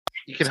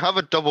You can have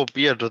a double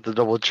beard with a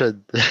double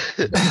chin.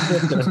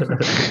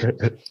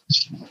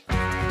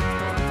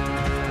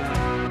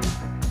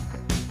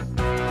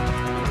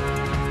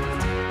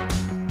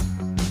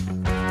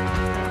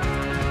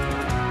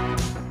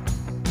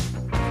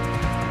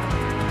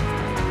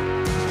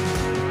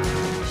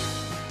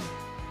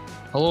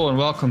 Hello and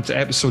welcome to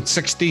episode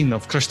 16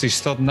 of Christie's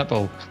Third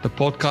Nipple. The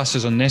podcast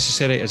is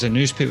unnecessary as a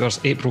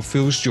newspaper's April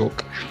Fool's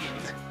joke.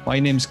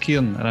 My name's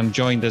Kieran and I'm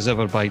joined as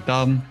ever by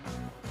Dan.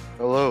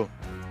 Hello.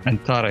 And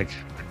Tarek.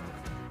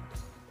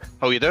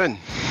 How are you doing?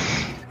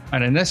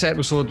 And in this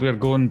episode we're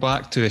going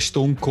back to a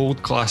Stone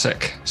Cold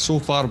classic. So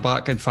far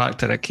back in fact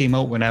that it came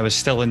out when I was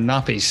still in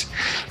nappies.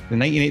 The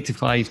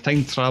 1985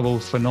 time travel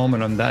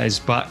phenomenon that is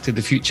Back to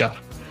the Future.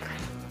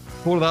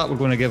 Before that, we're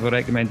going to give a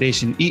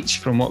recommendation each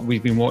from what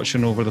we've been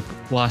watching over the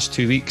last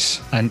 2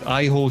 weeks, and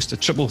I host a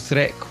triple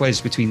threat quiz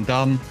between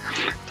Dan,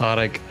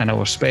 Tarek and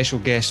our special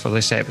guest for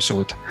this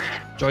episode.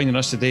 Joining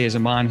us today is a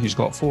man who's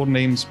got 4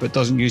 names but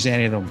doesn't use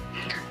any of them.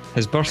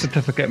 His birth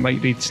certificate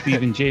might read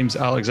Stephen James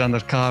Alexander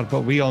Carr,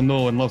 but we all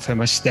know and love him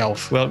as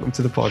Stealth. Welcome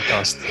to the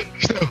podcast.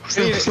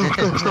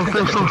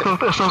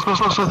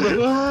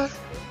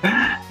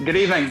 Good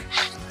evening.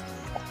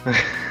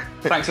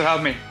 Thanks for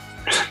having me.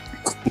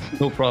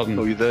 No problem.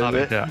 How you doing,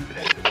 mate? Good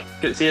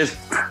to see you.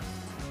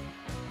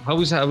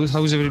 How's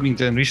everybody been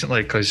doing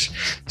recently? Because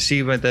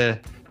see with the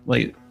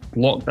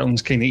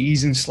lockdowns kind of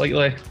easing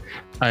slightly,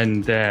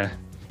 and the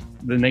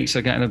nights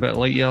are getting a bit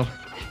lighter.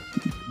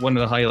 One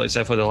of the highlights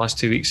for the last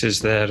 2 weeks is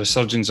the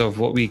resurgence of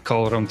what we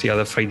call around here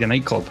the Friday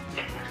night club.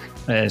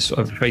 So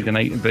every Friday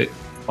night about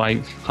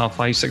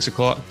 5:30, 6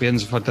 o'clock,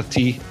 bairns have had their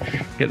tea,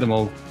 get them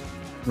all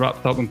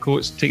wrapped up in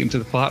coats, take them to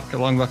the park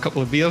along with a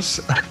couple of beers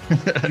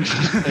and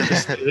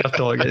just stay there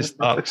till it gets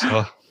dark.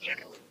 So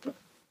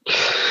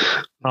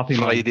happy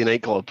Friday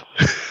night club.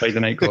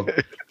 Friday night club.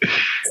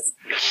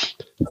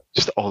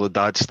 Just all the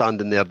dads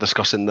standing there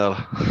discussing their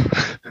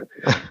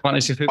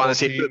fantasy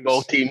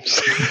football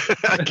teams.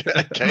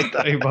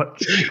 Very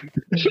much.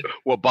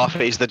 What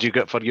buffets did you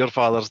get for your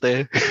Father's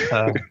Day?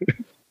 How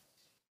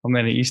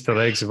many Easter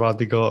eggs have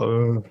they got?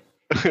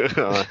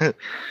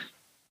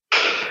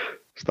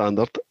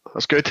 Standard.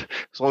 That's good.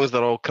 As long as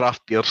they're all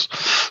craft beers.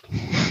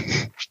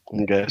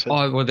 I'm guessing.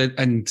 Oh, well,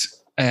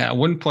 at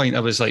one point I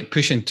was like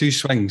pushing 2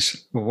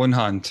 swings with one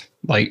hand,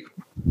 like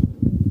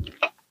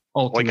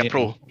a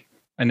pro.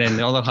 And then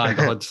the other hand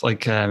I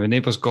had my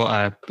neighbour's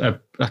got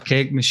a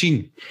keg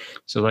machine.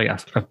 So like a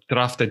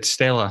drafted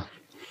Stella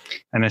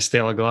and a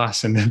Stella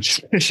glass, and then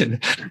just pushing.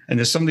 And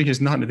there's somebody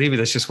who's nothing to do with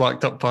this just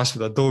walked up past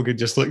with a dog and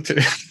just looked at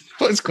me.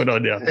 What's going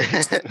on there?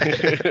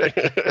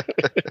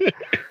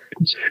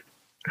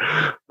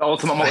 The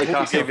ultimate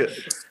multitasker.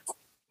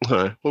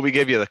 Well, we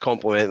gave you the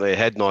complimentary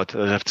head nod,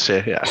 I have to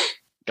say. Yeah,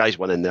 guys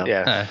winning there.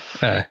 Yeah.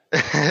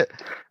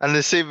 And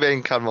the same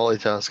men can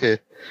multitask.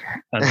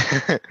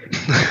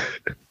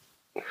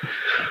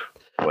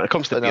 When it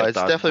comes to beer, it's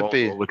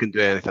definitely we can do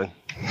anything.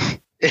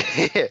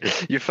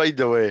 You find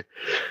a way.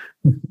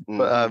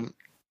 But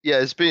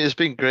it's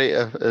been great.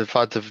 I've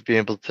had to be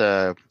able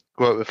to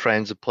go out with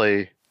friends and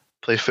play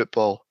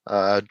football,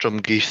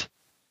 Drumgeeth,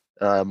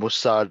 most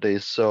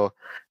Saturdays. So,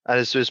 and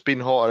it's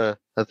been hotter.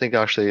 I think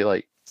actually,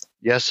 like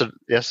yesterday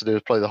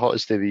was probably the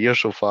hottest day of the year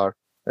so far,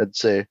 I'd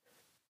say.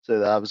 So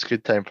that was a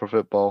good time for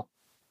football.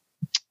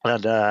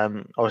 And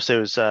obviously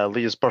it was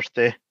Leah's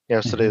birthday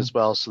yesterday as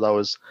well, so that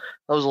was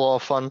a lot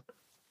of fun.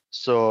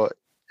 So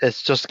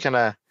it's just kind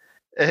of,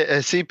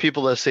 I see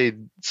people that say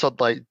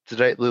sunlight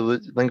directly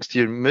links to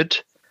your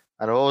mood,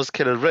 and I've always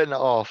kind of written it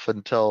off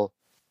until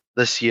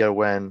this year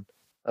when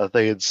I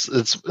think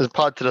it's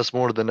impacted us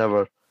more than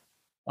ever.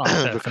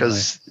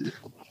 because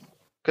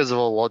of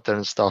all lockdown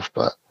and stuff.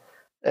 But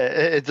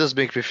it does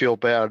make me feel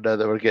better now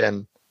that we're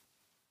getting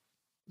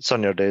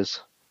sunnier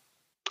days.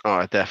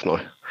 Oh,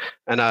 definitely.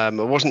 And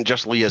it wasn't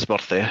just Leah's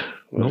birthday.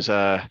 It was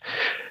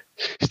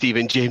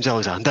Stephen James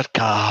Alexander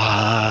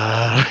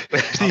Carr.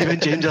 Stephen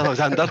James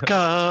Alexander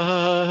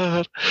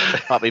Carr.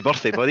 Happy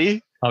birthday,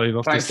 buddy. Happy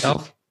birthday,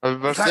 Steph. Happy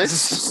birthday.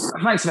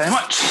 Thanks very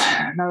much.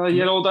 Another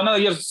year older,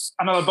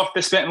 another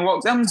birthday spent in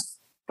lockdown.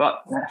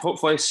 But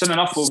hopefully soon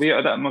enough we'll be out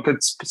of it and we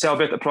could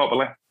celebrate it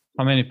properly.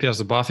 How many pairs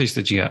of bathies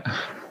did you get?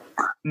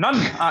 None,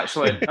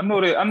 actually. I'm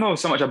not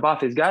so much a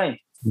bathies guy.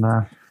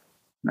 Nah.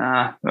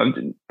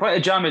 Plenty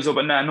of jammies though,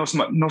 but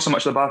not so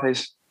much the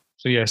bathies.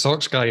 So yeah,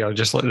 socks guy or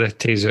just like the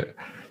tease it?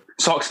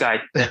 Socks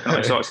guy.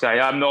 Definitely socks guy.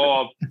 I'm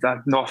not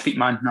a feet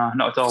man. No,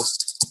 not at all.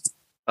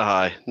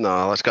 Aye,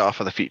 no, let's get off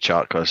of the feet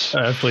chart because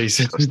please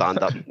stand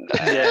up.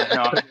 Yeah,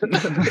 no.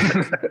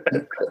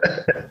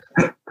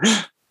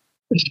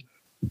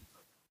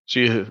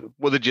 So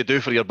what did you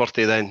do for your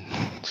birthday then,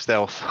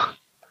 Stealth?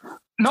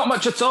 Not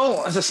much at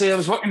all. As I say, I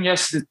was working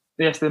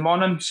yesterday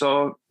morning,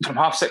 so from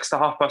 6:30 to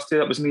 2:30,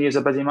 that was me as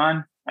a busy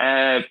man.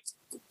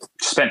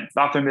 Spent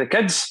the afternoon with the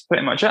kids,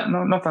 pretty much it.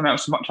 No, nothing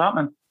else much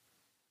happening.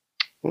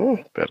 Oh,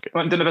 very good.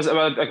 Went to visit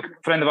a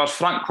friend of ours,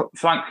 Frank,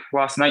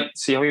 last night,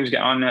 see how he was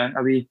getting on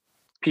a wee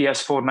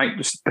PS4 night,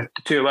 just the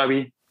two a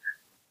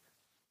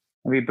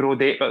wee bro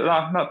date. But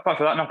apart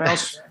from that, nothing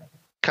else.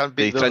 Can't Did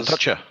beat he try and those.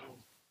 touch you?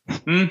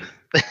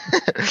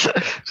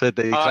 Said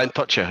did he try and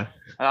touch you?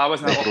 I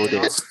wasn't that lucky,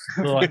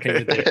 no. No, that kind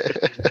of day.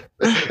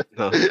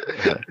 No.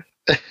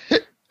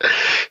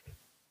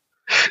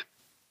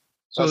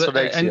 So That's for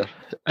next year.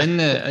 in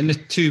the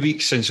 2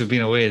 weeks since we've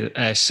been away,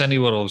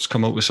 Cineworld's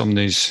come up with some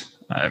news.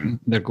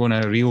 They're going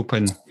to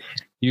reopen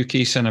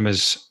UK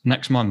cinemas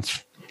next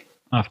month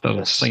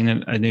after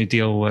signing a new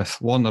deal with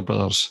Warner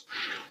Brothers.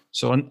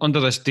 So under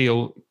this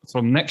deal,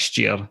 from next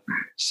year,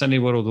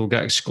 Cineworld will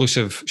get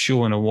exclusive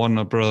showing of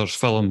Warner Brothers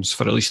films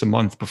for at least a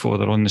month before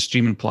they're on the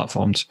streaming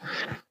platforms.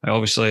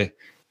 Obviously,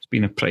 it's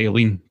been a pretty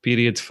lean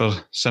period for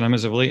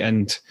cinemas of late,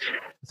 and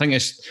I think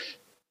it's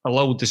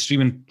allowed the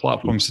streaming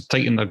platforms to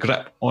tighten their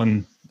grip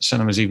on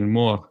cinemas even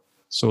more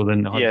so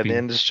than they had been. The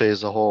industry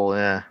as a whole,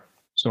 yeah.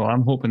 So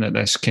I'm hoping that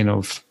this kind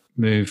of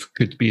move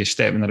could be a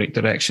step in the right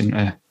direction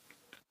to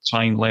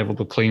try and level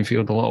the playing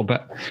field a little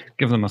bit,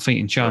 give them a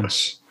fighting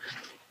chance.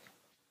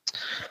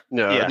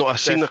 Yeah, no, I've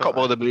seen a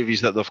couple of the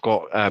movies that they've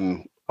got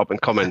up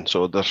and coming.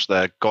 So there's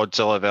the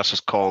Godzilla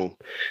versus Kong,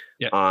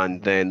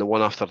 and then the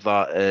one after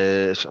that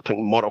is, I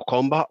think, Mortal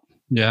Kombat.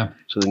 Yeah.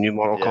 So the new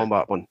Mortal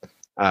Kombat one,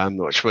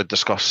 which we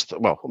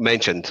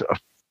mentioned a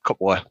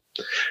couple of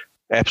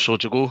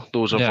episodes ago.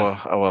 Those of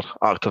our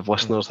active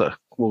listeners that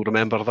will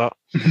remember that.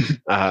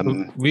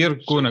 We're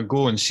going to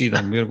go and see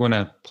them. We're going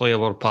to play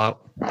our part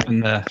in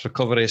the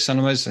recovery of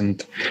cinemas,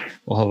 and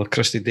we'll have a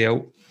Christy day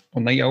out,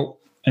 or night out,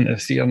 into the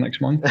theatre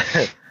next month.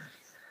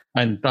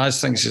 And Daz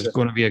thinks it's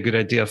going to be a good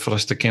idea for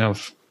us to kind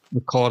of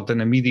record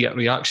an immediate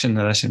reaction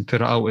to this and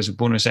put it out as a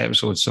bonus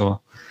episode. So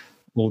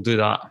we'll do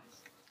that.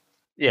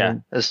 Yeah,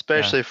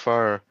 especially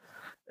for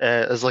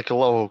as like a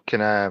little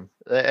kind of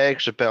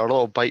extra bit or a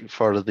little bite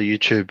for the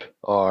YouTube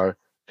or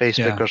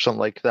Facebook or something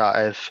like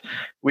that. If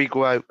we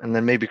go out and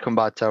then maybe come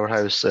back to our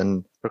house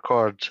and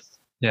record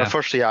our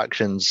first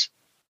reactions,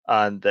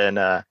 and then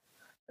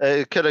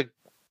it kind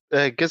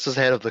of gets us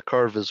ahead of the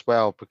curve as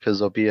well, because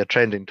there'll be a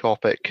trending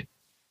topic.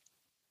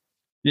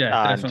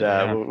 Yeah,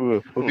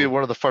 and we'll be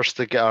one of the first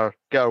to get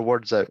our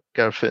words out,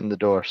 get our foot in the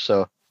door.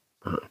 So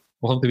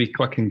we'll have to be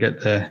quick and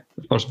get the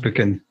first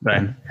booking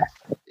then.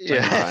 Yeah,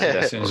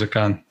 as soon as we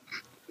can.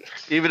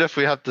 Even if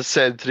we have to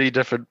sit in 3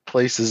 different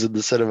places in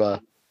the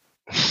cinema.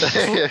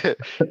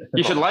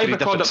 You should live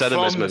record it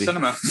from the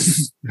cinema.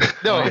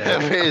 No,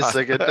 wait a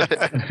second.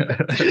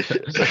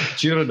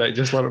 During that,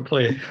 just let it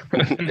play.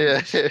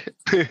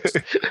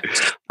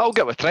 I'll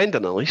get with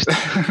trending at least.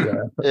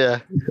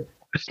 Yeah.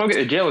 I'll get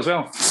to jail as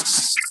well.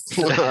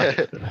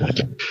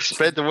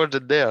 Spread the word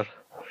in there.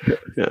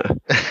 Yeah.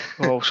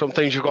 Well,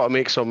 sometimes you've got to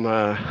make some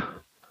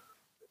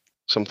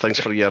things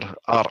for your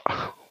art.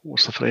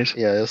 What's the phrase?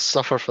 Yeah,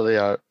 suffer for the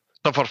art.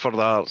 Suffer for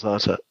the art,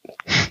 that's it.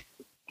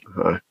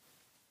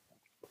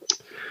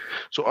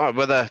 So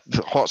with the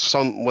hot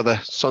sun, with the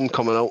sun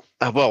coming out,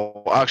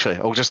 well, actually,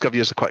 I'll just give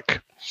you a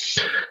quick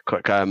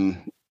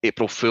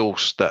April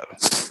Fool's that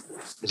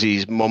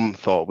his mum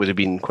thought would have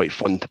been quite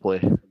fun to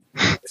play.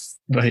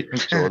 Right.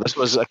 So this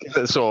was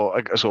so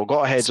I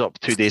got a heads up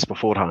 2 days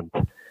beforehand,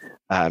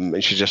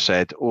 and she just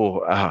said,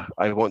 "Oh,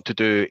 I want to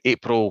do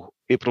April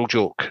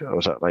joke." I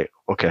was like, "Right,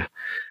 okay."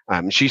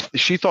 She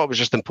thought it was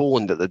just in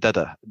Poland that they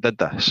did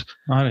this.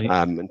 All right.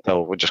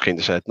 Until we just kind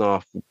of said,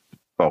 "No."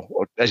 Well,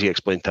 Izzy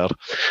explained to her,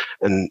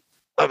 and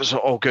that was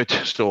all good.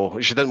 So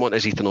she didn't want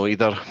Izzy to know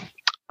either.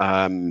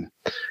 And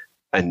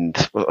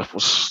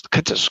was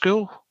kids at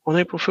school on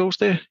April Fool's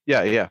Day?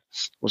 Yeah. It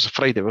was a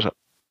Friday, was it?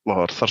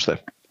 Or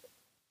Thursday.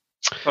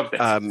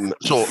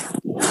 So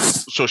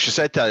she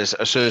said to us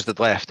as soon as they'd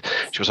left,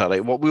 she was like,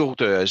 "Right, what we'll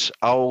do is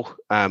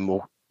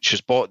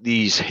she's bought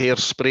these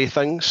hairspray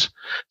things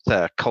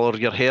to colour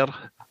your hair."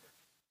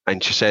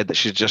 And she said that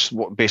she just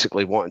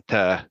basically wanted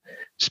to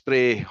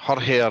spray her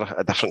hair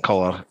a different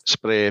colour,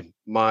 spray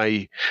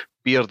my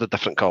beard a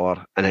different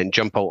colour, and then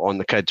jump out on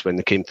the kids when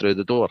they came through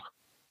the door.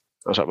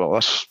 I was like, well,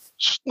 that's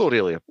not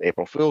really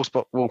April Fool's,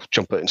 but we'll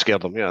jump out and scare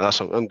them. Yeah,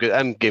 I'm good.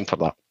 I'm game for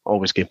that.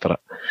 Always game for it.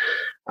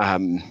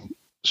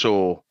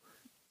 So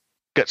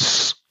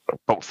gets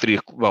about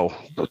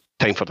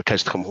time for the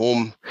kids to come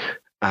home.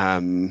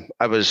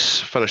 I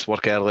was finished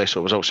work early, so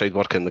I was outside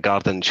working in the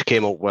garden. She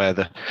came out with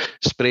the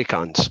spray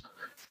cans.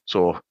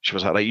 So she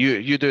was like, right,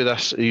 you do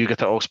this, you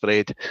get it all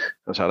sprayed.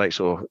 I was like, right,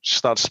 so she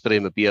started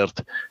spraying my beard.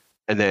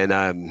 And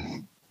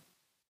then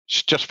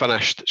she just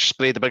finished, she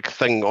sprayed a big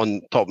thing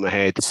on top of my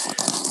head.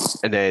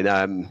 And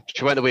then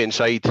she went away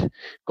inside,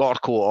 got her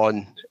coat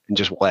on, and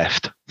just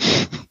left.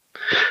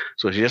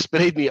 So she just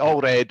sprayed me all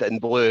red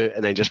and blue,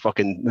 and then just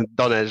fucking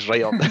done his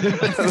right up.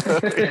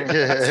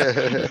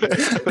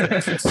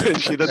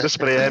 She didn't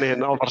spray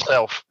anything of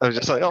herself. I was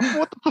just like, oh,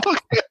 what the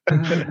fuck?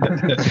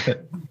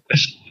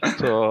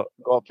 So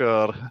got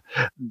pure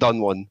done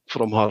one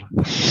from her.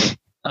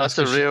 That's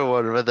a real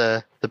one where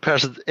the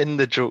person in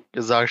the joke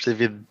is actually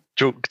being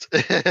joked.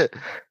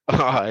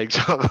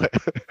 Exactly.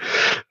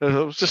 I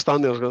was just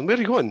standing there going, where are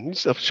you going?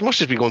 She must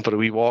just be going for a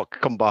wee walk,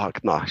 come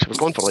back. Nah, she was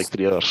going for like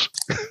 3 hours.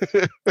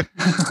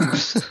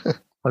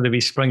 Had to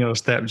be spring or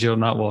step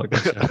during that walk.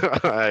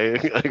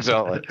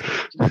 Exactly.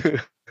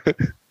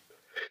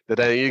 Did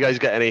any of you guys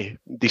get any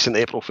decent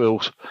April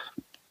Fools?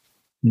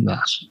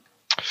 Nah.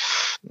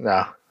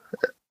 Nah.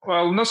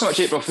 Well, not so much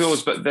April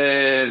Fools, but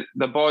the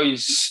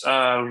boys,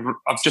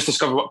 I've just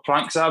discovered what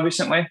pranks are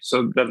recently.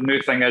 So the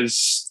new thing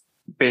is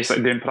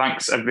basically doing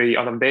pranks every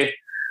other day.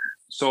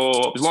 So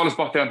it was Laura's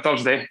birthday on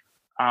Thursday,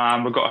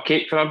 and we got a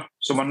cake for her.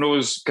 So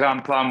Monroe's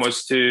grand plan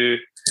was to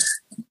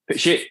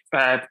put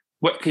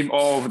whipped cream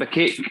all over the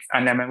cake,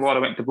 and then when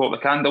Laura went to blow up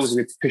the candles,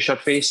 we'd push her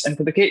face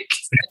into the cake,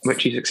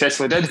 which she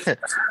successfully did.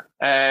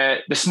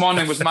 This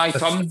morning was my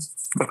turn,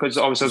 because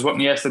obviously I was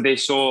working yesterday,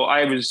 so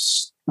I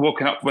was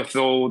woken up with the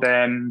old,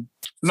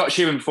 not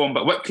shaving foam,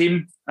 but whipped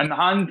cream in the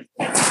hand,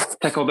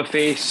 tickled the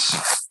face,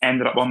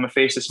 ended up on my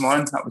face this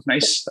morning. That was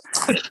nice.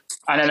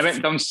 And then I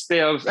went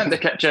downstairs into the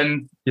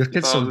kitchen. Your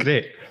kids sound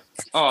great.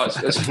 Oh,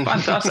 it's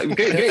fantastic.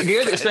 Great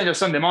to spend your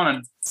Sunday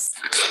morning.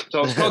 So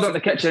I was called out in the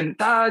kitchen,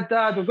 Dad,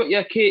 we've got you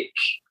a cake.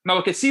 Now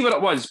I could see what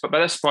it was, but by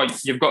this point,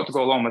 you've got to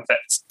go along with it.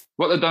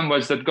 What they've done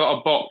was they've got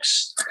a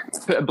box,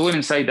 put a balloon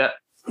inside it,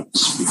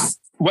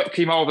 whipped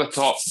cream all over the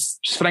top,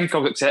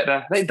 sprinkles,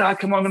 etc. Right, Dad,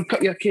 come on, I'm going to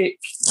cut you a cake.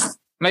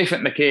 Knife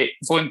into the cake,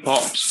 balloon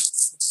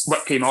pops,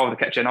 whipped cream all over the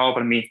kitchen, all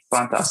over me.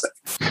 Fantastic.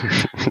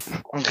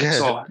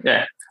 So,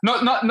 yeah.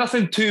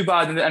 Nothing too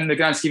bad in the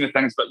grand scheme of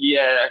things, but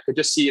yeah, I could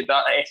just see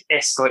that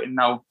escalating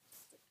now.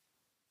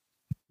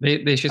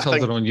 They should have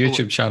their own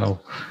YouTube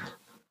channel.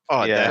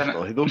 Oh, yeah,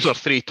 definitely. Those are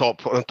three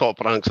top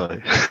ranks.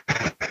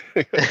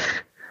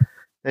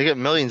 They get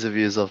millions of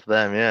views off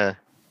them, yeah.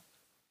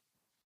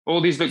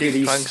 All these big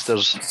ladies.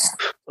 Pranksters.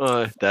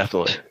 Oh,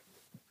 definitely.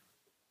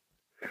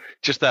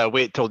 Just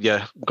wait till you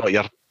got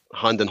your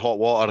hand in hot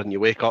water and you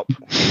wake up.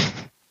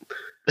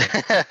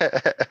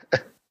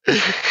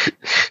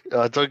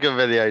 Oh, don't give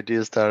me any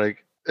ideas, Tarek.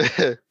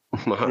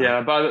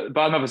 Yeah,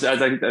 bad enough as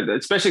it is,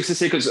 especially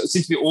because it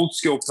seems to be old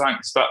school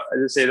pranks, but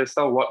as I say, they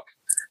still work.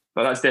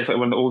 But that's definitely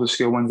one of the oldest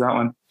school ones, that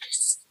one.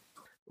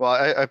 Well,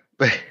 I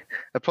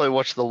probably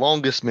watched the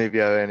longest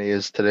movie out any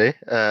is today,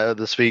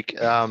 this week,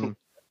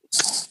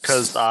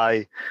 because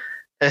I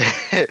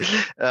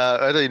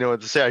don't even know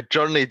what to say. I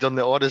journeyed on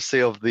the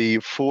odyssey of the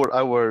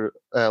 4-hour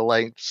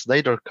length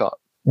Snyder Cut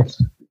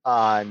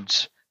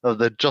and of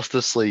the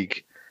Justice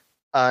League.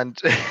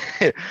 And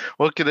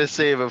what can I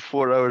say about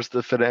 4 hours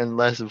to fit it in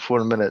less than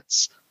 4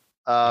 minutes?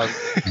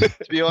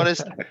 To be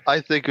honest, I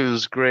think it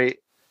was great.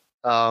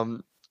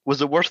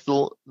 Was it worth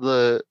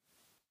the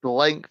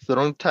length, the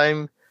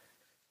runtime?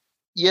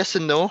 Yes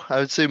and no. I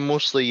would say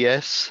mostly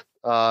yes.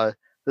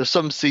 There's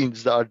some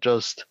scenes that are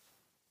just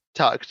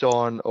tacked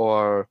on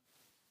or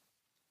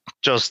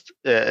just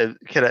kind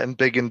of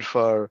embiggened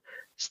for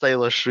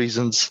stylish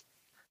reasons,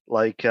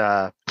 like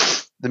the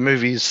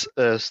movie's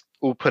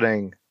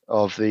opening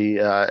of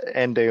the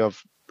ending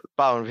of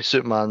Batman v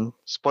Superman.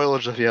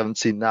 Spoilers if you haven't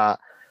seen that,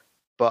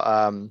 but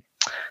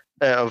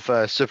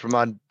of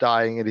Superman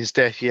dying and his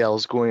death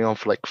yells going on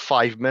for like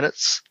 5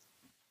 minutes.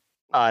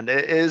 And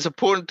it is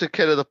important to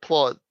kind of the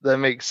plot that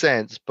makes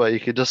sense, but you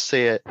could just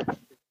say it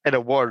in a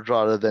word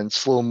rather than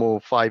slow-mo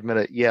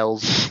 5-minute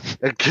yells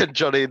and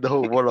conjuring the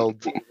whole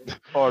world.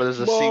 Or there's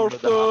a scene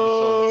with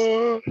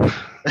the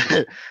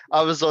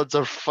Amazons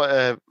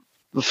are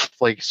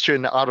like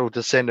shooting an arrow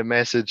to send a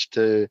message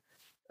to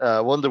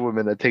Wonder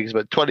Woman. It takes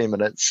about 20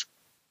 minutes,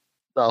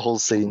 that whole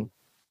scene.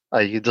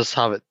 You could just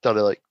have it done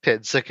in like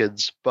 10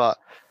 seconds. But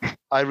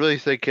I really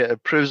think it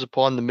improves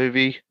upon the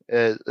movie.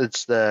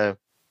 It's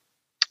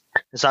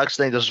Zack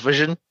Snyder's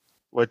vision,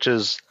 which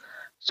is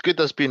it's good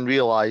that's been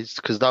realized,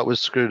 because that was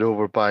screwed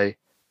over by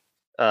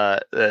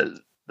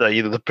the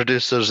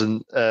producers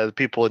and the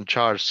people in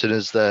charge as soon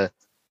as the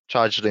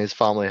tragedy in his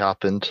family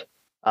happened.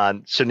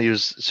 And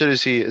as soon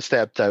as he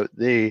stepped out,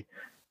 they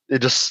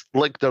just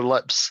licked their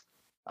lips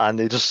and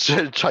they just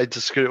tried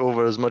to screw it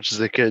over as much as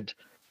they could.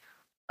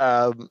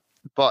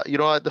 But you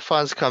know what? The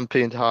fans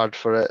campaigned hard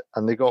for it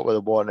and they got what they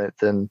wanted,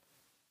 and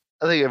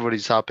I think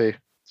everybody's happy.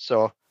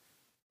 So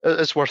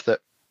it's worth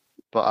it.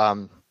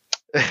 But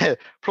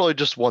probably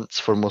just once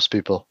for most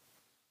people.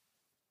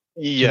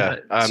 Yeah,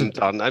 I'm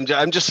done. I'm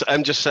just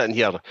sitting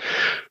here,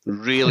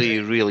 really,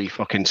 really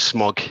fucking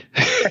smug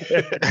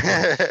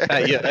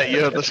at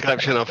your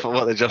description of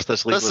what the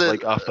Justice League was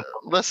like after.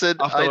 Listen,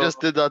 I just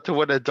did that to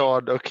win a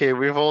Dawn. Okay,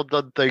 we've all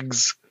done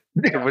things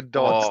to win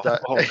Dawns.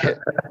 That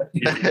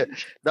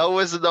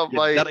wasn't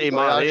my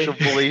actual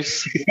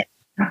beliefs.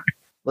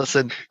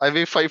 Listen, I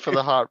may fight for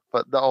the heart,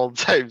 but not all the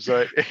times,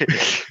 right?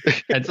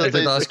 I did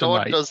ask him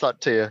that. Does that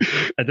to you?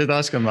 I did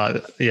ask him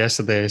that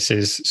yesterday. He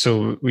says,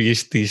 "So, do you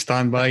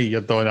stand by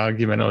your Dawn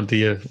argument, or do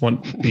you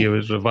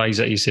revise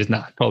it?" He says,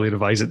 "Nah, I'd probably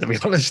revise it, to be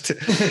honest."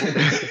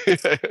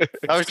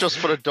 I was just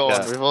for a Dawn.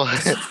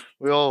 Yeah.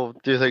 We all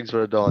do things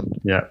for a Dawn.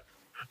 Yeah.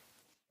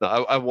 No,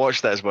 I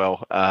watched that as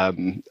well. I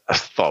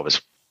thought it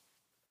was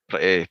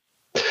pretty.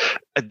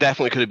 It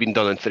definitely could have been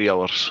done in 3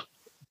 hours.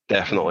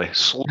 Definitely.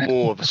 Slow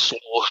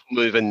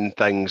moving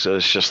things.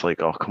 It's just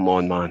like, oh, come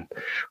on, man.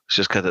 Let's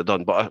just get it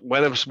done. But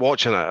when I was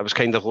watching it, I was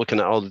kind of looking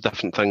at all the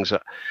different things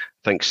that I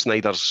think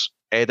Snyder's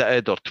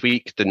edited or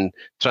tweaked and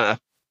trying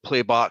to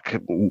play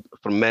back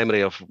from memory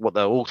of what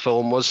the old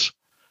film was.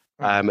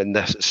 and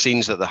the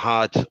scenes that they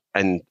had,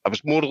 and I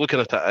was more looking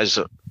at it as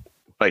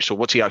right. So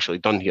what's he actually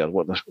done here?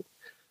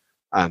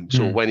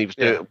 So when he was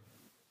doing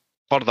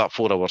for that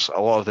 4 hours, a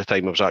lot of the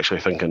time I was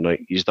actually thinking,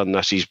 right, he's done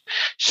this, he's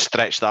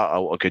stretched that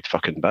out a good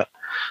fucking bit.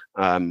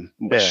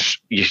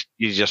 Which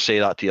you just say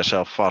that to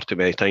yourself far too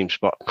many times,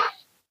 but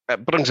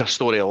it brings a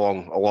story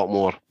along a lot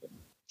more.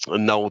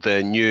 And now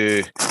the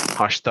new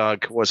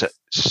hashtag, was it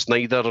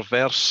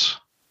Snyderverse?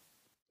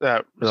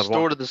 Yeah,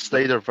 restore the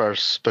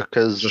Snyderverse,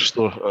 because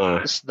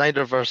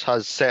Snyderverse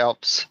has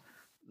setups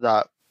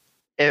that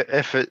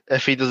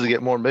if he doesn't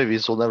get more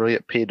movies, will never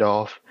get paid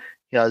off.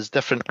 He has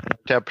different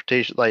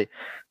interpretations. Like,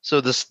 so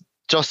this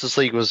Justice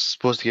League was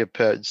supposed to get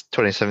put out in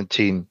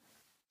 2017.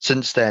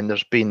 Since then,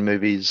 there's been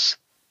movies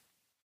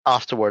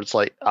afterwards,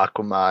 like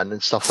Aquaman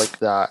and stuff like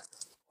that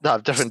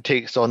have different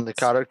takes on the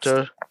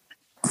character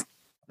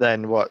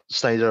than what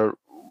Snyder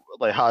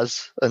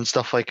has and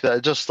stuff like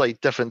that. Just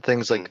like different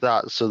things like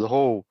that. So the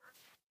whole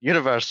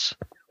universe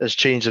is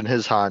changed in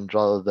his hand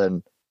rather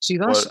than. See,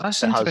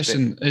 that's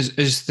interesting.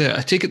 Is that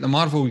I take it the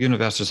Marvel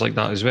universe is like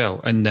that as well,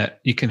 and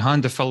that you can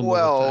hand the film over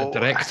to a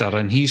director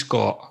and he's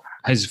got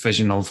his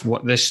vision of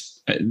what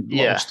this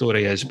little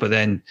story is, but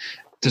then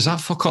does that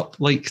fuck up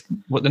like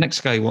what the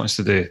next guy wants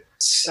to do?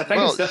 I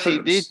think it's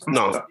different.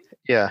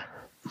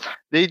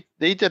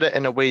 They did it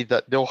in a way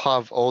that they'll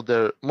have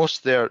most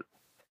of their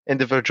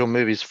individual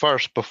movies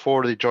first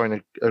before they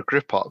join a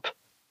group up,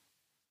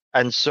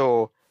 and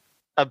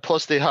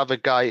plus they have a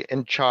guy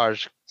in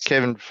charge,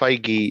 Kevin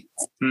Feige,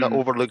 that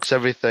overlooks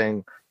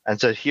everything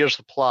and said, here's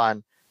the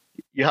plan,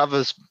 you have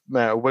this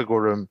wiggle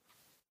room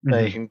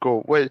that you can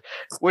go,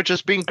 which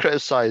has been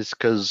criticized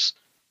because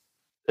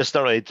it's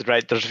not really the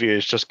director's view,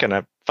 it's just kind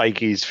of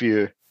Feige's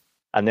view,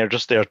 and they're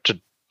just there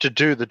to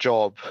do the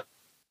job,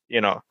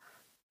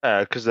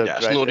 because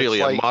it's not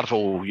really a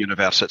Marvel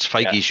universe, it's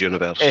Feige's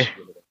universe.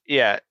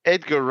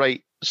 Edgar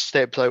Wright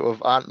stepped out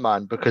of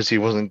Ant-Man because he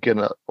wasn't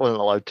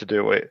allowed to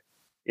do what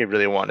he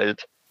really wanted.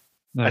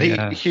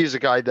 And he's a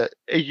guy that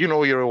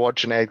you're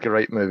watching an Edgar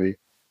Wright movie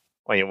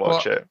when you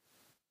watch it.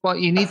 Well,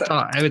 you need that.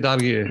 I would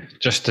argue,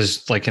 just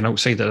as like an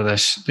outsider of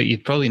this, that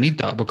you'd probably need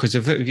that, because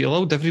if you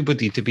allowed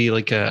everybody to be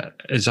like a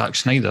Zack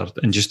Snyder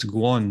and just to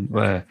go on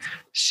with,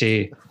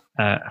 say,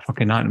 a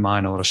fucking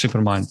Ant-Man or a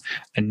Superman,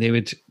 and they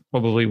would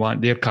probably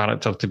want their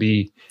character to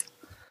be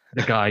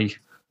the guy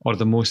or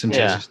the most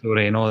interesting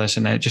story and all this,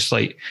 and then just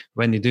like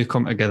when they do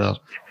come together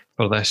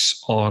for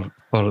this or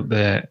for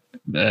the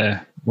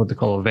what they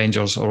call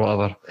Avengers or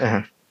whatever,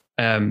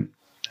 how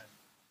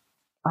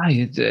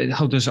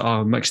does it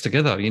all mix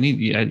together? You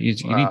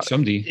need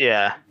somebody.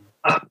 Yeah,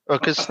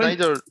 because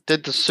Snyder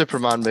did the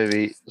Superman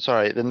movie,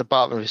 then the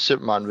Batman v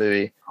Superman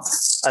movie,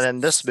 and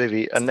then this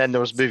movie, and then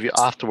there was a movie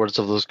afterwards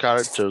of those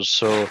characters.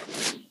 So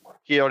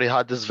he already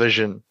had this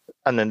vision,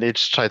 and then they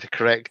just tried to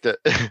correct it.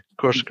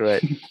 Course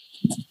correct.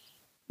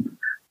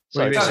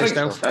 No, I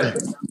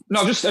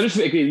just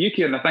agree with you,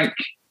 Kieran. I think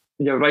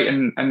you're right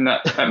in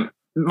that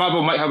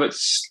Marvel might have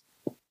its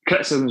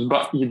criticisms,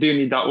 but you do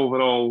need that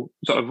overall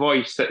sort of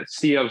voice that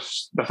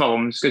steers the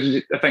films,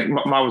 because I think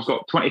Marvel's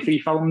got 23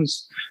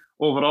 films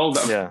overall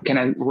that have kind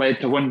of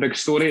led to one big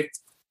story,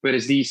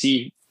 whereas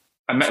DC,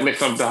 admittedly,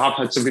 they have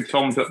had some good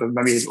films, but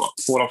maybe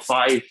 4 or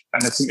 5,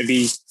 and they seem to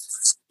be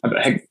a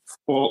bit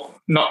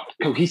not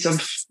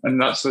cohesive,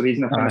 and that's the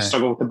reason I kind of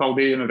struggle to build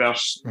a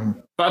universe.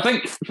 But I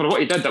think for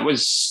what he did, it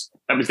was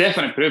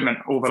definitely an improvement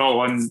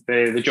overall on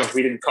the Joss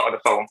Whedon cut of the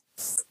film.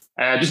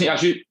 Just need to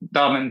ask you,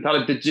 Darren,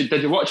 did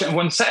you watch it in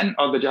one sitting,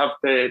 or did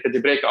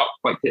you break it up,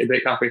 like take a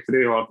break halfway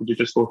through, or did you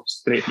just go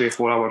straight through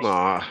 4 hours?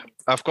 No,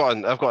 I've got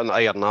an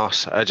iron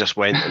ass. I just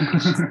went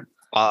and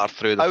battered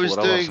through the 4 hours.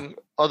 I was doing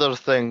other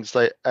things,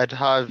 like I'd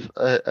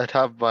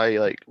have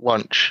my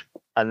lunch,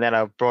 and then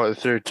I brought it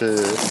through to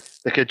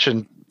the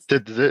kitchen,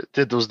 did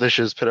those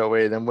dishes, put it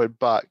away, then went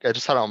back. I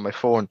just had it on my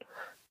phone,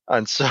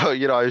 and so I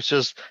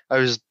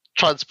was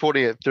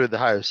transporting it through the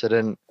house. I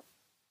didn't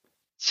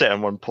sit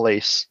in one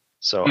place,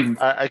 so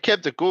I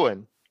kept it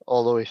going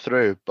all the way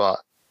through. But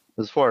it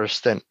was for a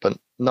stint, but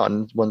not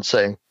in one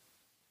sitting.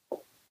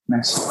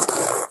 Nice.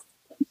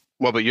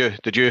 What about you?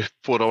 Did you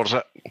 4 hours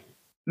it?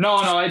 No,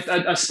 I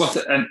split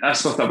it. I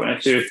split it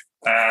into two.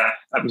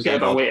 I was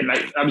getting a bit late at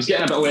night. I was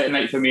getting a bit late at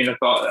night for me, and I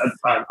thought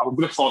I'm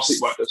going to fall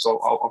asleep with it, so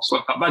I'll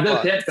split it. But I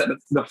did attempt it.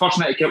 The first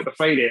night I came up the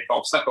Friday, I thought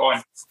I'll stick it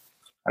on.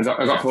 I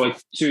got for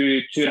like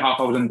 2.5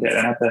 hours into it, and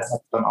I had to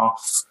turn it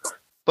off.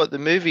 But the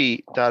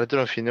movie, Dad, I don't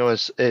know if you know,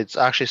 it's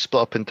actually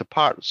split up into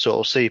parts. So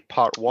it'll say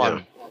part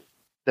 1,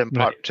 then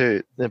part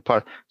 2, then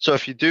part. So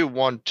if you do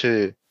want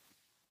to,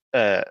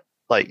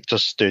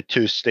 just do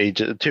 2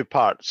 stages, 2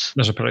 parts.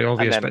 There's a pretty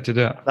obvious bit to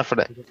do it.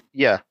 Definitely,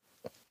 yeah.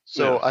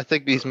 So I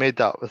think he's made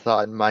that with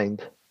that in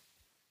mind.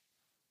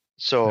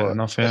 So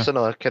it's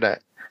another kind of.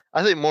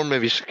 I think more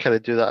movies should kind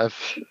of do that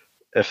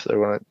if they're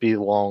going to be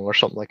long or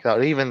something like that,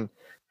 or even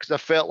because I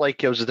felt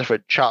like it was a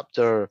different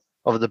chapter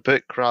of the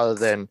book rather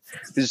than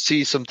you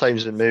see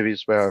sometimes in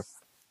movies where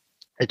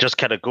it just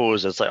kind of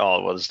goes. It's like,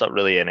 oh well, there's not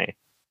really any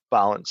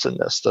balance in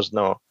this. There's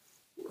no.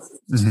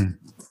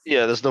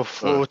 Yeah, there's no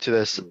flow to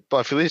this.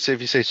 But if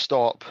you say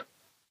stop,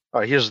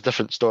 all right, here's a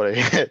different story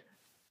that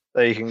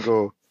you can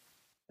go.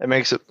 It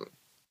makes it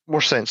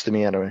more sense to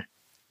me anyway.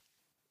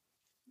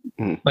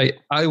 Like,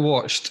 I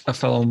watched a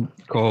film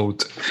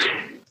called.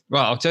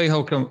 Well, I'll tell you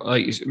how come.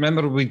 Like,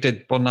 remember we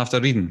did Burn After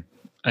Reading,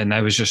 and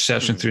I was just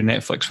searching through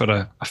Netflix for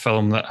a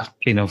film that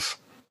kind of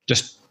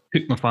just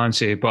took my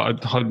fancy,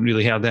 but I hadn't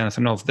really heard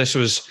anything of. This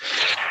was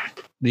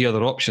the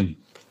other option.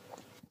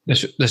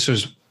 This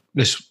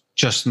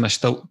just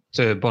missed out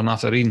to Burn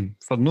After Reading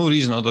for no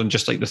reason other than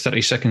just like the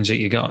 30 seconds that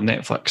you get on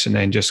Netflix, and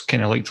then just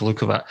kind of like the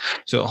look of it.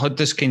 So it had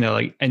this kind of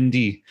like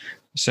indie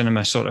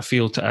cinema sort of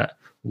feel to it,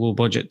 low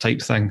budget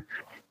type thing.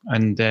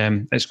 And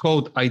it's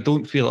called I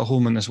Don't Feel at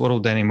Home in This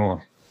World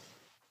Anymore.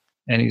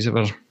 Anybody's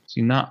ever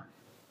seen that?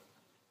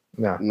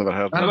 No, Never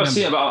heard. I've never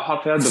seen it, but I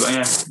have heard of it,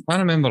 yeah. I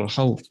remember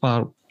how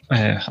far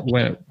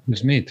when it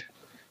was made.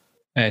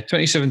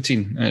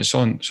 2017, and it's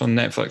on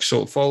Netflix.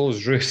 So it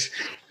follows Ruth,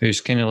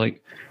 who's kind of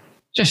like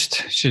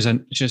she's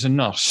a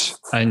nurse,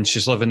 and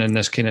she's living in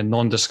this kind of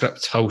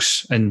nondescript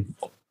house in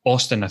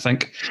Austin, I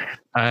think.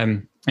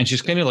 And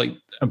she's kind of like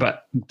a bit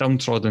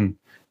downtrodden.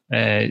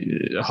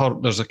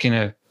 There's a kind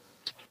of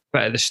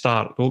bit at the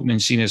start. The opening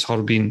scene is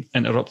her being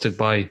interrupted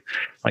by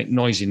like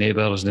noisy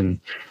neighbours and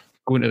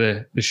going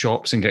to the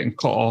shops and getting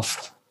cut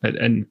off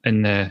in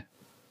the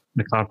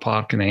car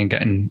park, and then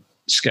getting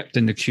skipped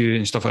in the queue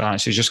and stuff like that.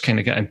 She's just kind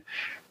of getting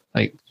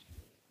like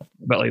a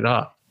bit like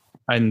that.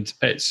 And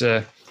it's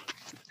a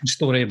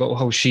story about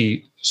how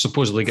she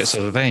supposedly gets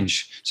her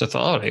revenge. So I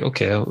thought, all right,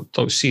 okay,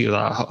 I'll see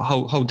that.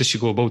 How does she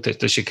go about it?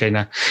 Does she kind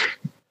of,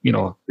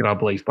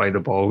 grab life by the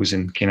balls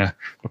and kind of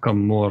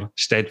become more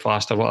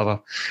steadfast or whatever?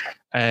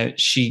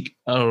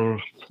 Her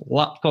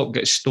laptop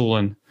gets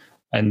stolen,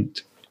 and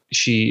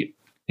she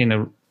kind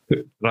of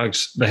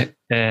drags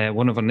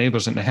one of her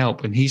neighbours into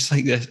help, and he's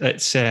like this.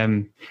 It's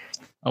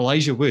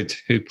Elijah Wood,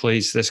 who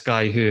plays this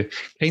guy who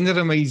kind of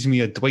reminds me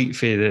of Dwight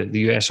from the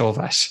US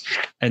Office,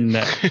 in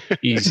that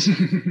he's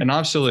an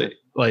absolute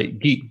like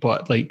geek,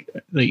 but like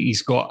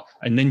he's got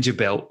a ninja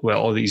belt with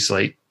all these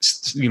like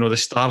the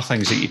star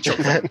things that you chuck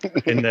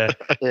in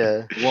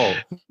the wall.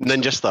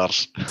 Ninja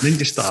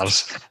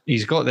stars.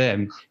 He's got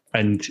them,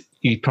 and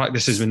he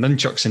practices with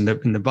nunchucks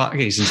in the back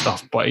gaze and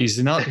stuff. But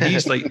he's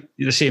like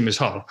the same as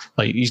her.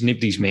 Like, he's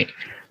nobody's mate,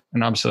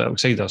 an absolute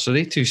outsider. So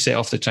they two set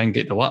off to try and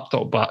get the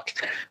laptop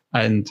back.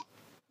 And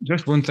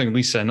just one thing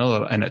leads to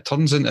another, and it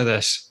turns into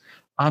this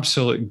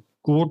absolute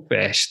gore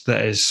fest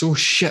that is so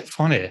shit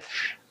funny.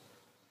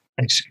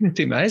 It's going to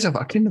take my eyes off.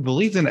 I couldn't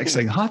believe the next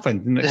thing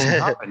happened. The next thing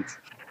happened.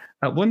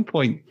 At one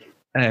point,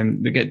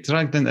 they get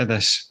dragged into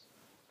this.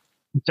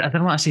 I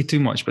don't want to say too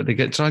much, but they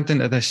get dragged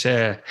into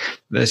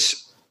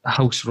this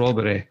house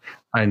robbery,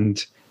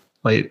 and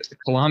like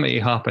calamity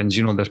happens.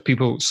 There's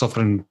people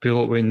suffering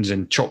bullet wounds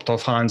and chopped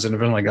off hands and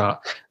everything like that.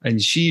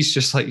 And she's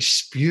just like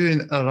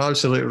spewing her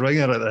absolute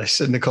ringer at this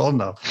in the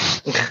corner.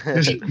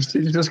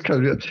 She's just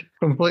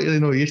completely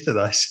not used to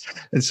this.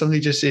 And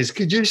somebody just says,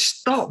 "Could you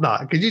stop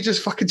that? Could you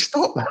just fucking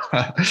stop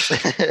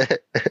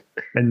that?"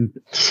 And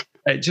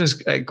it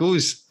just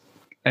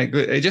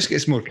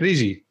gets more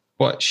crazy.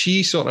 But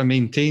she sort of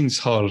maintains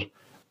her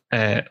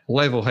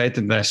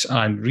level-headedness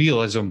and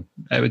realism,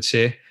 I would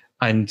say.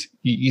 And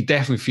you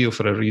definitely feel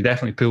for her, you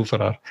definitely pull for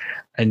her,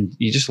 and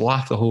you just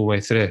laugh the whole way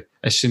through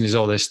as soon as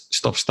all this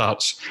stuff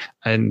starts.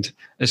 And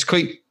it's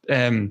quite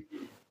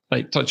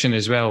like touching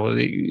as well.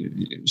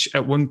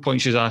 At one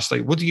point, she's asked,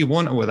 like, "What do you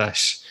want with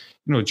this?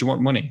 Do you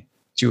want money?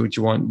 Do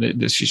you want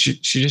this?"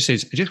 She just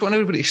says, "I just want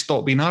everybody to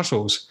stop being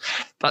arseholes.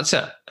 That's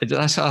it.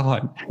 That's what I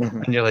want."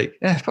 Mm-hmm. And you're like,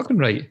 "Yeah, fucking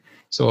right."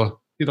 So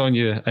good on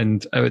you.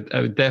 And I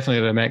would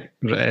definitely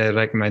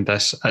recommend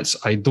this.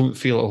 I don't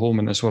feel at home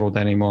in this world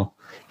anymore.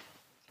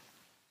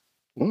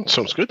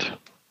 Sounds good.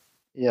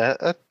 Yeah,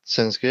 that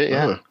sounds good.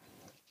 Yeah.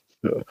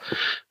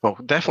 Well,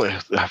 definitely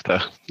have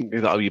to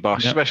give that a wee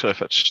bash, especially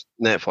if it's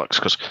Netflix,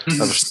 because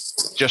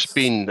I've just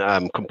been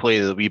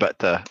complaining a wee bit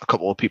to a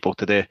couple of people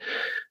today,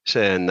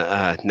 saying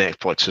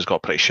Netflix has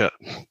got pretty shit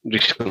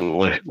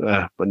recently,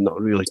 but not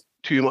really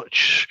too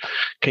much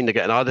kind of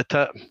getting added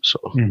to it. So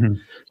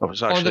I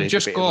was actually they've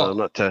just got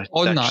not to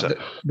on that.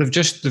 They've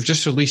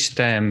just released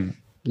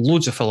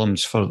loads of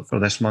films for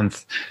this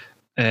month,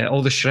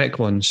 all the Shrek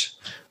ones.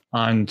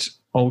 And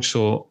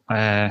also,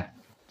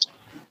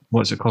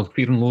 what's it called?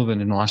 Fear and Loathing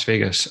in Las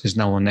Vegas is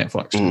now on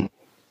Netflix.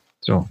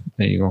 So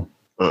there you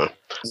go.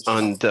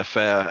 And if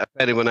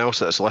anyone else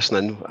that's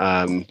listening,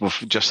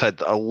 we've just had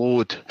a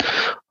load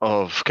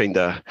of kind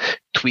of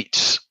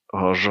tweets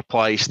or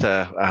replies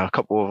to a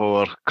couple of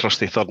our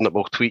crusty third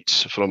nipple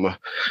tweets from a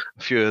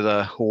few of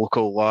the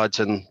local lads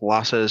and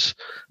lasses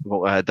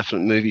about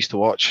different movies to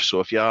watch.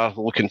 So if you are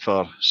looking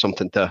for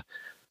something to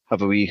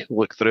have a wee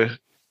look through,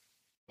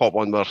 pop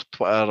on our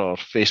Twitter or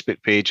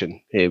Facebook page, and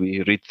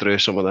we read through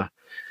some of the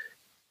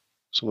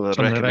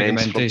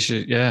recommendations.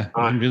 Really get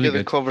good.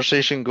 The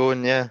conversation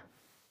going.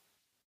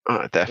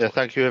 Definitely. Yeah,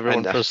 thank you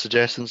everyone for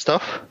suggesting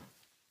stuff.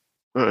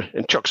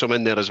 And chuck some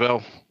in there as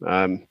well.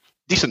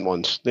 decent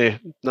ones. None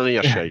of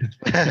your shite.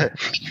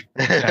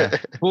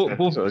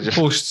 Both So just-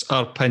 posts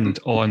are pinned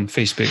on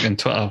Facebook and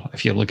Twitter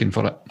if you're looking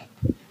for it.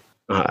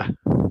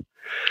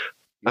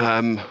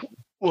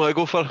 Will I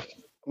go for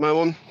my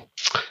one?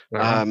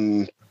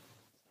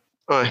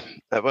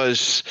 It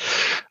was.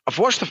 I've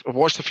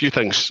watched a few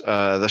things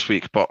this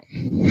week, but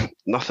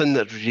nothing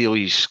that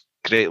really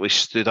greatly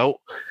stood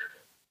out.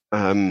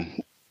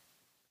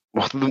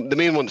 Well, the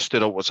main one that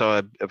stood out was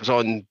it was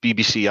on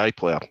BBC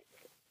iPlayer.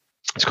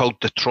 It's called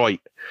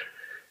Detroit.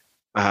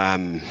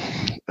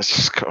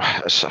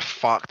 It's a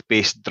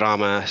fact-based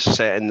drama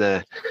set in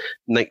the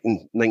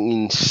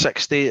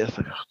 1960, I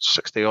think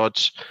 60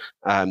 odds,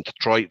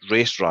 Detroit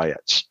race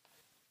riots.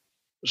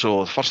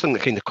 So the first thing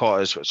that kind of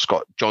caught us, it's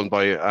got John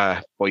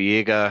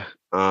Boyega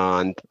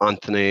and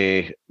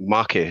Anthony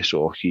Mackie,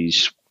 so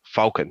he's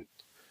Falcon,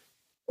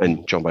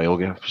 and John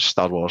Boyega,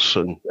 Star Wars,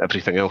 and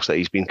everything else that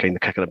he's been kind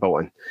of kicking about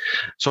in.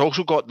 So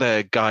also got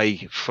the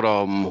guy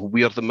from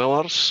We're the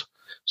Millers.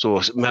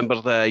 So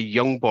remember the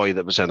young boy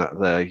that was in it,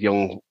 the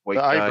young white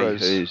the guy.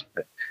 eyebrows.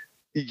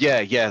 The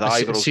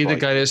eyebrows. See the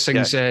guy that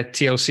sings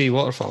TLC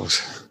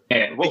Waterfalls?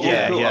 Yeah.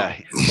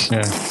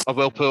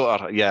 Will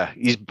Poulter, yeah,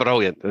 he's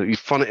brilliant. He's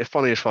funny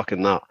as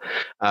fucking that.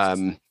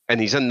 And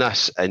he's in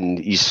this, and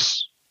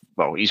he's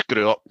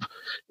grew up.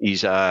 He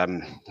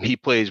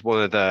plays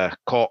one of the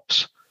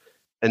cops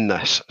in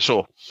this.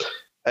 So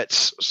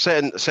it's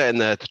set in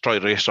the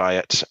Detroit race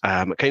riots.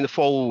 It kind of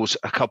follows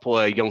a couple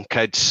of young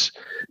kids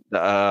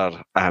that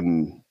are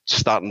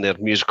starting their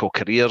musical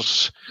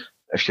careers,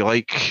 if you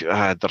like.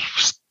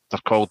 They're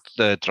called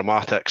the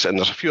Dramatics, and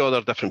there's a few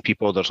other different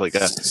people. There's like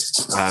a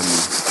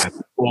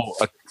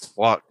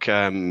black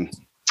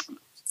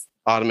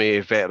army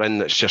veteran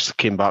that's just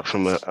came back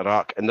from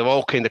Iraq, and they've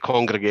all kind of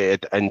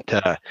congregated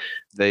into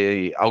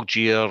the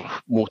Algier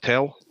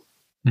motel.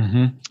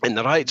 Mm-hmm. And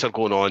the riots are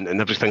going on,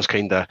 and everything's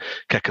kind of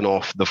kicking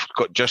off. They've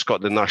just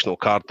got the National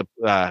Guard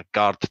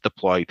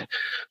deployed.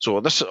 So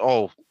this is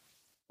all,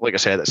 like I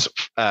said, it's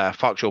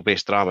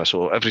factual-based drama.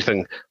 So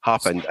everything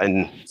happened,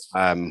 and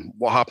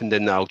what happened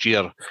in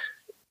Algier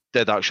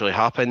did actually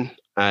happen,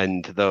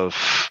 and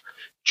they've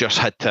just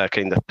had to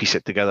kind of piece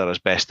it together as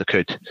best they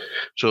could.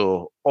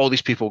 So all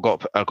these people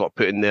got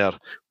put in there.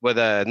 With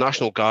the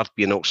National Guard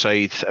being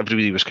outside,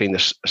 everybody was kind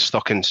of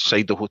stuck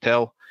inside the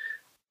hotel.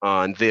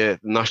 And the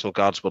National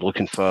Guards were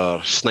looking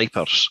for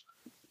snipers.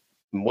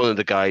 And one of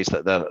the guys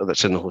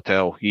that's in the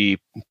hotel, he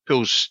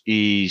pulls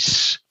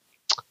his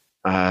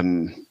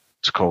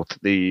it's called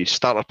the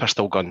starter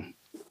pistol gun,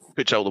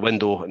 puts it out the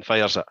window and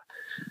fires it,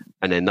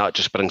 and then that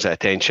just brings the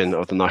attention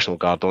of the National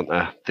Guard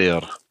onto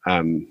their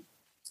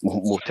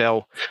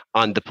motel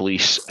and the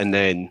police. And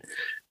then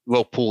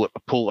Will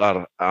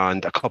Poulter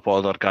and a couple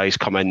other guys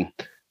come in,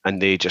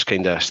 and they just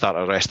kind of start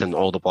arresting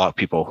all the black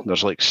people.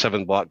 There's like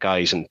 7 black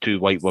guys and 2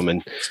 white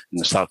women, and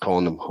they start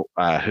calling them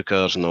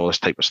hookers and all this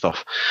type of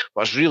stuff.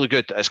 But it's really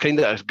good. It's kind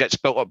of, it gets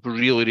built up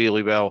really,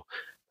 really well.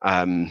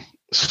 John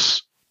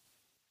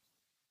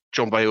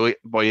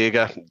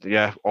Boyega,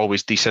 yeah,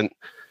 always decent.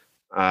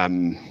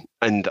 And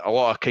a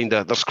lot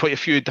of there's quite a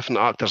few different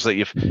actors that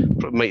you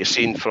might have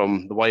seen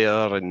from The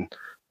Wire and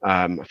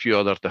a few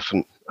other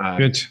different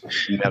Good.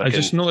 American I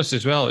just noticed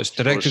as well, it's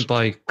directed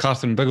by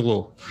Catherine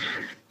Bigelow.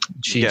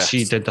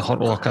 She did The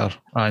Hurt Locker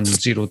and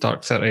Zero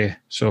Dark 30.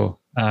 So,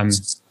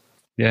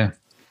 yeah.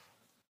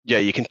 Yeah,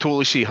 you can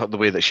totally see the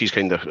way that she's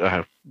kind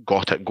of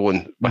got it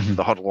going with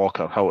The Hurt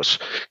Locker, how it's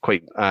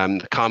quite,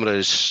 the camera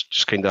is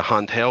just kind of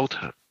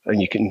handheld, and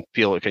you can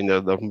feel it kind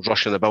of they're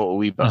rushing about a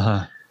wee bit.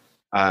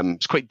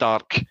 It's quite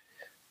dark,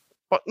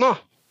 but no,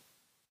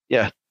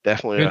 yeah,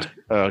 definitely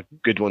a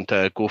good one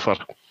to go for.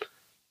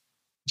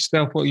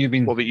 Steph, what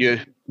about you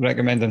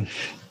recommending?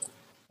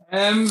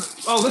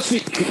 Well, this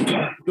week,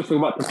 just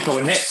going back to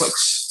probably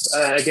Netflix,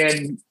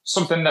 again,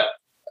 something that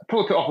I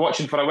probably put off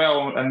watching for a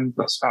while, and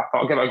I thought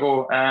I'll give it a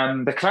go.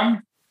 The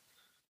Crown.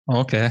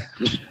 Okay.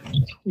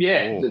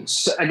 Yeah,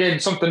 it's again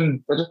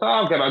something I just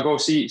thought I'll give it a go,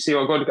 see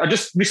what I go. I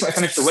just recently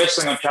finished The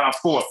Wrestling on Channel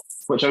 4,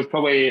 which I would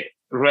probably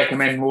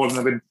recommend more than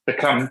I would The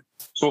Crown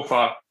so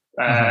far.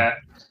 If I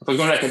was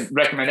going to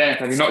recommend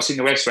anything, if you've not seen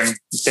The West Wing,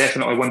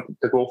 definitely one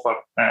to go for.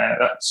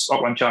 That's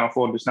up on Channel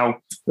 4 just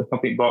now, the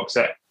complete box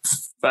set.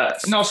 But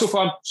no, so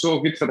far, so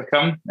good for The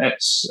Crown.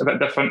 It's a bit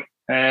different.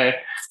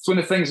 It's one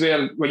of the things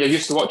where you're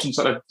used to watching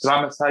sort of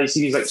dramatised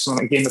series like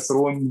something like Game of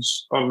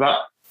Thrones or that,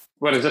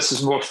 whereas this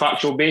is more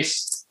factual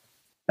based.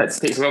 It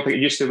takes a while to get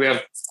used to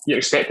where you're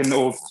expecting,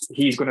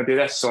 he's going to do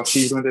this or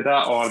she's going to do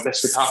that or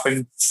this would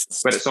happen,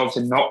 but it's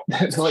obviously not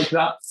like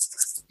that.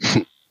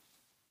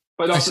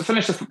 But also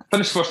finish the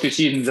first 2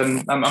 seasons,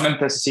 and I'm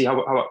interested to see how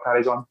it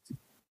carries on.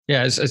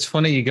 Yeah, it's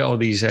funny you get all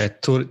these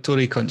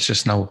Tory cunts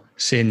just now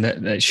saying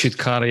that it should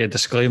carry a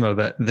disclaimer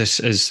that this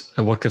is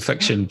a work of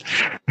fiction.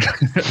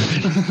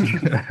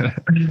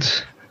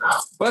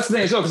 Well, that's the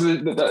thing as well,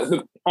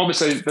 because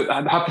obviously they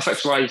have to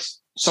fictionalise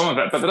some of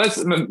it, but there is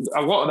a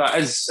lot of that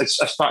is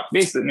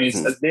fact-based. I mean,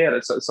 it's there,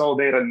 it's all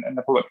there in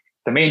the public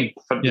domain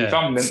for the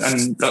film,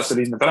 and that's the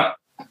reason for it.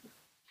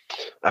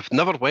 I've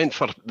never went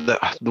for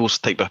those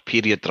type of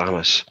period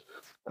dramas.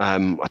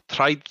 I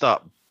tried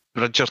that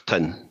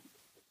Bridgerton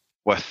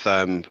with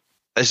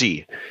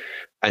Izzy,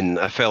 and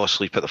I fell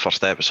asleep at the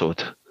first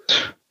episode.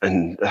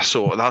 And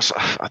so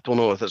I don't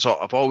know.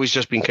 I've always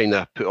just been kind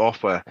of put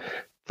off with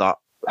that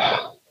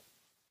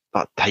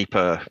type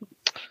of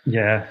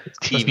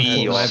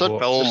TV or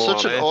film. There's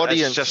such an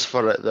audience just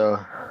for it,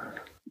 though.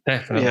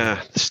 Definitely.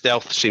 Yeah,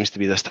 Stealth seems to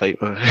be this type.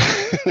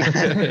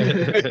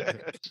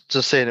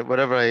 Just saying it.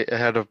 Whenever I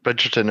heard of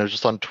Bridgerton, I was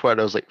just on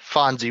Twitter. I was like,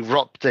 fans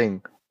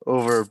erupting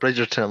over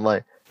Bridgerton. I'm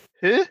like,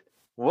 who?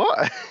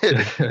 What?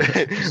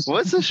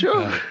 What's the show?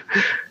 Yeah.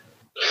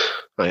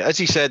 Right, as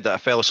he said that I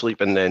fell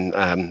asleep, and then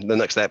the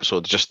next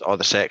episode, just all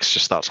the sex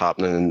just starts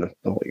happening in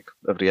like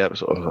every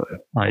episode. I was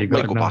like, You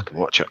might go back and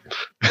watch it.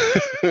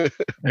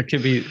 It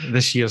could be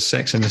this year's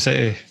Sex in the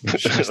City.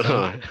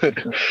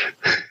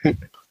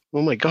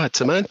 Oh my God,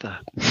 Samantha!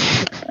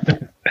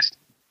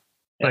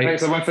 Right.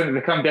 So one thing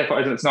they can't get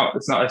is it's not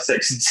a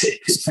Sex and City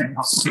thing.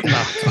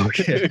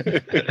 Okay.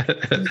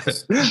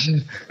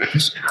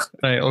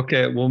 Right,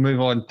 okay, we'll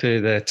move on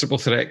to the triple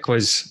threat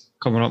quiz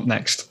coming up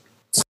next.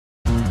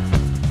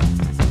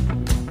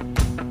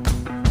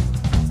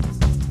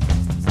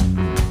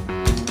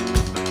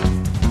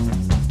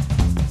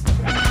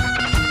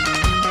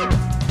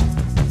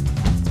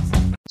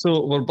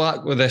 So we're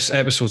back with this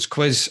episode's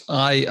quiz.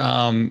 I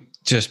am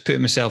just putting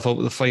myself out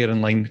with the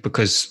firing line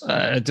because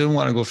I don't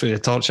want to go through the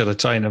torture of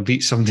trying to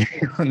beat somebody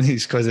on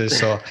these quizzes.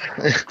 So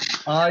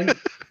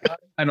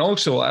and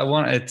also I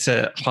wanted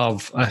to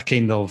have a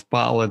kind of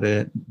battle of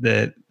a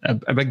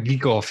big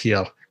geek off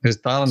here, because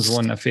Darren's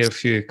won a fair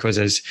few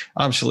quizzes,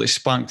 absolutely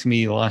spanked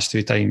me the last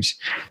 2 times,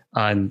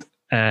 and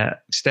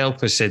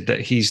Stoltz has said that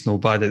he's no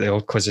bad at the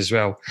old quiz as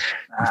well.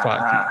 In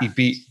fact, he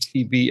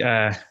beat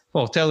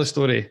well, tell the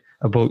story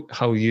about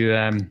how you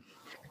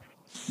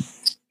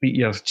beat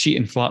your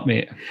cheating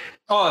flatmate.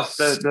 Oh,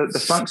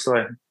 the Frank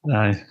story.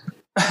 Aye.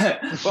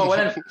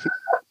 Well,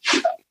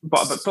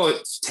 but probably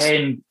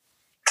 10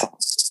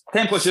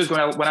 plus years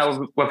ago when I was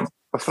with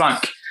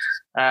Frank,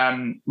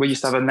 we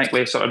used to have a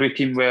nightly sort of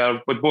routine where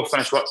we'd both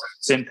finish work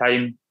same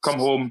time, come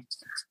home.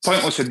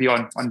 Pointless would be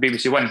on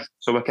BBC One,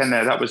 so we're kind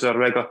of, that was our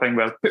regular thing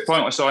where put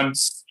Pointless on,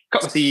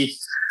 cup of tea,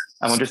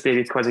 and we'll just do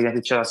the quiz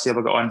against each other, see how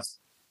we got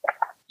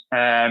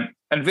on.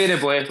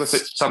 Invariably, if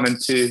it something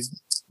to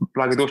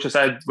braggadocious,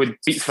 I would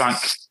beat Frank,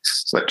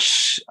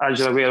 which, as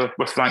you're aware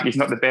with Frank, he's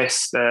not the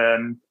best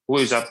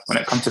loser when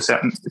it comes to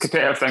certain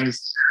competitive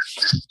things.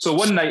 So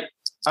one night,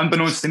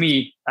 unbeknownst to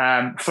me,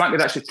 Frank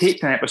had actually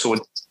taped an episode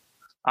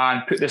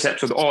and put this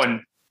episode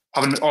on,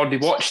 having already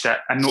watched it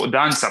and noted the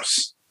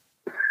answers.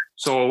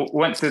 So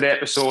went through the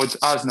episode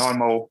as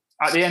normal.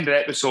 At the end of the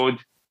episode,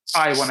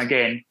 I won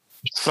again.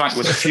 Frank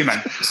was fuming.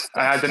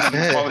 And I didn't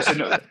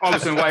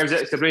obviously why was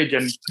it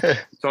raging.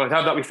 So I'd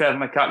have that with fair in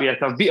my cat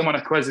yet. I've beat him on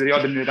a quiz with the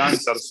other new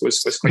answers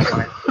was quite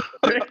funny.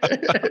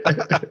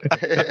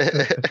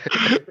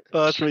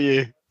 That's what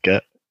you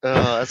get.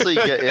 That's what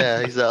you get, yeah,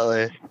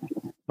 exactly.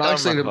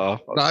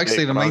 That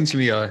actually reminds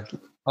me of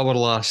our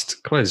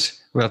last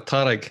quiz where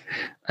Tarek,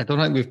 I don't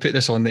think we've put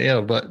this on the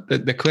air, but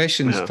the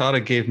questions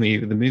Tarek gave me,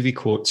 the movie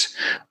quotes,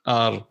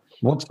 are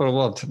word for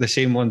word the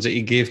same ones that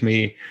he gave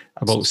me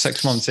about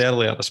 6 months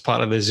earlier as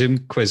part of the Zoom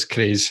quiz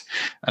craze,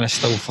 and I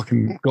still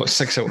fucking got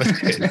 6 out of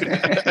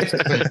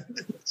 10.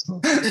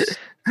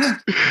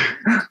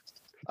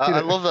 I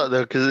love that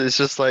though, because it's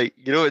just like,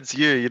 it's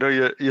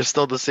you. You're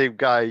still the same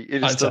guy.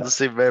 You're still the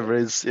same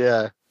memories.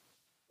 Yeah,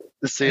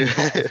 the same.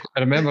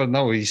 I remember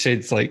now he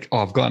said like, "Oh,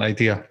 I've got an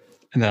idea,"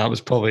 and that was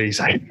probably his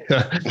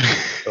idea.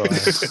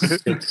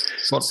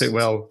 Worked it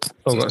well.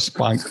 Still got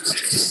spanked.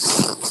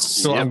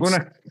 So I'm going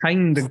to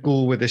kind of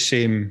go with the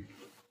same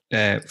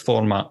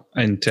format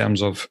in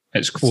terms of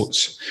its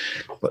quotes,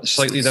 but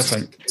slightly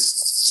different.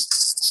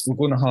 We're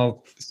going to have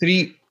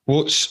 3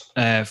 quotes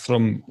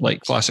from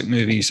like classic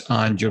movies,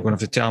 and you're going to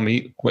have to tell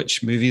me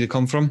which movie they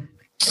come from.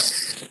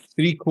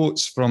 3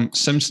 quotes from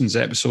Simpsons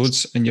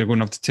episodes, and you're going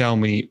to have to tell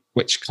me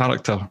which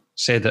character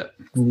said it.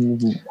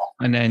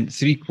 And then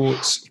 3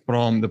 quotes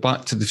from the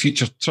Back to the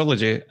Future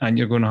trilogy, and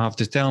you're going to have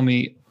to tell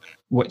me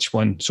which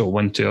one. So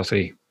 1, 2, or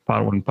 3.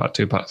 Part 1, Part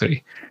 2, Part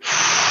 3.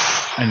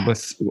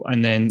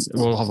 And then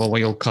we'll have a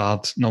wild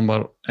card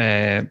number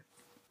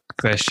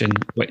question,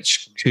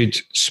 which could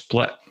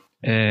split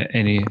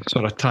any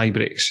sort of tie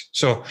breaks.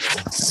 So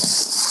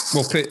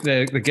we'll put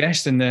the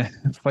guest in the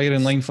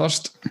firing line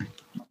first.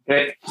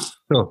 Okay.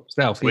 So,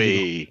 Steph,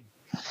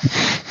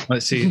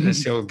 let's see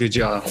how good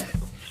you are.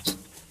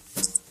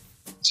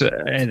 So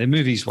the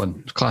movies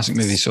one, classic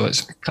movie. So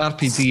it's Carpe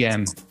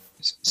Diem,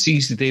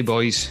 seize the day,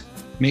 boys,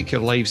 make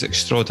your lives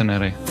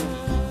extraordinary.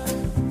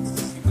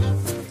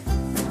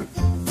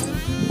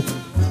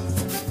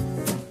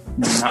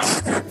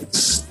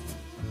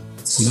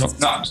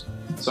 No.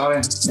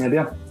 Sorry, no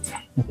idea.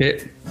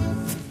 Okay.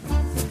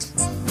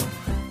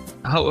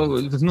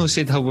 We've not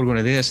said how we're going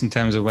to do this in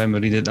terms of when we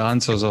read the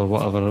answers or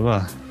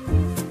whatever.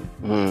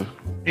 You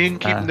can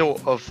keep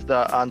note of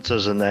the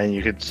answers, and then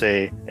you could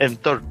say in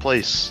third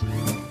place.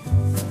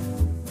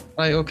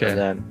 Right, okay. And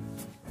then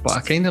but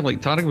I kind of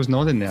like Tarek was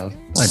nodding there.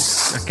 I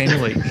kind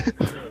of like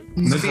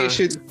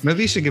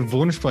maybe you should give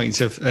bonus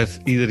points if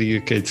either of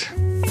you could.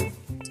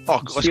 Oh,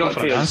 let's go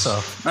for the it. answer.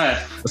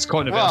 It's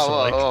controversial.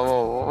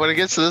 Well, when it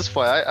gets to this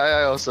point,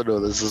 I also know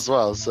this as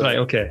well. So. Right,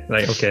 okay.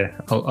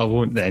 I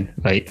won't then.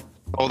 Right.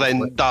 Oh,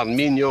 then, Dan,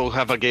 me and you'll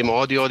have a game of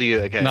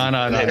audio again. No. All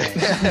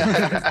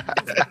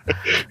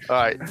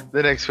right,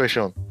 the next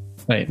question.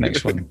 Right,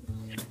 next one.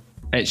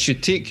 It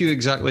should take you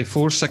exactly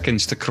 4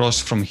 seconds to cross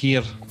from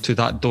here to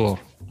that door.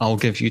 I'll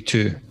give you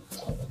 2.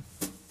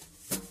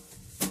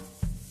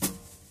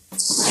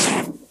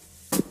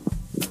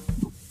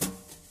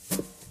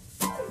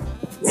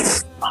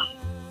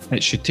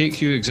 It should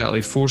take you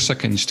exactly 4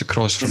 seconds to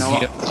cross from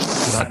here to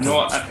that door. No,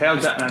 I've heard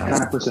it and I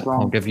can't push it I'll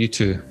wrong. give you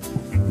 2.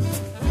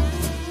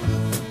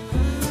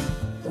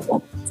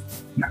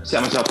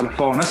 Set myself for the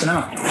phone, listen, am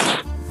I?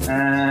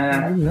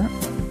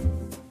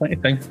 Plenty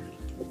of time.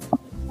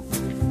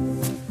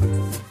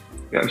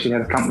 You actually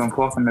had a countdown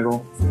clock on the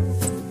go.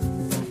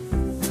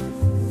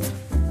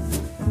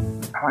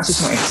 I want to see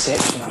something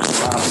exceptional.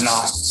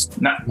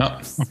 No.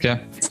 Okay.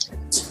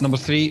 Number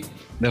 3.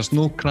 There's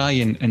no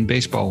crying in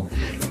baseball.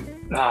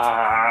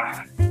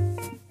 A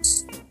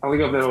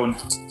league of their own.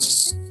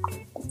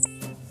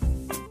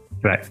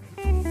 Right.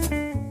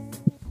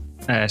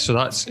 So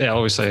that's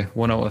obviously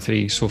 1 out of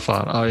 3 so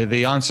far.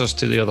 The answers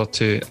to the other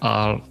 2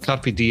 are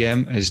Carpe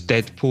Diem is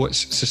Dead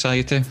Poets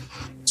Society,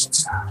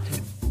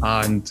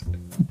 and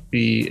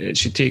it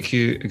should take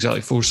you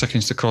exactly 4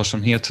 seconds to cross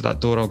from here to that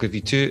door. I'll give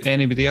you 2.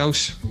 Anybody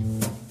else?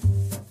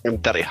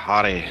 Dirty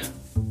Harry.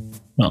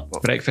 No.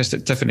 Breakfast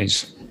at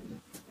Tiffany's.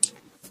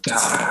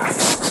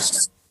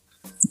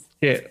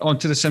 Okay, on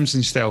to the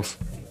Simpsons stealth.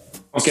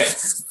 Okay.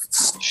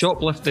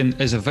 Shoplifting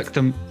is a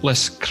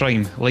victimless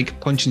crime, like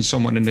punching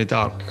someone in the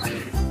dark.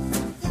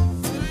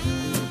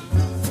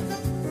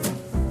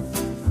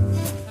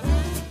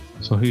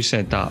 So who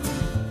said that?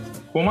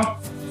 Homer?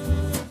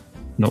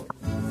 No.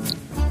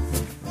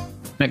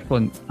 Next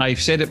one.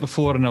 I've said it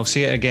before and I'll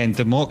say it again.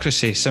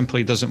 Democracy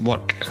simply doesn't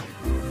work.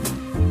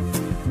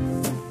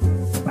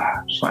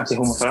 Just want to say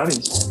Homer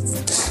Ferraris.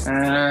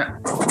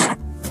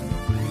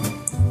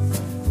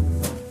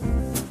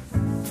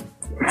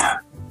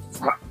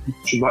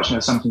 She's watching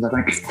The Simpsons, I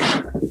think.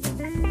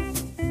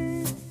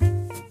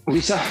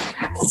 Lisa?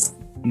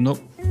 Nope.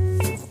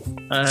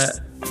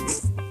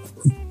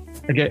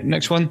 Okay,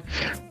 next one.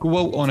 Go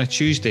out on a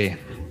Tuesday.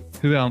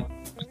 Go out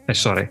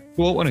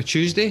on a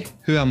Tuesday.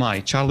 Who am I?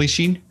 Charlie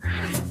Sheen?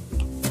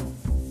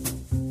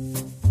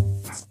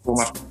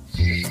 Homer.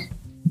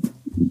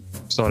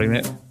 Sorry,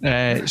 mate.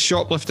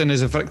 Shoplifting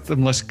is a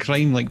victimless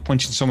crime, like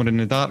punching someone in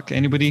the dark.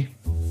 Anybody?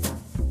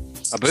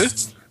 Abu?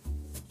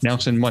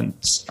 Nelson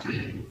Muntz.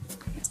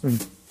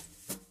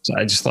 So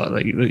I just thought,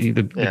 like,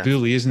 the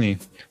bully, isn't he?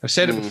 I've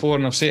said it before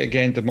and I'll say it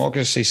again.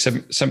 Democracy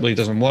simply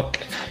doesn't work.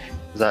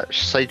 Is that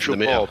Sideshow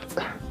The Bob?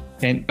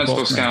 Kent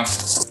Brockman.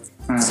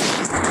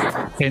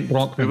 Kent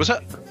Brockman. Who was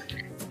it?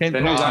 Kent The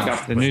news Brockman,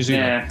 anchor. the news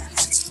anchor.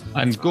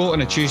 Yeah. And go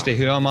on a Tuesday.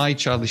 Who am I?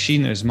 Charlie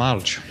Sheen is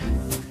Marge.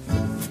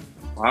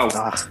 Wow.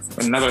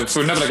 We'll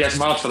never get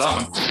Marge for that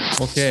one.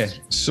 Okay,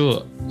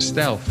 so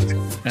stealth.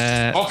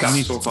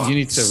 You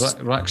need to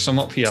rack some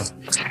up here.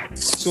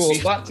 So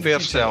back to Fair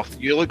self.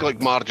 You look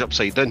like Marge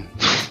upside down.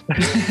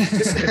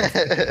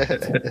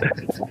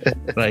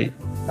 Right.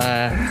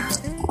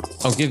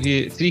 I'll give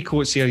you 3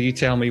 quotes here. You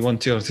tell me 1,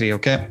 2, or 3.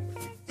 Okay.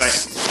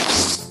 Right.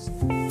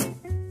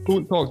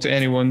 Don't talk to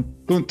anyone.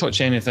 Don't touch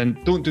anything.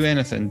 Don't do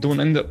anything. Don't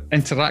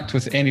interact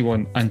with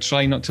anyone, and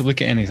try not to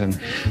look at anything.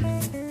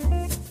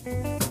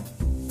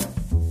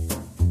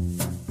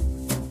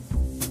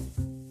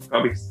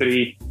 That'll be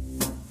 3.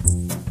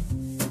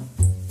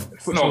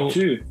 No,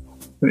 2.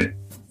 Wait.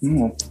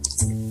 No.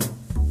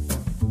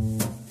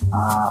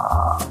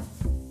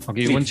 I'll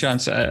give you 1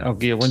 chance at. I'll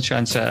give you 1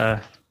 chance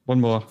at.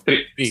 1 more.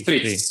 3.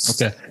 3.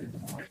 Okay.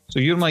 So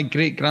you're my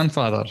great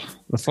grandfather,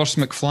 the first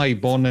McFly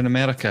born in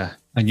America,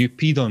 and you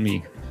peed on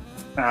me.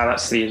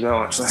 That's 3 as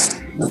well, actually.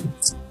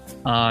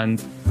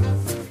 And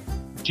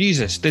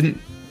Jesus, didn't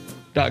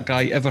that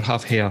guy ever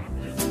have hair?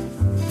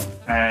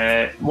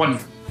 1.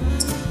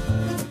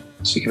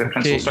 Speaking of the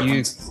Okay,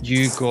 Principal Strickland.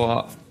 you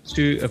got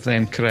 2 of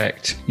them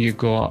correct. You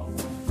got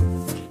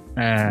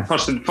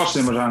First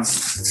number one.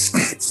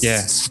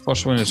 yeah.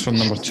 First one is from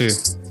number 2.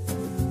 See,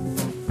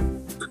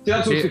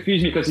 that's what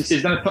confused me because he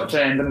says, don't touch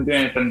it and didn't do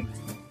anything.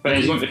 But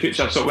he's going to the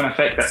future, so it won't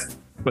affect it.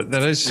 But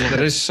there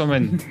is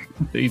something.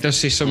 He does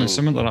say something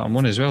similar on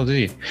one as well,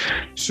 did he?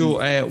 So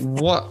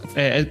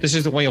this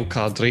is the wild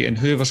card, right? And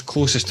whoever's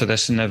closest to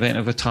this in the event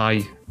of a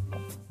tie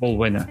will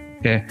win it.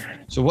 Okay.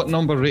 So what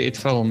number rated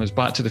film is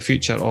Back to the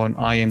Future on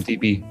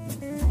IMDb?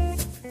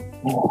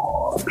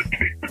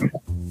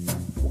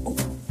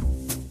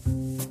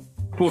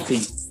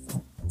 14.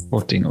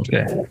 14.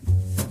 Okay.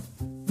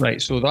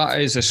 Right. So that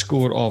is a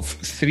score of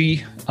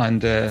 3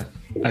 and a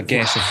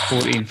guess of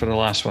 14 for the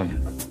last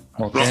one.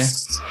 Okay.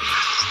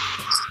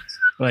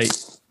 Right.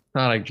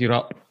 Tarek, you're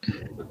up.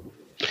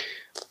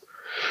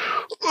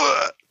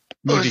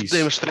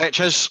 Name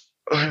stretches.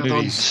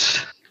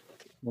 Movies.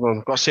 Well,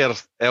 I've got a sore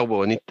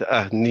elbow. I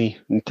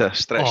need to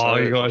stretch that Oh,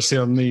 you out. got to say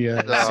on me.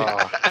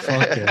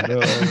 Fucking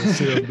no,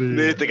 say on me.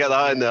 Need to get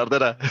that in there,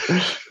 did I?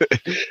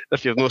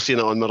 If you've not seen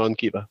it on my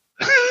Runkeeper.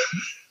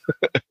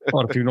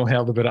 Or if you've not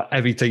heard about it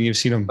every time you've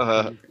seen him.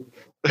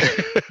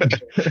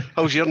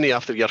 How's your knee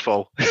after your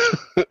fall?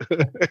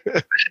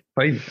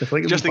 Fine. It's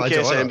like Just in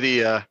case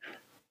anybody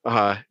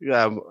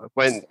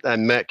went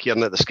and met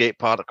Kieran at the skate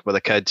park with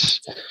the kids.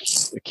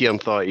 Kieran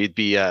thought he'd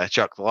be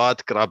Chuck the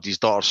Lad, grabbed his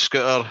daughter's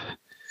scooter.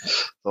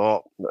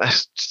 Thought,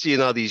 seeing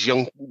all these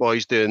young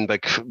boys doing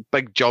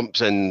big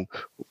jumps and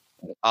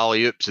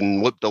alley oops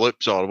and loop the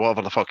loops or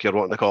whatever the fuck you're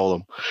wanting to call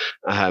them.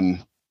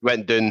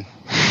 Went down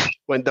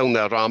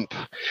the ramp,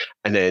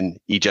 and then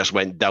he just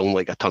went down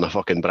like a ton of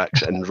fucking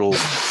bricks and rolled.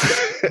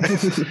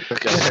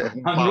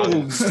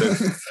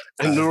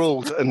 and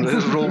rolled.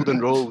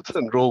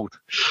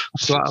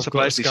 So I've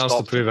got scars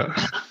to prove it.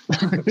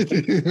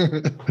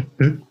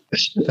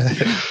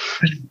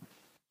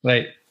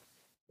 Right.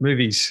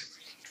 Movies.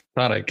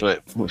 Tarek. Right,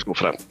 let's go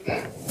for it.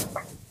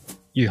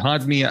 You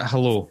had me at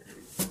hello.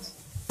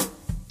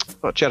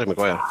 Oh, Jerry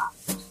Maguire.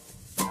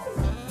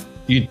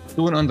 You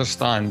don't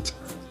understand.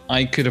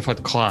 I could have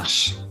had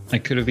class. I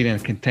could have been a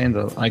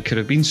contender. I could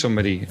have been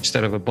somebody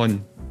instead of a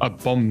bum,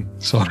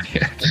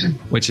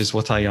 which is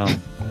what I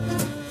am.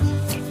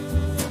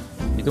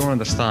 You don't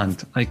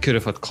understand. I could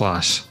have had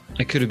class.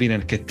 I could have been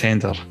a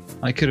contender.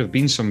 I could have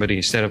been somebody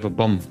instead of a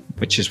bum,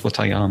 which is what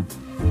I am.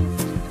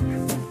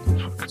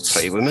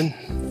 Pretty Women.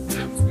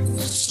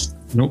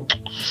 Nope.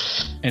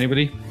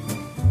 Anybody?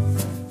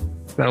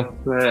 Well,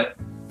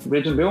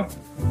 Raging Bull?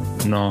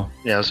 no.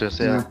 Yeah, I was going to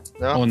say that.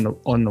 No?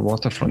 On the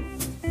waterfront.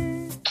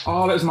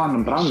 Oh, that was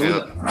Marlon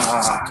Brando,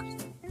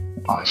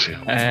 was it?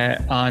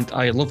 And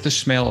I love the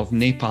smell of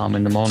napalm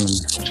in the morning.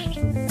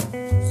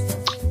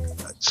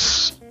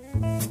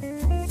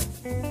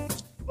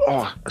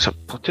 Is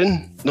it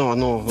Platoon?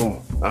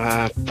 No.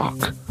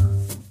 Fuck.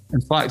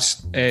 In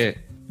fact,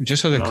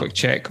 just had a quick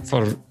check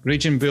for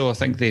Raging Bull. I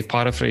think they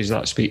paraphrased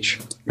that speech,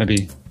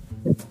 maybe.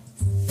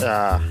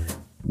 Yeah,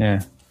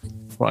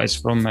 but it's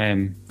from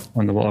On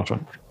the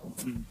Waterfront.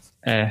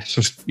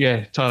 So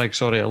yeah, Tarek,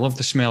 sorry, I love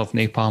the smell of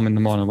napalm in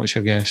the morning. What's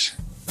your guess?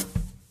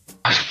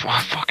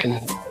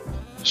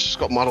 It's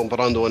got Marlon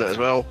Brando in it as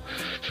well.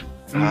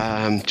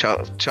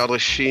 Charlie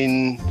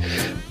Sheen.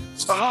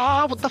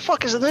 What the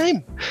fuck is the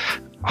name?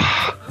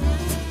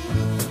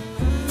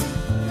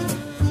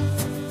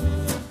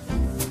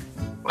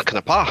 Can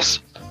I pass?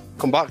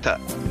 Come back to it.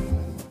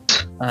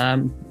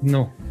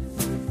 No.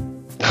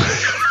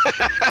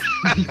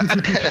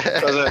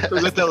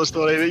 Does it tell the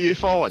story about you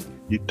falling?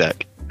 You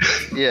dick.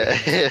 Yeah.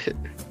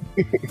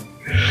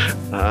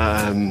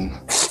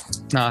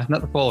 Nah,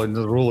 not the falling,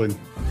 the rolling.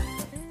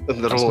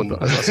 The rolling.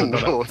 That's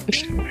what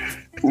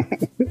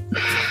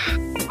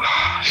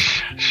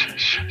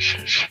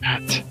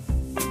Shit.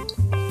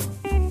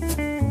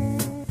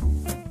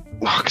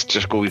 I could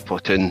just go with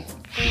Platoon.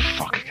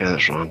 Fuck, I can't,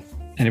 it's wrong.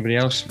 Anybody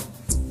else?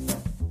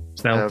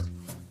 Snell?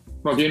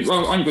 On you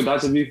go,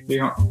 Dad, have you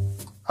got?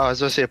 I was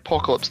going to say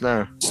Apocalypse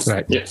Now.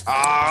 Right. Yeah.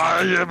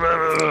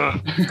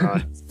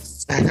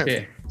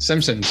 Okay.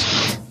 Simpsons.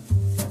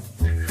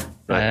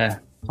 Hi,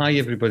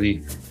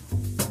 everybody.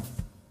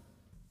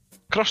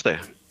 Krusty.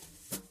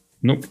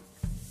 Nope.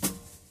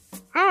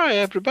 Hi,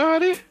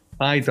 everybody.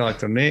 Hi,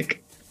 Dr.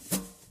 Nick.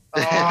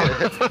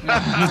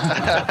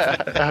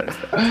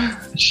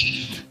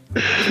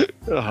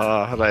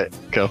 Right,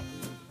 cool.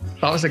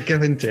 That was a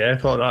given to you. I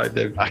thought that would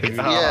do.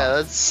 Yeah,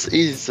 that's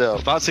easy. So.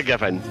 That's a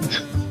given.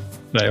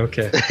 Right,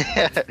 okay.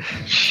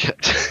 Shit.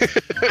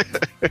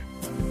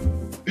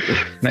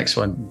 Next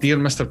one. Dear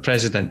Mr.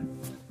 President,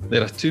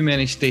 there are too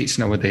many states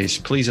nowadays.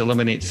 Please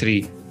eliminate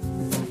 3.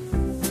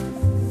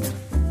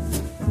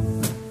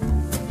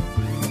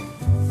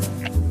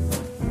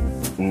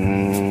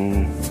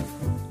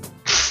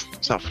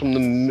 Is that from the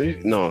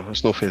movie? No,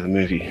 that's not for the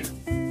movie.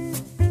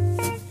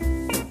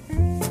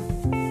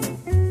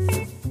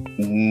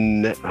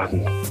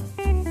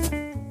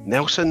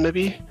 Nelson,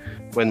 maybe?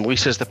 When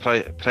Lisa's the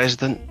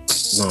president?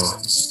 No.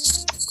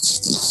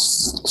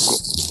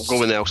 Go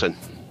with Nelson.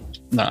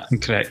 Nah,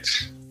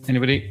 incorrect.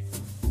 Anybody?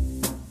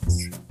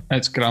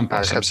 It's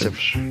Grandpa Simpson.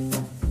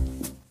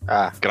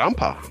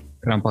 Grandpa?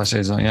 Grandpa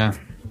says that, yeah.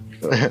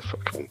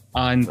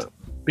 And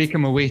Bake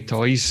 'em Away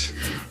toys.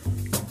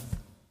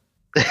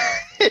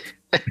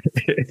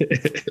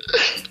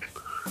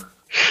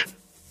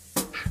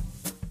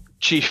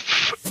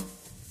 Chief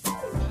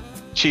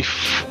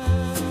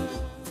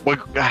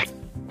Wiggum.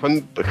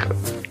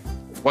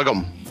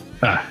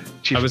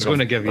 I was going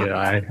to give you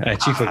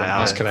Chief Wiggum,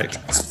 that's correct.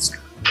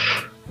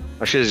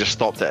 I should have just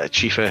stopped it at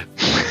Chief. I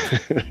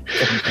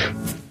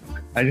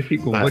just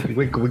keep going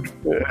wig. Wigga.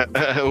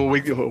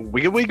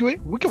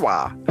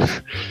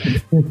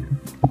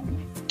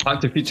 Back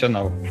to feature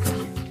now.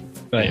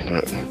 Right.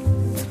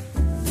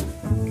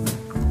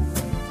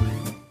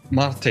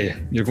 Marty,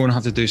 you're going to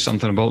have to do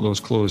something about those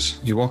clothes.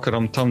 You walk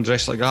around town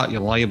dressed like that,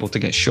 you're liable to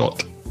get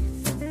shot.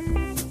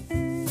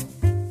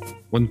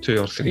 1, 2,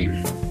 or 3?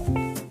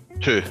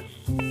 2.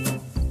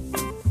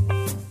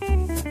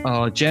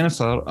 Oh,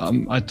 Jennifer,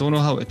 I don't know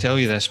how to tell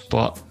you this,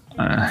 but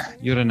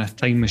you're in a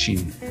time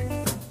machine.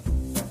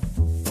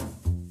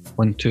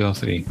 1, 2, or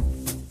 3?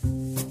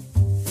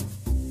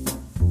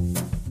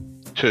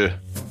 2.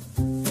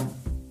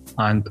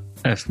 And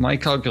if my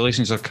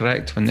calculations are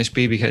correct, when this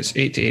baby hits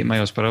 88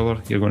 miles per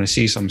hour, you're going to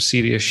see some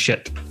serious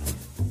shit.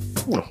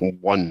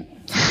 1.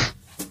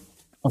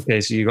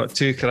 Okay, so you got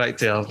 2 correct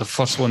there. The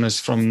first one is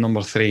from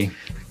number 3.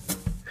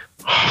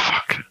 Oh,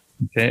 fuck.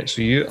 Okay,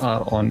 so you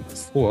are on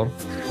 4,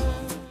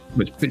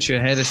 which puts you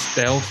ahead of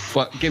Stealth.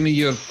 But give me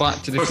your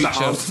Back to the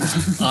Future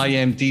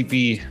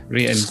IMDb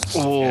rating.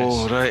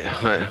 Oh, right.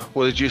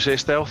 What did you say,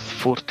 Stealth?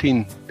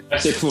 14. I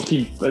said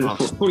 14.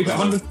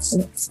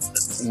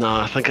 40,100. No,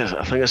 I think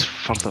it's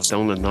further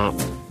down than that.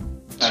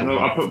 I know.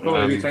 I'll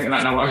probably be thinking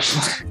that now.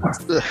 Actually,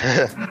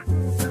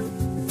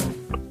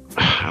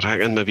 I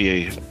reckon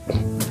maybe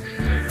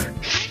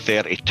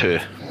 32.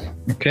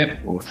 Okay.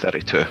 Oh,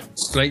 32.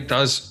 Right,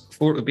 Daz.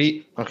 4 to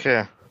beat.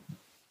 Okay.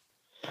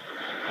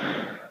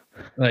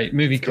 Right,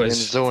 movie In the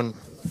quiz. zone.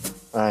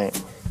 Right.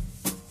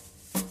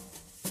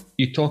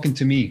 You talking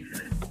to me?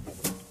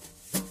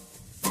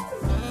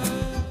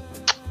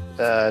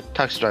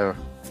 Taxi driver.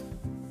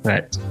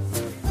 Right.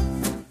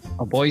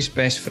 A boy's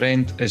best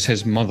friend is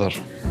his mother.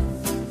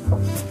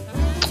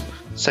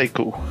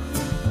 Psycho.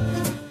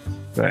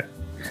 Right.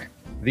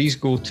 These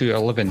go to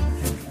 11.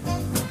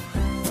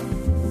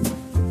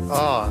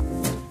 Oh.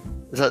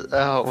 Is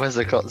that, what's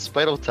it called?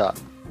 Spinal Tap.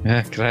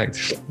 Yeah,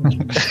 correct.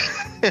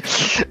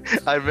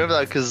 I remember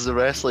that because the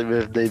wrestling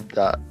move named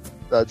that.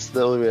 That's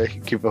the only way I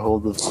can keep a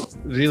hold of.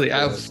 Really,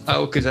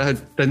 because I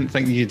didn't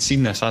think you'd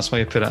seen this. That's why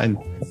I put it in.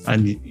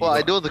 And Well,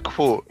 I know the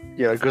quote.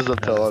 Yeah, it goes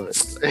up to 11.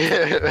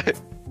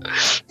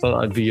 thought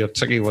that'd be your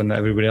tricky one that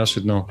everybody else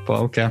would know. But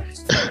okay.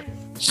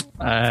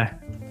 Yeah.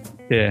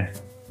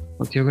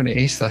 Look, you're going to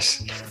ace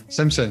this.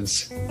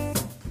 Simpsons.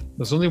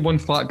 There's only one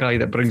fat guy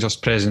that brings us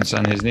presents,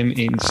 and his name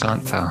ain't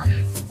Santa.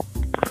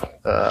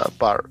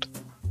 Bart.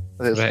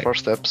 I think it's Right. the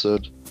first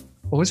episode.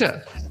 What was it?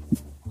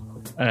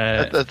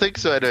 I think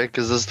so anyway,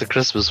 because it's the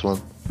Christmas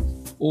one.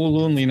 Oh,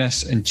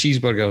 loneliness and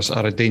cheeseburgers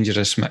are a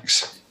dangerous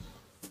mix.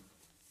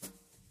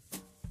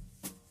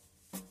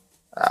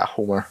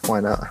 Homer.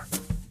 Why not?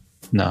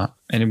 Nah.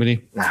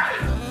 Anybody? Nah.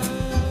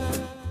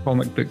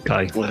 Comic book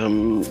guy.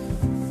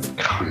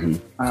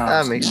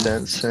 That makes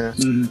sense. Yeah.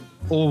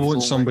 Oh,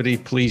 won't somebody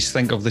please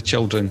think of the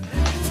children?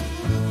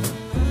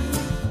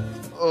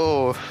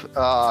 Oh,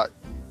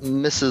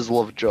 Mrs.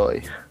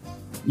 Lovejoy.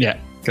 Yeah,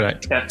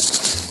 correct. yeah.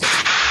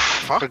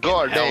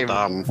 Forgot her name.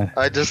 Damn.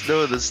 I just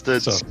know this.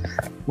 So,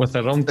 with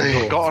a round to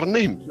go. Got her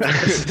name.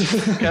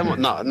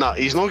 No,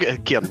 he's not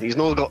getting Kieran. He's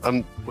not got.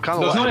 We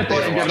can't There's no let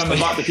point in him giving them the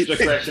Back to the Future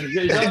question.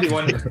 He's already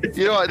won.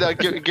 You know what? No,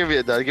 give me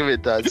it, Dad. Give me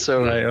it, Dad.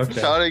 So, Right,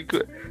 okay.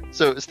 Tarek,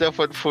 so Steph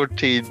went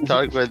 14,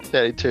 Tarek went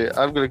 32.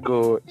 I'm going to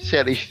go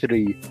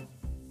 33.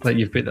 Like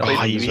you've put that Oh,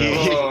 on as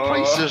well.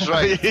 Price is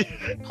right.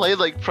 Play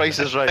like Price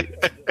is Right.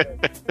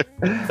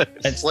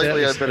 It's,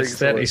 Slightly 30, unbetter it's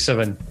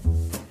 37.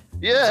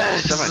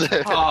 Yes!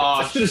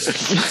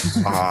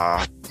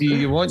 Do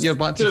you want your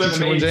Back to the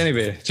Future ones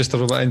anyway? Just to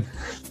rub it in.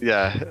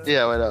 Yeah,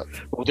 Yeah, why not?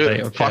 we'll do Right,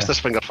 it. okay. Fastest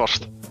finger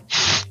first.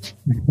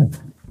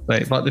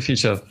 Right, Back to the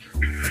Future.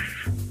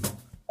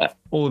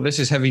 Oh, this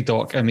is heavy,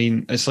 Doc. I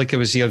mean, it's like I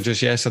was here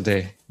just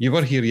yesterday. You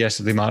were here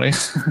yesterday, Mary.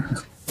 Is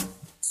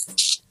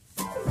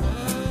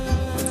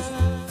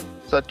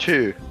that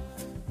 2?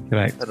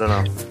 Correct. I don't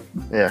know.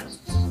 Yeah.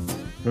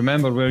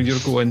 Remember where you're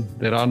going,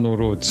 there are no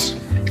roads.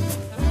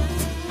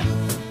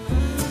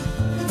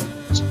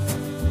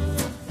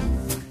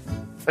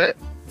 Right.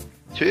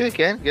 2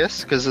 again,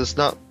 yes, because it's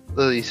not.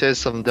 He says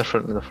something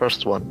different in the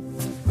first one.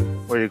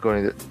 Where you're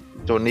going, you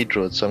don't need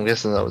roads, so I'm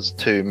guessing that was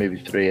 2, maybe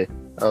 3.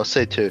 I'll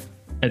say 2.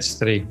 It's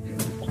 3.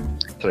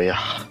 3,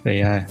 yeah.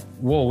 Yeah.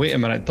 Whoa, wait a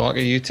minute, Doc. Are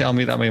you telling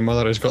me that my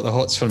mother has got the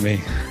hots for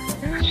me?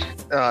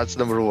 That's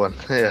number 1.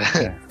 Yeah.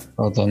 Yeah.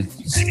 Well done.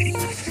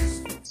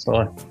 So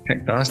I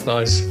kicked ass,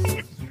 does.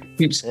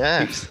 Keeps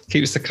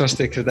the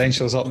crusty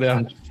credentials up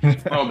there.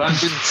 Well done.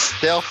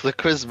 Stealth, the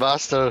quiz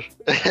master.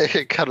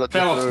 Cannot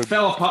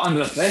Fell apart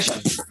under the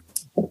pressure.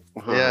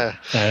 Yeah.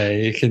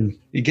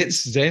 He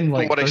gets zen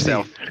like. Don't worry,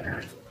 doesn't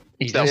Stealth.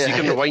 he? Stealth, Yeah. you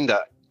can rewind it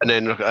and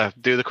then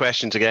do the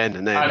questions again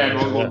and then, And then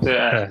we'll go to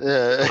Yeah.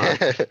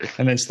 Yeah.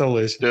 And then still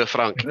lose. do it,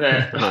 Frank.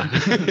 yeah.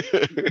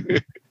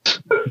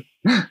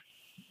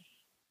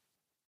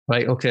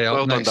 Right, okay. Up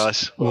Well done, next,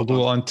 Daz. we'll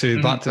go on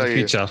to Back to the Thank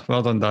you. Future.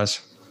 Well done, Daz.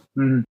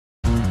 Mhm.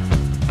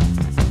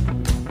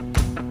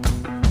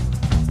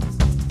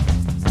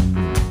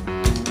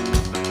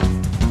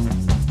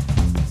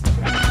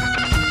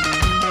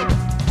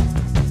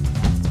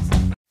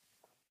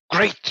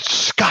 Great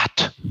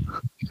Scott!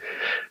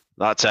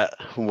 That's it.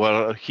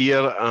 We're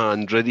here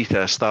and ready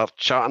to start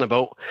chatting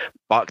about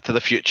Back to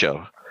the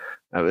Future.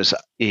 It was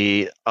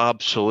a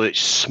absolute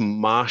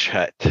smash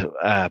hit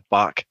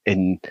back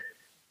in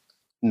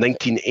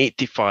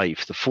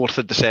 1985. The 4th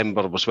of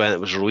December was when it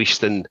was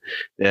released in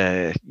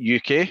the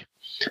UK.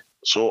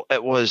 So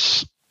it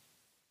was,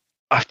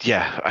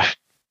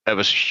 it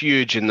was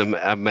huge in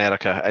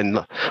America.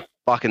 And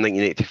back in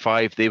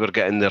 1985, they were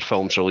getting their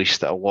films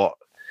released about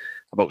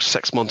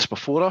 6 months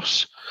before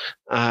us.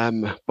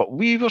 But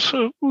we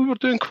were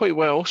doing quite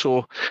well.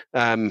 So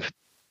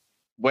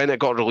when it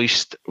got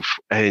released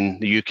in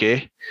the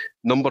UK,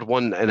 number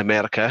one in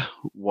America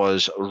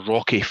was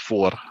Rocky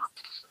IV,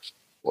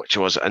 which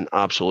was an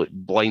absolute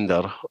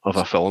blinder of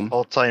a film.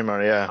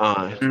 All-timer, yeah.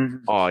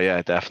 Oh,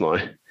 yeah,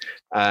 definitely.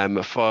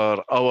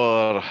 For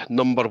our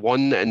number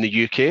one in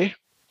the UK,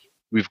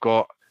 we've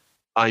got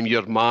I'm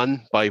Your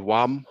Man by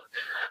Wham.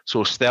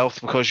 So,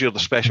 Stealth, because you're the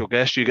special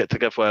guest, you get to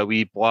give a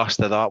wee blast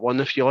of that one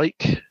if you like.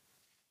 Can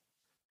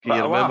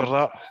you remember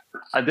that?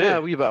 I do. Yeah,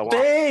 a wee bit of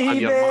Wham. Baby, I'm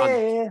Your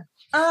Man.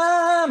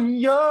 I'm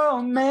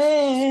your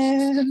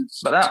man.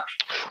 But that.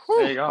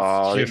 There you go.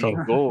 Oh, there you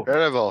go.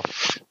 Incredible.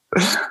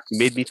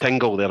 Made me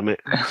tingle there,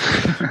 mate.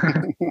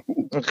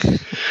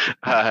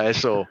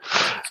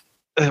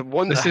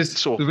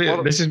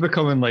 This is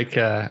becoming like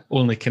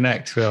Only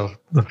Connect, where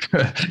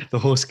the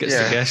host gets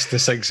the guest to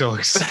sing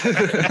songs.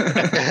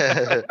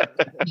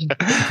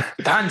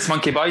 Dance,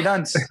 monkey boy,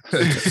 dance.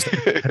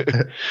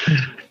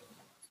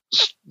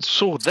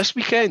 So this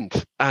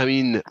weekend, I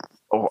mean, it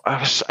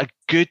was a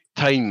good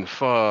time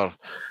for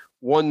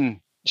one,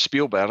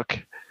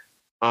 Spielberg,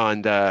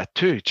 and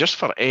two, just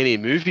for any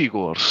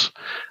moviegoers.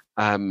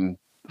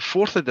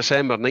 4th of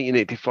December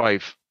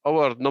 1985,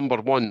 our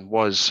number one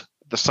was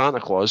The Santa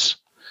Claus,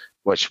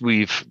 which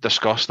we've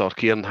discussed, or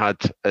Kieran had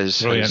as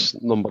his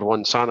number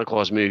one Santa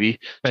Claus movie.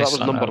 So that was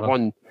number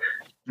one.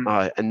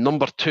 And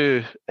number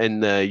two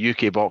in the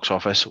UK box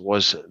office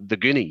was The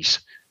Goonies.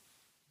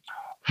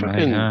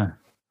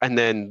 And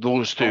then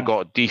those two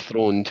got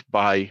dethroned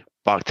by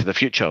Back to the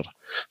Future.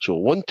 So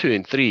 1, 2,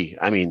 and 3.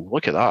 I mean,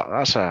 look at that.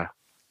 That's a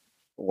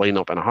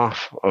lineup and a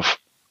half of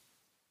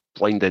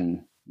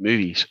blinding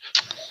movies.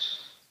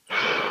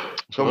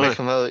 So make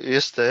them out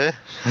used to.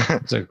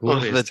 It's a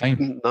glorious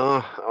time.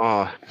 No,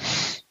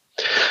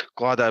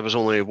 glad I was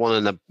only 1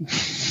 and a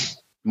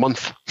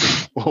month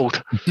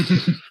old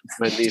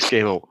when these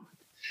came out.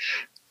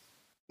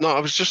 No, I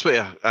was just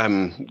going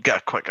to get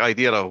a quick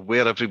idea of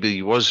where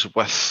everybody was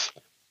with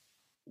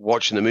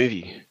watching the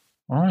movie.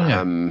 Oh,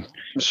 yeah.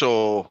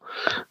 So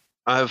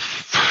I've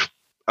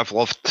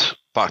loved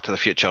Back to the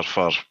Future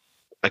for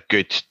a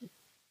good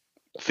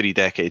 3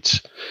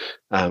 decades,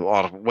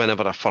 or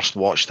whenever I first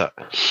watched it,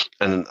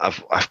 and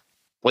I've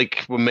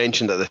like we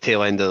mentioned at the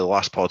tail end of the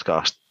last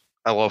podcast,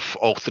 I love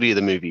all 3 of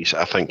the movies.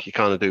 I think you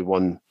can't do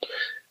one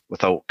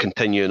without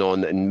continuing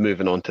on and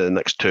moving on to the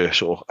next 2.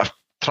 So I've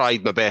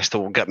tried my best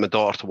to get my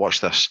daughter to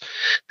watch this,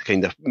 to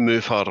kind of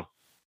move her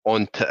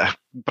on to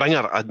bring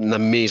her an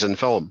amazing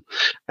film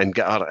and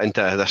get her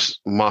into this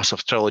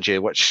massive trilogy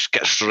which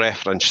gets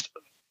referenced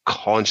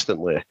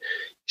constantly. You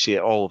see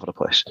it all over the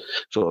place.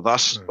 So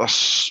that's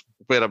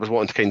where I was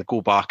wanting to kind of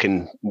go back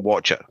and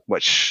watch it,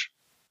 which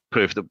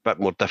proved a bit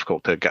more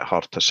difficult to get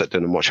her to sit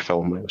down and watch a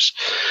film.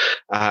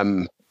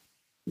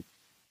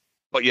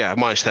 But yeah, I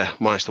managed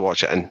to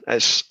watch it, and I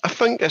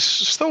think it's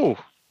still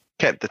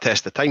kept the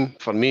test of time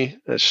for me.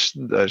 It's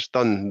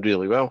done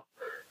really well.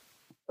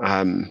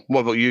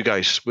 What about you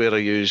guys? Where are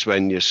you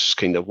when you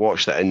kind of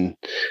watched it, and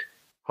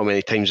how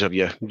many times have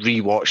you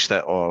rewatched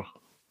it, or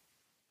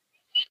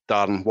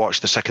Darren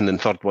watched the second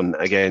and third one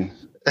again?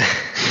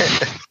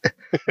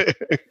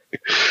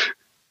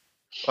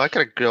 I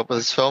kind of grew up with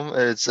this film.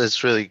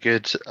 It's really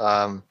good.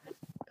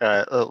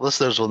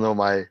 Listeners will know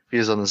my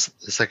views on the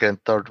second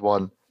and third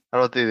one. I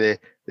don't think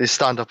they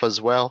stand up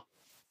as well,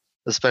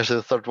 especially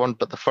the third one,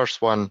 but the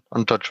first one,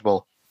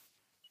 untouchable.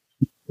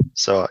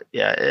 So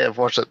yeah, I've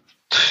watched it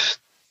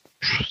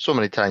so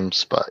many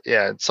times, but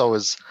yeah, it's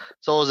always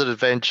an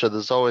adventure.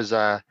 There's always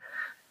a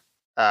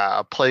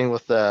playing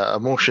with the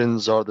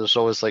emotions, or there's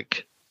always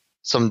like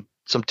some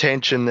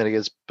tension that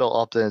gets built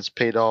up and it's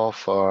paid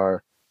off,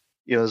 or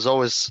there's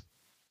always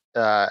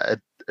a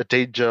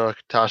danger or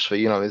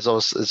catastrophe.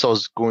 It's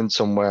always going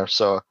somewhere.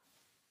 So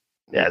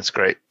yeah, it's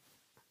great.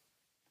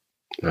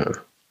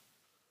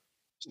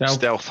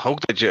 Stealth, how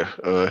did you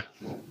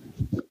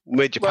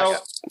made you pick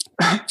it?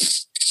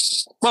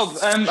 Well,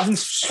 I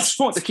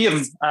spoke to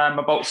Kieran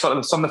about sort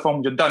of some of the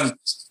films you've done.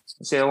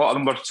 Say a lot of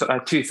them were sort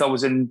of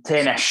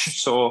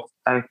 2010-ish, so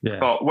I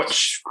thought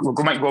which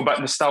we might go a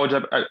bit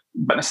nostalgic,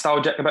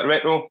 a bit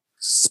retro.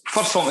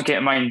 First film that came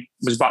to mind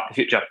was Back to the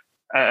Future.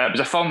 It was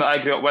a film that I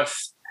grew up with.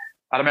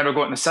 I remember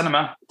going to the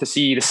cinema to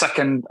see the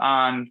second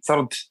and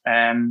third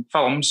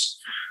films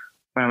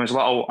when I was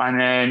little, and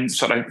then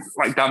sort of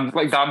like Dan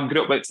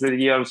grew up with through the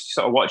years,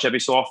 sort of watch it every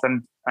so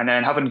often, and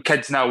then having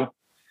kids now.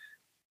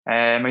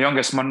 My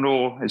youngest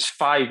Monroe is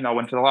 5 now,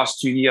 and for the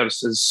last 2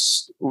 years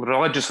has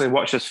religiously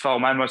watched this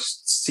film. I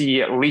must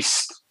see at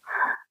least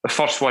the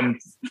first one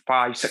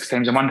 5-6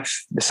 times a month.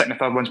 The second and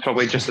third one's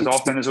probably just as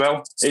often as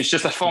well. It's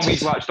just a film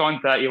he's latched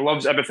on to. He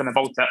loves everything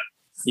about it.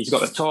 He's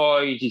got the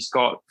toys, he's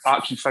got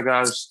action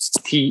figures,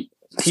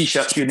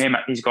 t-shirts, you name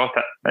it, he's got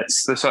it.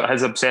 It's the sort of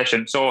his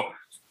obsession. So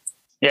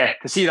yeah,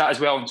 to see that as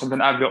well, and something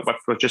I grew up with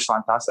was just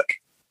fantastic.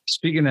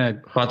 Speaking of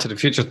Back to the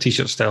Future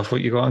t-shirt stuff,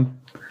 what you got on?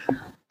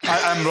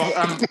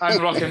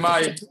 I'm rocking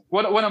my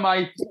one of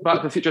my Back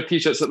to the Future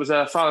t-shirts that was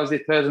a Father's Day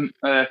present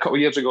a couple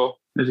of years ago,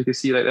 as you can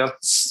see right there.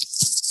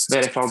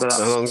 Very proud of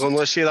that. I'm going,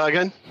 let's see that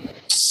again.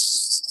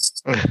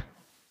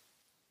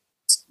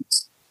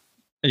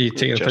 Are you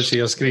taking a picture of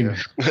your screen?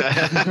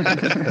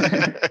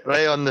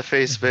 Right on the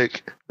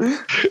Facebook.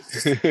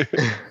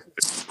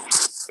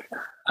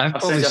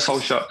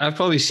 I've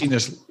probably seen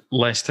this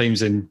less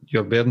times than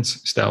your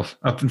Burns stuff.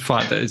 In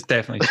fact, it's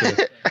definitely true.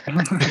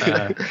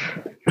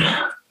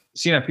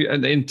 Seen a few,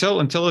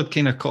 until I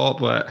kind of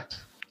caught up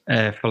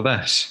with for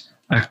this,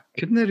 I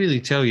couldn't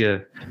really tell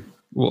you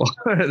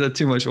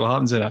too much what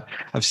happens in it.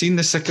 I've seen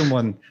the second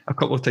one a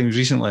couple of times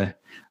recently,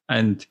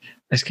 and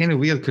it's kind of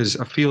weird because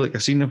I feel like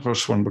I've seen the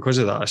first one because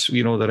of that.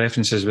 You know, the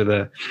references with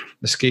the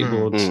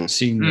skateboard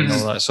scene and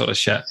all that sort of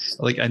shit.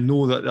 Like, I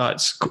know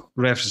that's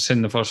referenced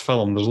in the first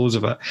film. There's loads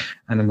of it,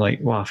 and I'm like,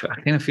 wow,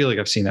 I kind of feel like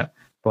I've seen it.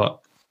 But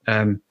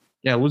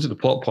loads of the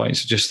plot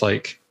points are just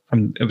like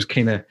it was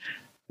kind of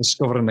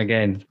discovering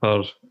again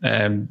for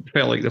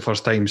felt like the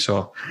first time.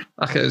 So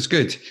it's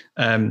good.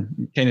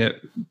 Kind of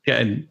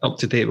getting up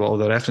to date with all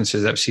the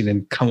references I've seen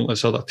in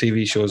countless other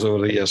TV shows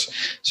over the years.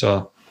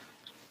 So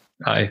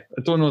I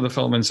don't know the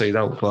film inside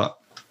out, but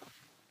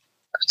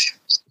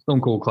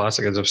Stone Cold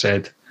classic, as I've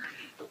said.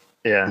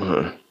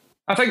 Yeah.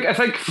 I think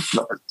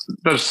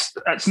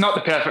it's not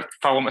the perfect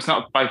film. It's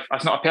not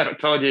a perfect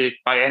trilogy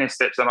by any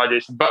stretch of the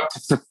imagination. But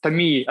to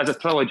me, as a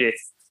trilogy,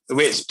 the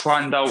way it's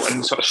planned out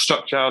and sort of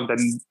structured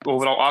and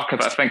overall arc of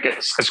it, I think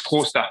it's as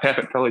close to a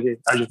perfect trilogy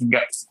as you can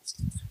get.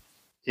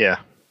 Yeah.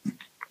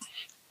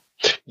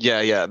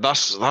 Yeah.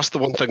 That's the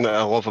one thing that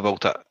I love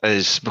about it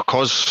is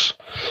because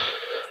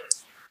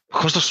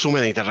there's so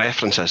many the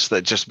references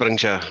that just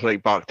brings you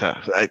right back to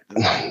it.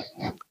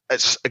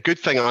 It's a good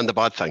thing and a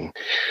bad thing,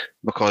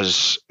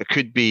 because it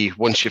could be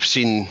once you've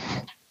seen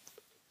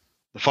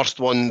the first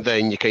one,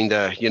 then you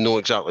know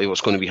exactly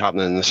what's going to be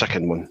happening in the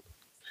second one.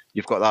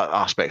 You've got that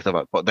aspect of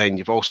it, but then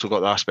you've also got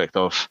the aspect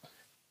of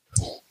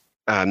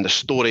the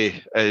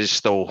story is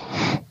still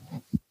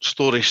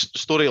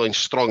storyline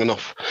strong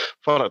enough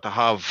for it to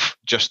have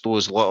just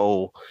those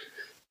little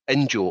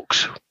in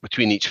jokes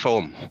between each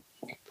film.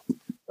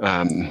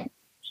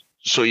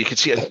 So you can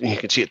see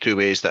it two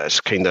ways, that it's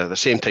kind of the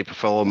same type of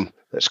film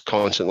that's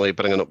constantly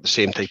bringing up the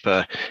same type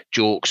of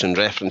jokes and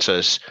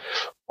references,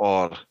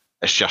 or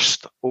it's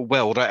just a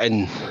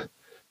well-written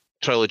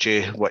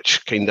trilogy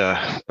which kind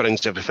of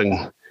brings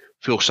everything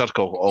full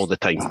circle all the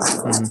time.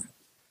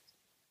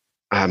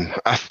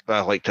 I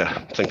like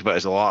to think of it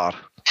as the latter,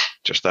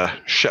 just a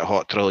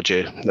shit-hot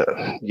trilogy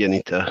that you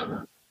need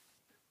to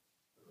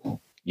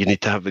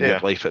have in your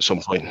life at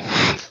some point.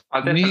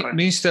 Me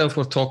and Steph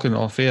were talking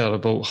off air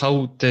about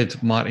how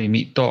did Marty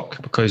meet Doc,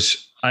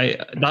 because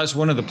that's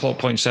one of the plot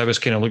points I was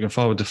kind of looking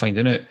forward to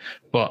finding out.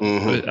 But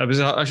I was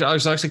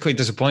actually quite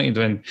disappointed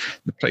when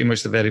pretty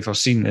much the very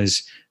first scene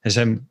is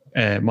him,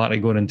 Marty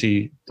going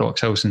into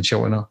Doc's house and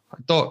shouting her,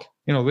 "Doc,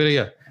 where are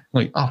you?" I'm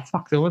like, oh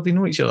fuck, they already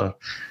know each other.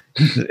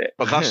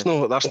 But that's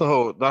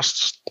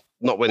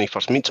not when he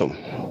first meets him.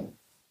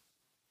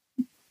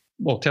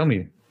 Well, tell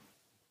me.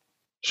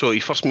 So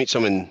he first meets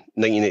him in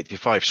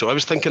 1985. So I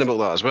was thinking about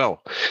that as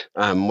well.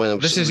 When I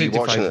was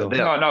watching it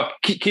there. No.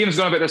 Kieran's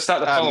going about the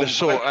start of the film.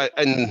 So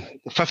in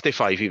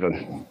 55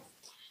 even.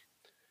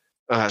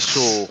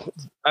 So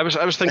I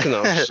was thinking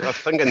that. I was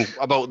thinking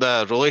about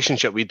the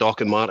relationship with Doc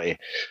and Marty.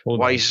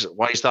 Why is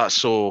that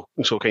so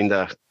kind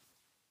of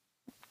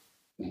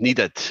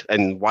needed,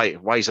 and why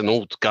is an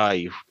old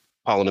guy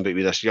palling about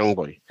with this young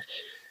boy?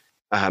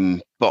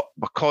 But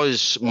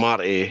because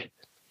Marty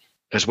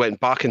has went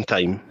back in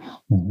time,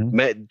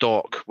 met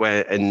Doc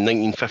in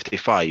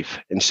 1955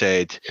 and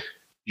said,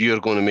 "You're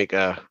going to make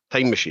a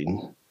time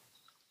machine,"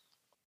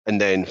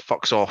 and then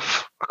fucks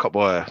off a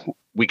couple of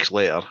weeks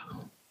later,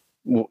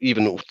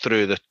 even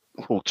through the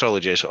whole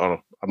trilogy,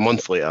 or a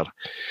month later,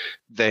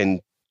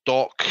 then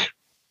Doc,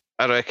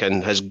 I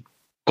reckon, has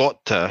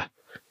got to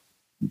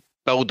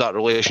build that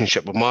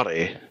relationship with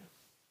Marty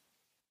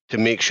to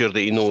make sure that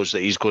he knows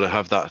that he's going to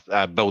have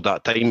that build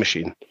that time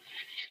machine.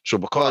 So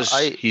because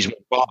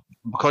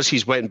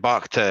he's went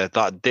back to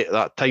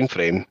that time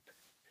frame,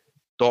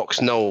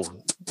 Doc's now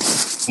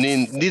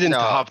needing to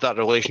have that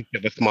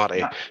relationship with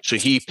Marty, so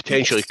he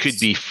potentially could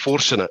be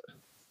forcing it.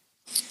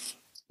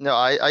 No,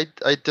 I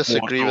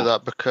disagree with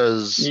that,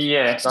 because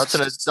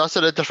that's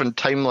in a different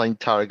timeline,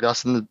 Tarek.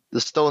 That's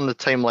still in the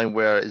timeline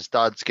where his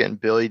dad's getting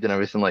bullied and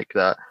everything like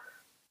that.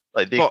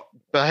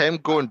 But him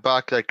going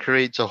back, that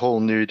creates a whole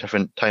new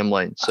different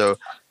timeline. So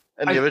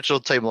in the original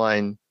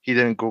timeline, he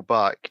didn't go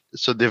back.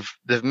 So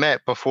they've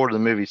met before the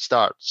movie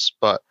starts,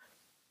 but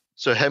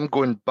so him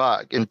going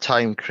back in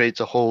time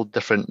creates a whole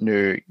different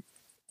new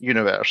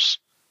universe.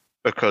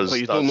 Because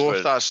you don't know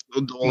if that's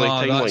the only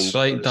timeline. That's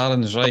right.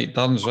 Darren's right.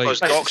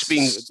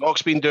 Because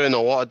Doc's been doing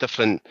a lot of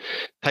different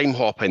time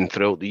hopping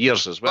throughout the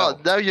years as well.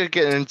 Now you're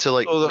getting into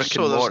Rick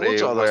and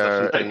Morty,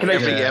 where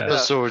every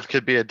episode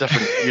could be a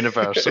different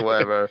universe or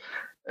whatever.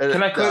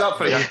 Can I clear it up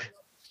for you?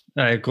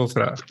 Right, go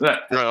for it.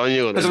 Right, on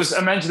you. Because I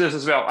mentioned this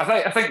as well.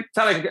 I think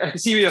Tarek, I can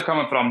see where you're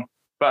coming from,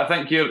 but I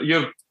think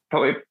you're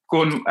probably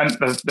going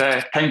into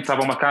the time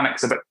travel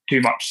mechanics a bit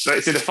too much.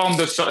 Right? So the film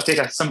does sort of take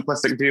a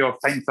simplistic view of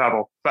time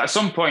travel, but at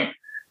some point,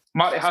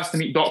 Marty has to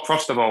meet Doc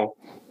first of all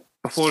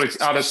before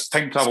all this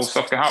time travel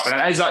stuff can happen.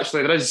 And it is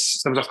actually there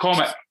was a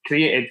comic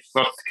created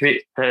to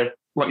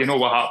let you know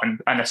what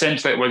happened, and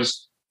essentially it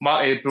was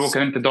Marty had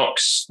broken into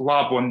Doc's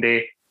lab one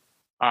day,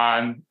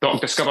 and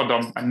Doc discovered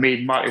him and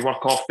made Marty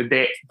work off the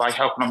debt by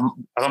helping him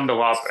around the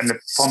lab, and they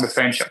formed a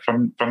friendship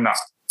from that.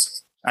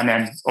 And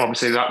then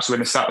obviously that's when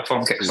the start of the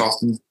film kicks off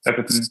and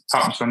everything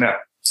happens from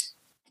there.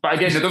 But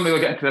again, they don't really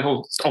get into the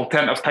whole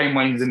alternative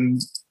timelines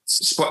and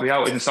split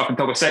realities and stuff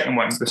until the second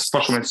one. This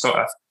first one is sort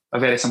of a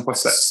very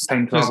simplistic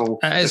time travel.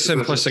 It is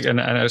simplistic, and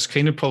it's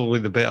kind of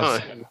probably the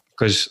better,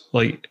 because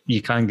like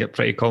you can get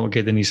pretty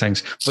complicated in these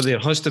things. But there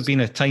has to have been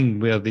a time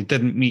where they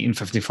didn't meet in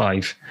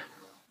 55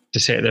 to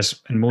set this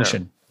in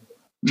motion. Yeah.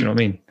 Do you know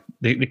what I mean?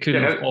 They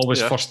couldn't have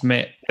always first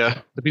met. Yeah.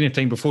 There'd been a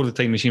time before the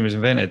time machine was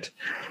invented.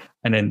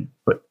 And then,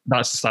 but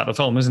that's the start of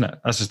the film, isn't it?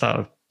 That's the start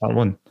of part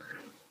one.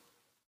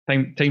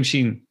 Time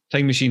machine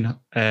hasn't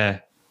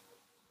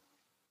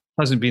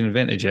been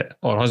invented yet,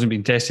 or hasn't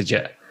been tested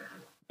yet.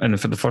 And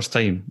for the first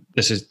time,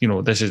 this is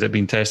it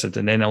being tested,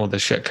 and then all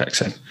this shit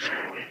kicks in.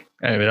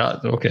 Anyway,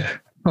 okay.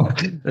 Oh,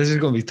 this is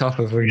going to be tough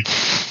if we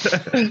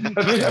stick to the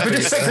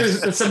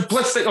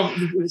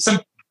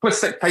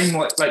simplistic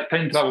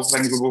time travel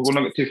things. We'll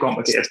not get too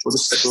complicated. We'll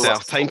just stick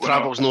with time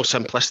travel is no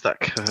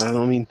simplistic. I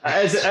mean,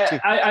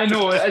 I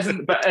know it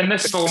isn't, but in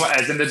this film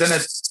it is, and they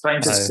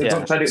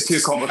don't try to get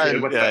too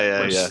complicated with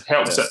it, which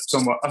helps it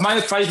somewhat. If my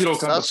 5-year-old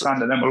can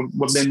understand it, then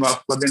we're doing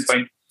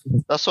fine.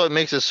 That's what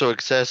makes it so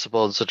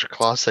accessible and such a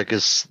classic.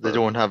 Is they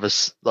don't have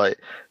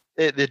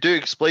they do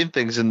explain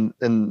things in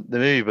the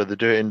movie, but they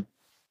do it in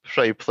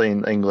pretty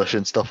plain English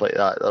and stuff like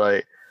that. They're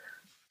like,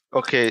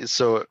 okay,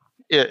 so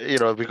we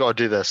got to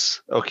do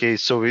this. Okay,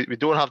 so we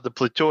don't have the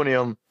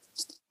plutonium,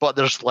 but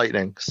there's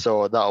lightning,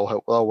 so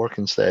that'll work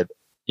instead.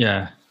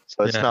 Yeah.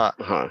 So it's not.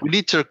 We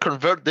need to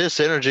convert this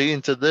energy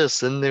into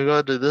this, and they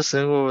got to do this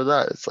and over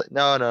that. It's like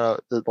no,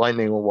 the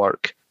lightning will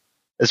work.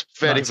 It's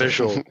very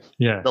visual.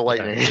 Yeah. The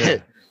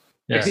lightning.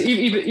 Yeah.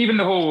 Even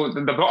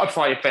the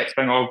butterfly effect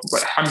thing of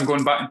him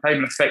going back in time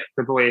and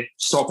effectively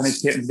stopping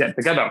his parents getting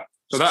together.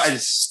 So that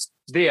is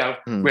there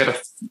where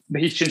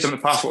he's changed from the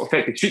past will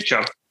affect his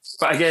future.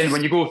 But again,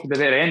 when you go to the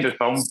very end of the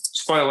film,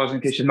 spoilers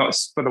in case you've not,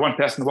 for the one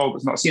person in the world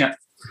that's not seen it,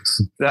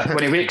 that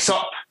when he wakes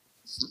up,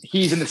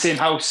 he's in the same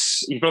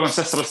house, his brother and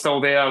sister are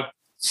still there,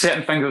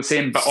 certain things are the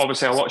same, but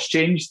obviously a lot's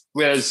changed.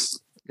 Whereas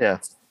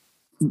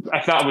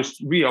if that was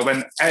real,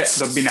 then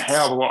there'd been a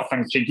hell of a lot of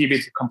things changed. He'd be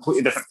a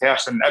completely different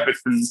person.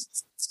 Everything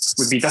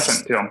would be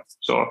different to him.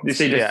 So you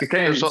say they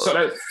kind of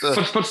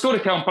for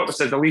storytelling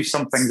purposes, they leave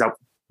some things out.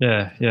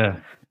 Yeah.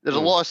 There's a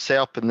lot of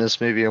setup in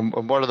this movie, and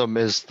one of them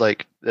is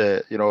like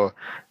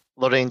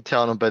Lorraine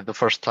telling him about the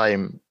first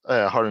time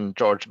her and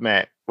George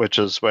met, which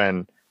is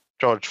when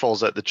George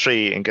falls out the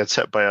tree and gets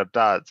hit by her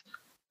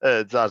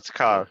dad's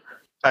car.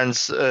 And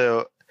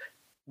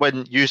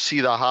when you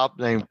see that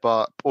happening,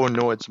 but oh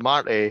no, it's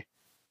Marty,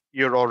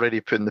 you're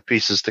already putting the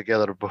pieces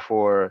together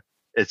before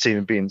it's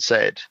even being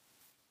said.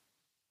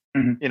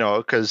 Mm-hmm.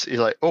 Because he's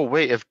like, oh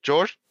wait, if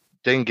George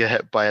didn't get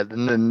hit by it,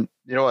 then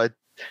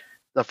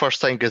the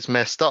first time gets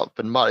messed up,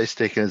 and Marty's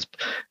taking his,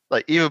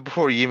 like, even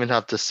before you even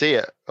have to say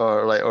it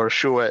or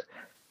show it,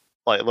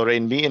 like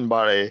Lorraine meeting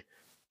Marty,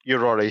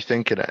 you're already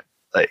thinking it,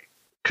 like,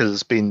 because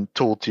it's been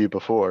told to you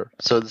before.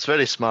 So it's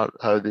very smart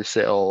how they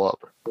set it all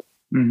up.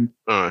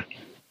 Mm-hmm.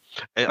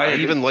 I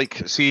even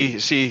like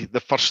see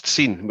the first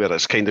scene where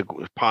it's kind of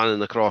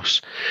panning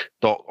across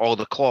all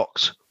the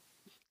clocks.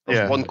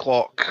 There's one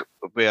clock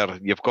where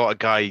you've got a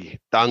guy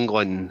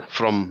dangling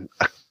from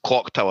a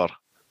clock tower.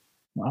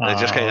 I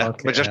just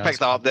picked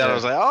that up there. I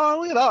was like, oh,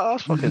 look at that.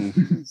 That's fucking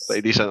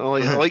pretty decent.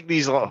 I like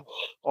these little.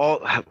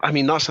 I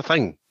mean, that's the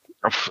thing.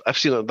 I've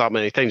seen it that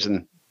many times,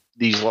 and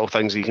these little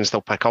things you can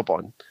still pick up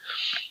on.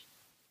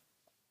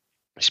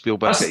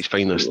 Spielberg at his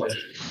finest.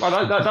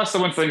 Well, that's the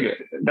one thing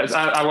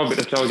I love about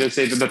the trilogy. I'd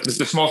say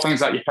the small things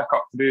that you pick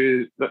up to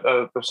do,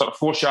 the sort of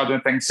foreshadowing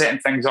things, setting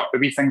things up, the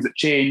wee things that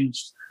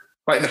changed.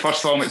 Like in the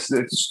first film, it's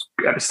at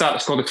the start,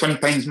 it's called the Twin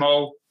Pines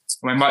Mall.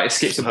 When Marty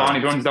escapes the barn,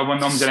 he runs down one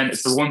of them, and then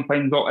it's the Lone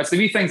Pines Mall. It's the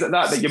wee things like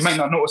that you might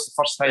not notice the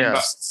first time,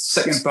 but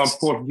second, third,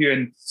 fourth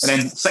viewing, and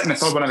then second and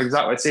third one are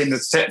exactly the same. They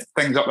set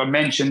things up, are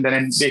mentioned, and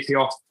then they pay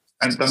off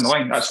and down the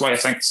line. That's why I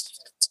think,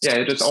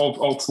 it just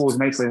all flows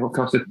nicely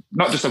across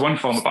not just the one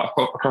film, but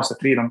across the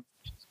three of them.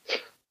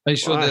 Right,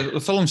 so the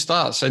film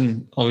starts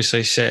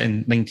obviously set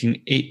in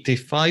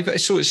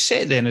 1985. So it's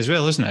set then as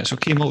well, isn't it? So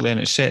it came out then,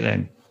 it's set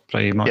then,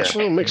 pretty much.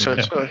 Yeah, makes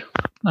sense.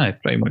 Aye,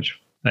 pretty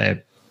much.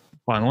 Bang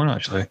on,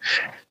 actually.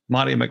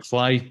 Marty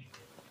McFly,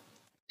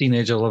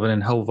 teenager living in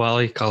Hill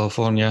Valley,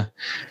 California.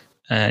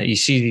 You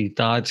see his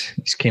dad,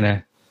 he's kind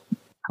of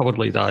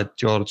cowardly dad,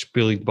 George,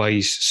 bullied by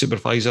his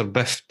supervisor,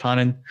 Biff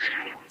Tannen.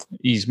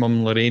 His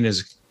mum, Lorraine,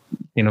 is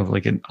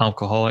like an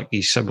alcoholic.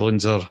 His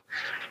siblings are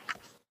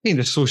kind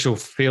of social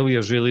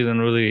failures really than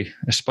really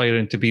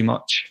aspiring to be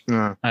much.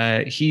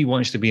 Yeah. He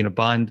wants to be in a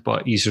band,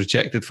 but he's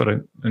rejected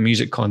for a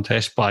music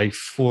contest by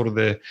four of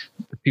the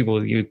people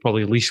that you would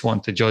probably least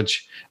want to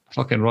judge a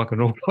fucking rock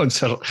and roll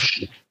concert.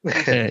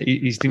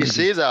 He's You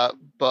say that,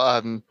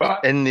 but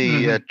in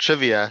the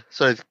trivia,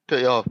 sorry to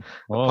cut you off.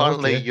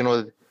 Apparently, okay. you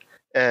know,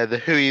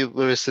 the Huey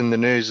Lewis in the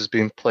News has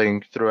been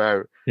playing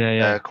throughout.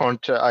 Yeah. According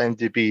to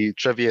IMDb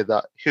trivia,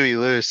 that Huey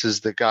Lewis is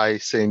the guy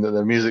saying that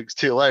their music's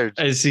too loud.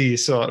 Is he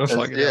sort of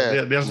fucking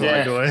there's what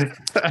I go in.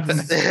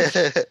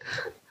 But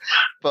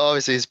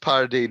obviously he's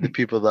parodying the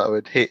people that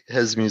would hate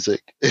his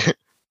music.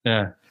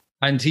 Yeah.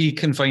 And he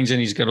confides in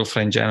his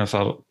girlfriend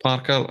Jennifer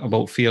Parker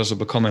about fears of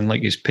becoming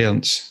like his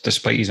parents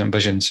despite his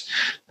ambitions.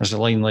 There's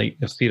a line like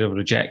the fear of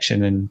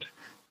rejection and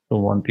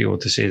don't want people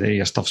to say that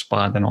your stuff's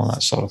bad and all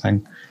that sort of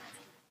thing.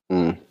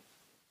 So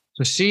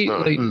see,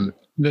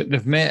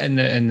 they've met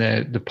in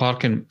the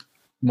parking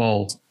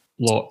mall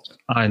lot,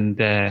 and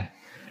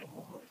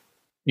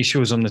he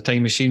shows them the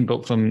time machine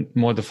built from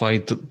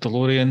modified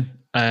DeLorean,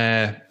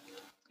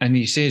 and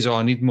he says, "Oh,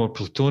 I need more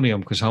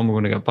plutonium because how am I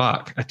going to get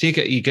back?" I take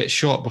it he gets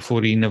shot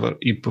before he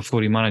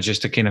manages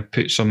to kind of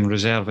put some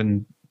reserve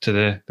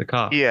into the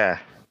car. Yeah,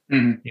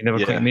 he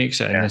never quite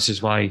makes it, and this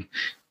is why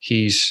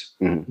he's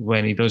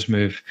when he does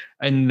move.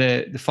 And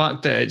the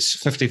fact that it's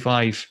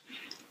 55.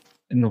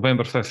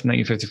 November 5th,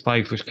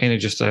 1955 was kind of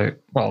just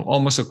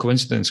almost a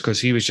coincidence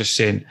because he was just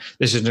saying,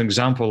 this is an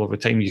example of a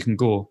time you can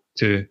go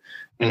to,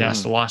 and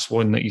that's the last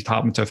one that you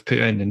happen to have put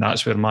in, and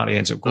that's where Marty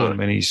ends up going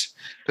when he's...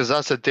 Because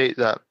that's a date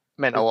that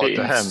meant a lot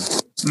to him.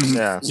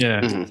 Yeah.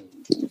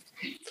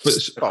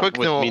 But a quick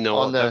note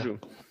on the...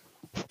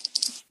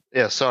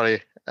 Yeah,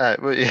 sorry.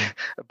 But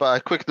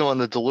a quick note on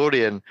the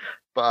DeLorean,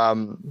 but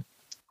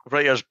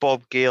writers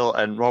Bob Gale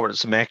and Robert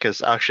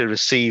Zemeckis actually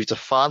received a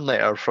fan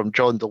letter from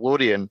John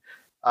DeLorean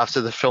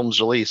after the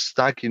film's release,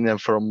 thanking them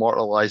for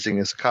immortalizing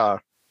his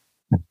car.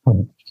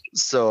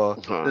 So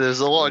there's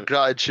a lot of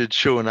gratitude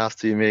shown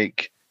after you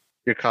make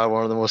your car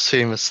one of the most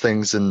famous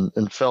things in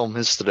film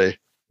history.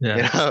 Yeah.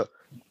 You know?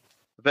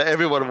 But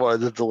everyone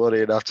wanted the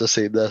DeLorean after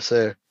seeing this.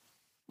 I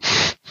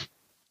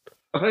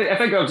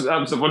think that was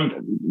the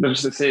one that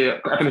was to say,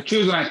 if they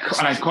choose an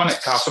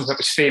iconic car, something that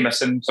was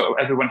famous and sort of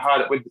everyone had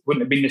it,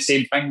 wouldn't have been the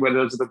same thing, whether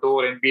it was the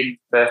DeLorean being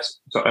the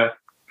sort of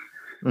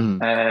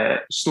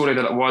story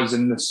that it was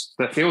and the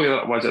failure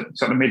that it was, it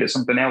sort of made it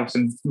something else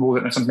and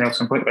molded it into something else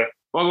completely.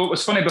 Well, it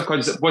was funny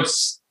because it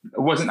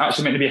wasn't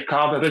actually meant to be a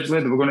car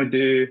originally. They were going to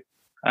do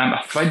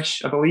a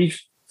fridge, I believe,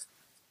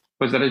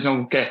 was the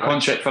original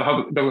concept for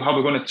how they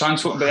were going to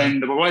transport. But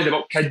then they were worried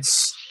about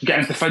kids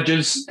getting into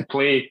fridges to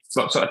play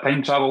sort of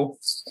time travel.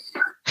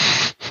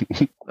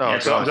 Then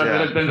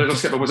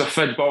the was a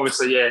fridge, but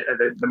obviously,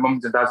 the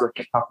mums and dads were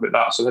kicked up about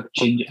that, so they had to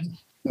change it.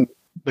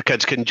 The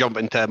kids can jump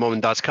into mum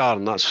and dad's car,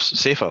 and that's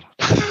safer.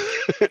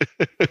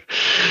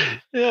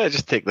 Yeah,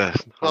 just take the.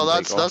 Well,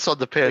 that's on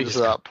the parents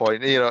at that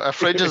point. You know, a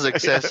fridge is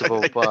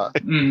accessible, but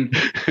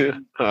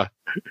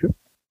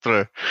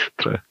True.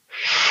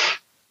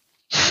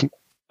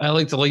 I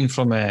like the line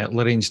from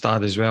Lorraine's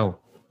dad as well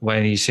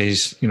when he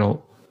says, you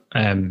know,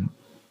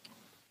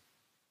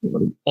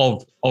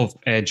 of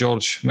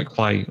George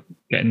McFly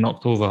getting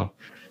knocked over.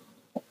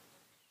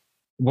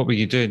 What were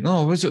you doing?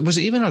 No, was it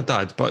even her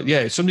dad? But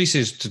yeah, somebody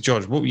says to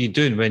George, "What were you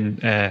doing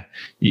when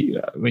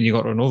you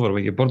got run over? Were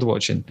you bird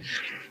watching?"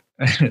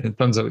 It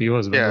turns out he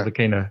was. The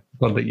kind of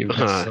bird that you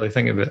really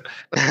think about.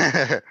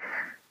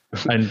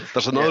 And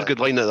there's another good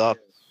line at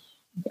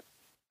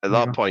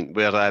that point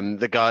where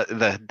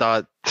the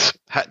dad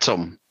hits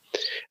him,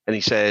 and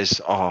he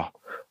says, "Oh,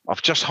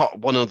 I've just hit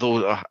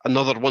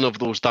another one of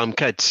those damn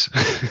kids."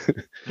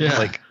 Yeah.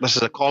 Like, this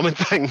is a common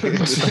thing.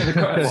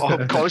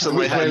 I'm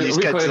constantly hitting these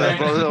kids.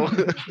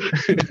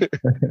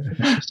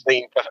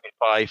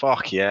 1955.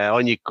 Fuck yeah,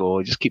 on you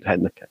go. Just keep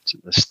hitting the kids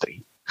in the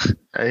street.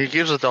 He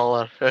gives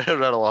 $1.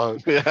 Run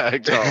along. Yeah,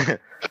 exactly.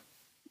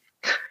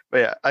 But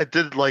yeah, I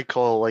did like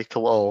all the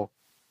little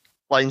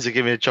lines that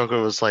gave me a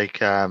chuckle. Was like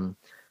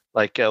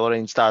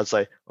Lorraine's dad's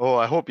like, "Oh,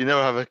 I hope you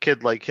never have a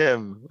kid like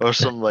him," or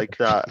something like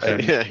that.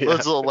 And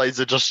those little lines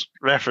that just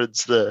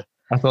reference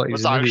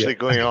what's actually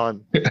going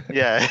on.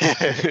 Yeah.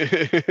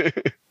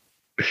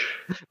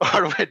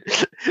 Or when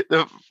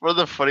one of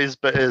the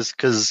funniest bit is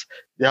because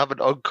they have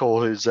an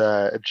uncle who's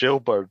a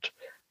jailbird,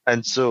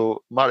 and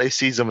so Marty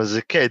sees him as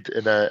a kid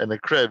in a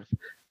crib.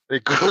 And he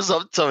goes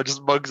up to him and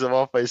just mugs him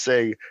off by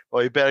saying,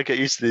 "Well, you better get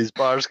used to these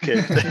bars,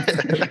 kid."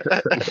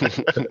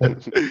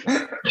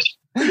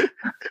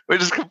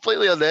 Which is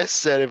completely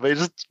unnecessary, but he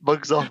just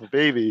mugs off a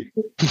baby.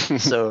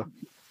 So,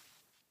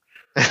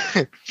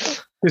 I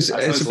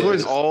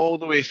suppose all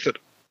the way through.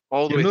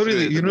 You're not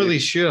really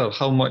sure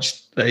how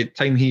much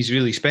time he's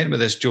really spent with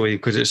this Joey,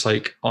 because it's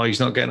like, oh,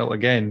 he's not getting up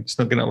again. It's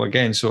not getting up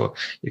again. So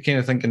you're kind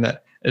of thinking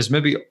that is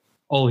maybe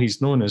all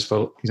he's known is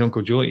for his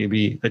Uncle Joey to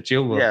be a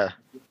jailbird. Yeah.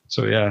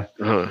 So yeah.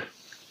 Uh-huh.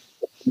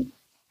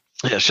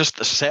 Yeah, it's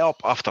just setup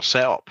after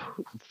setup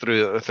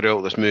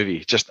throughout this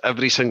movie. Just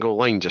every single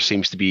line just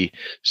seems to be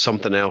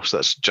something else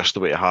that's just the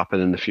way to happen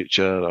in the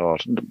future, or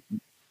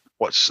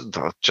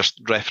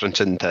just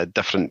referencing to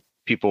different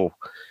people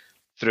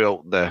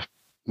throughout the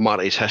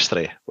Marty's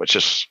history, which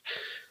is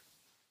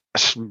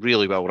it's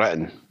really well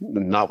written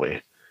in that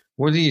way.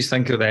 What do you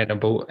think of then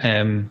about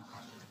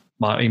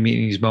Marty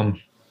meeting his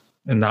mum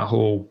and that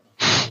whole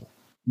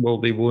will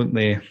they, won't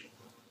they?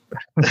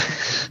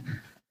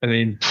 I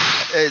mean,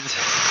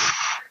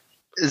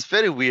 it's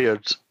very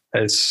weird.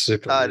 It's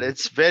super and weird.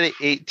 It's very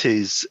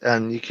 80s,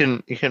 and you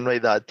can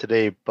write that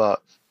today,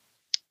 but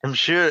I'm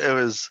sure it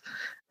was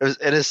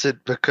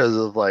innocent because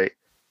of like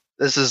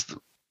this is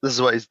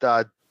what his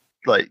dad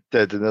like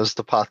did, and this was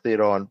the path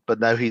they're on. But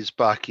now he's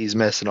back, he's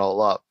messing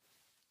all up.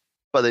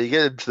 But then you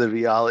get into the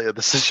reality of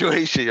the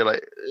situation, you're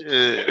like,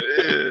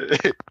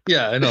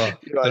 yeah, I know.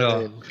 you know what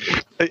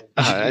I mean?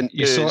 And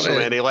You sort so of-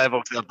 many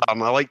levels there,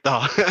 Dan. I like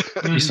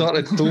that. You sort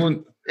of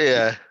don't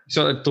Yeah,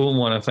 want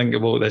to think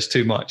about this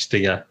too much, do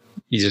you?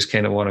 You just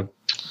kind of want to,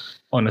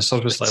 on a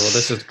surface level,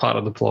 this is part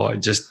of the plot.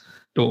 Just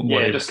don't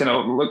worry. Yeah, just kind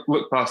of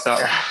look past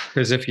that.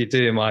 Because if you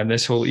do, man,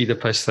 this whole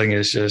Oedipus thing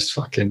is just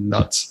fucking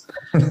nuts.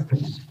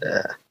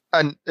 yeah.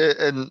 And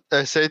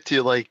I said to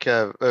you, like,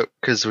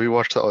 because we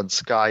watched it on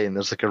Sky, and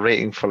there's like a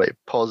rating for like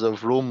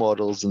positive role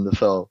models in the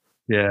film,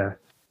 Yeah.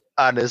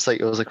 and it was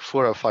like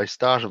 4 out of 5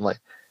 stars. I'm like,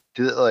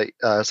 I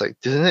was like,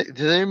 do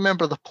they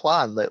remember the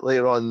plan? Like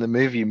later on in the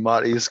movie,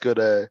 Marty's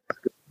gonna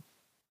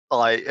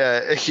like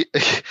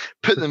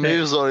put the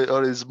moves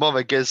on his mum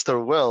against her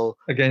will.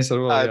 Against the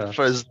rule, And yeah.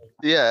 for his,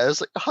 it's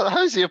like,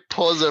 how is he a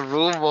positive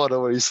role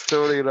model when he's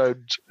throwing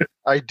around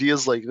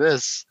ideas like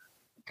this?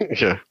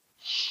 Yeah.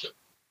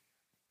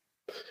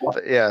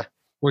 But yeah,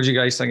 What do you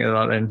guys think of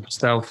that then,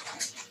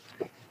 Stealth?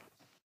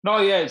 No,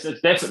 yeah, it's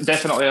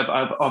definitely of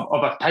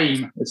a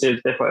time. It's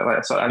definitely like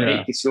a sort of an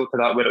Yeah. 80s feel to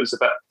that, where it was a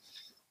bit.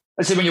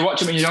 I say when you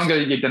watch it when you're younger,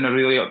 you didn't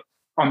really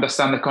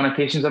understand the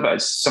connotations of it.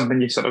 It's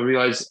something you sort of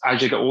realise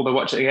as you get older,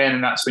 watch it again,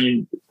 and that's when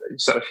you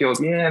sort of feel,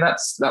 yeah,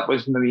 that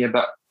was maybe a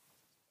bit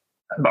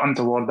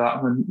untoward.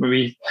 That when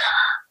we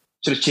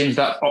should have changed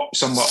that up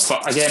somewhat.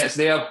 But again, it's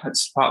there.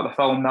 It's part of the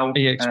film now. Are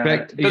you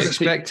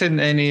expecting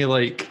any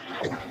like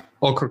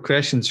awkward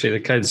questions for the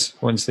kids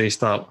once they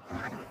start?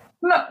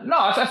 No,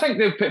 I think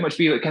they'll pretty much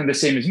be like kind of the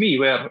same as me,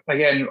 where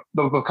again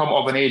they'll come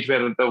of an age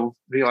where they'll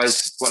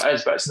realise what it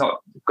is, but it's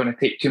not going to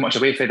take too much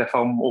away from the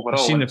film overall.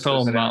 I've seen the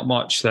film that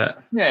much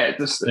that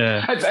it's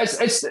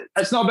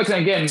not a big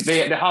thing. Again,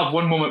 they have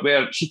one moment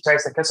where she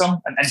tries to kiss him,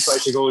 and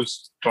instantly she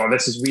goes, "Oh,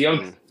 this is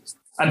weird."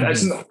 And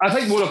it's not, I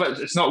think more of it,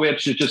 it's not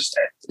weird. She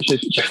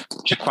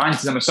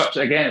fancies him as such.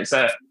 Again, it's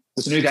a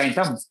new guy in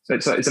town.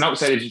 It's an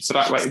outsider. So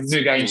that like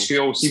new guy in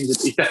school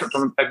seems he's different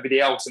from everybody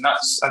else, and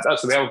that's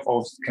the way I've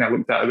always kind of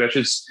looked at it. Where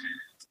she's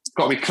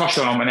got a wee crush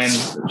on him, and then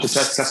she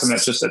tries to kiss him.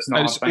 It's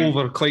not. It's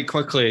over quite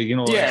quickly, you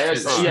know. Yeah,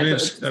 it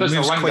moves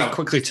quite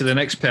quickly to the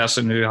next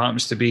person who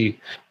happens to be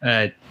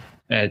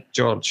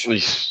George.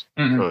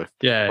 Mm-hmm.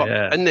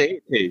 Yeah. In the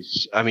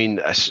 80s, I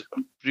mean, it's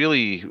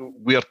really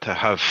weird to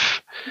have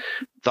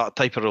that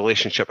type of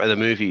relationship in a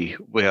movie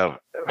where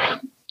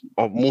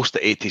most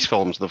of the 80s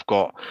films, they've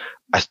got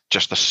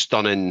just a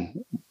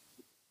stunning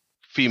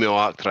female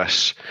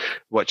actress,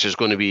 which is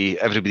going to be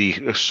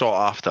everybody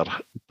sought after,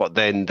 but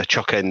then they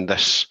chuck in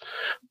this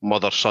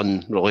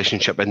mother-son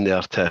relationship in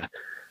there to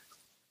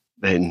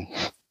then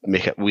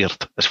make it weird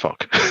as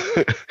fuck.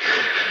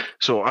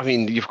 So, I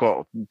mean, you've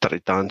got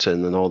Dirty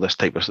Dancing and all this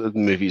type of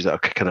movies that are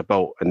kind of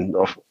built, and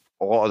a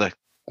lot of the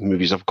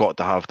movies have got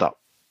to have that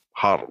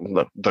heart,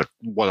 the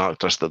one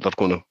actress that they're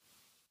going to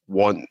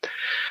want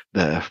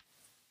the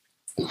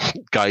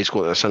guys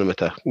going to the cinema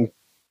to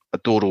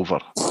adore over.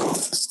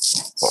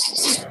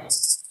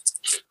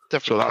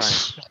 different. So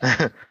that's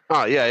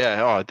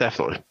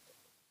definitely.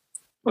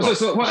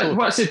 So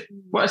what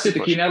I said to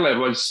Keen earlier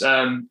was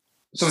something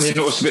you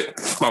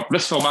noticed about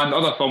this film and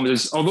other films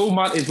is, although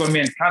Marty's one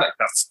main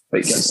character,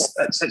 like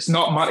it's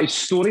not Marty's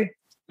story.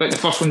 Like the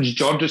first one's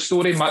George's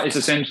story. Marty's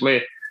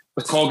essentially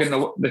the cog in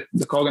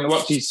the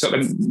works. He's sort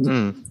of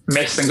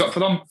messed things up for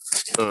them.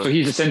 So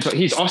he's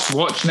us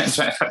watching it and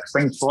trying to fix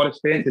things for his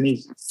parents, and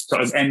he's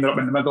sort of ended up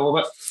in the middle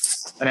of it.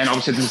 And then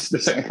obviously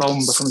the second film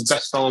becomes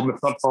this film, the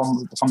third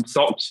film becomes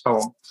Stoltz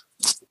film.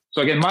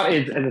 So again, Marty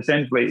is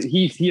essentially,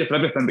 he's here for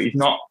everything, but he's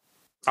not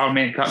our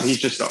main character. He's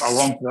just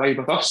along for the ride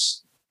with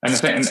us. And I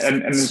think,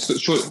 and it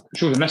shows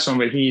in this one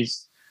where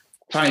he's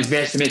trying his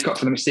best to make up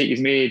for the mistake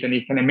he's made, and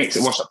he kind of makes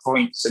it worse at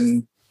points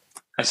and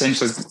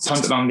essentially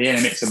turns it on the end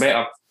and makes it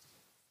better.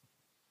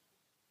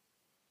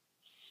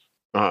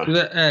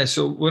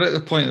 So we're at the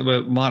point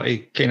where Marty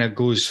kind of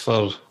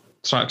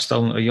tracks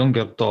down a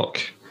younger Doc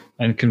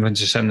and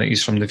convinces him that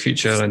he's from the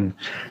future and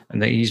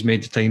that he's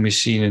made the time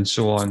machine and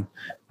so on.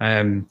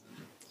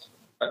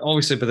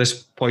 Obviously, by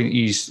this point,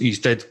 he's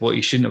did what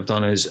he shouldn't have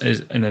done is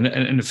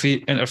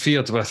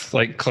interfered with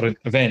like current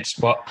events.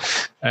 But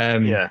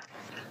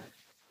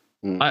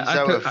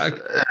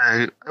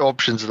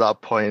options at that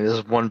point.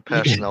 There's one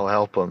person that'll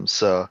help him.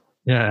 So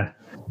yeah,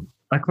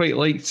 I quite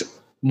liked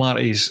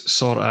Marty's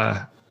sort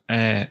of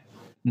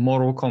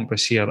moral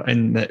compass here,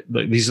 in that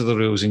like, these are the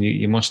rules and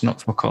you must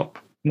not fuck up.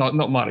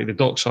 not Marty the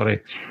Doc,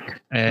 sorry.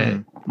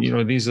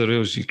 These are the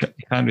rules. You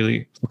can't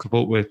really fuck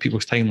about with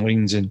people's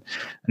timelines and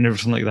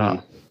everything like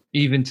that.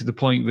 Even to the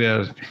point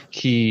where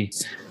he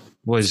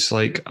was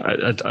like,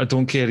 I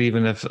don't care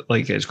even if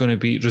like it's going to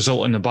be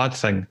result in a bad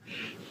thing.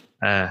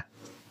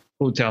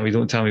 Don't tell me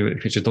what the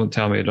future. Don't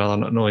tell me. I'd rather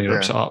not know. He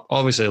rips it up.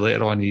 Obviously,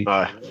 later on, he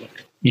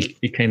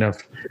kind of,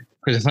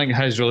 because I think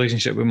his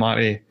relationship with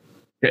Marty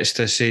gets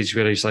to a stage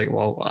where he's like,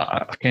 well,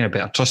 I kind of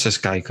better trust this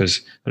guy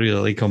because I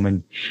really like him,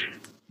 and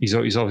he's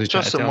obviously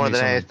trying to tell me more than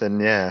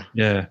something. anything,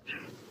 yeah.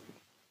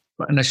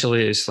 But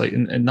initially, it's like,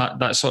 and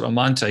that sort of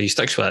mantra, he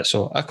sticks with it.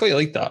 So I quite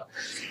like that.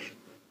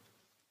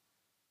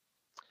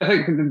 I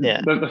think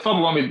the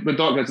fun one with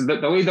Doc is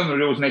that they laid down the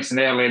rules nice and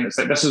early, and it's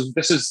like this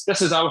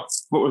is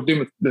what we're doing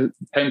with the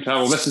time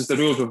travel. This is the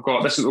rules we've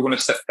got. This is what we're going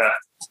to stick to.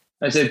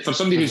 I said for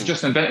somebody who's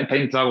just invented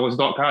time travel as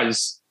Doc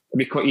has, it'd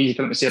be quite easy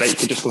for him to say, right, you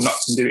could just go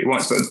nuts and do what he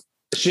wants. But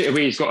straight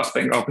away he's got to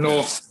think of,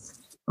 no,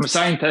 I'm a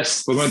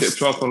scientist. We're going to do it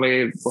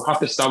properly. We'll have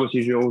to establish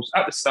these rules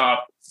at the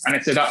start. And I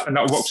said that, and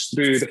that works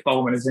through the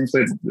film and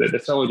essentially the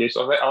trilogy.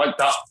 So I like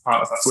that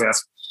part of it where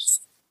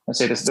I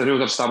said the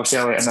rules are established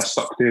early and they're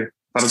stuck to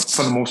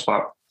for the most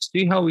part.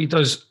 See how he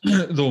does,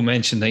 though,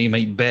 mention that he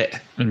might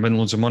bet and win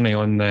loads of money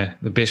on the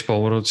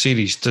Baseball World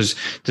Series. Does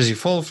he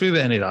follow through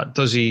with any of that?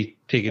 Does he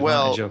take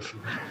advantage of?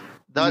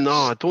 No,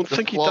 I don't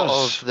think he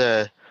does.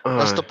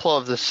 That's the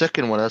plot of the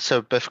second one. That's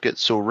how Biff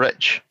gets so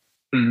rich.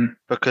 Mm-hmm.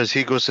 Because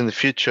he goes in the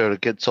future,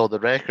 gets all the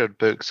record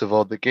books of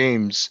all the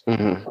games,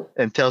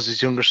 and tells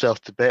his younger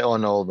self to bet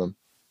on all of them.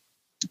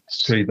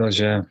 So he does,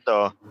 yeah.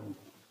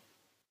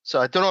 So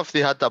I don't know if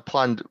they had that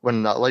planned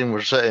when that line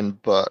was written,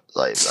 but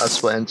like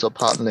that's what ends up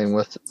happening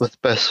with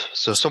Biff.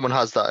 So someone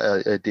has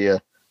that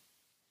idea.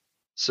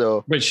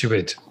 So which you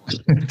would,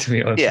 to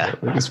be honest. Yeah,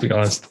 let's be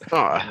honest.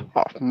 Oh,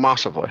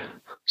 massively.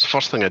 It's the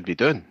first thing I'd be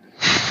doing.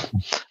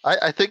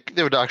 I think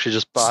they would actually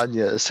just ban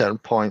you at a certain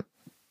point.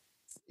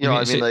 You know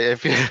what I mean? Like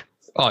if you,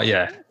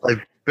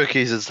 like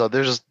bookies and stuff,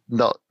 they're just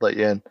not let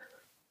you in.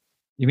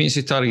 You mean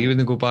Tara, you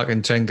wouldn't go back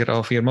and try and get it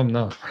off your mum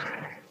now?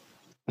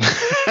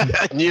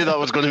 I knew that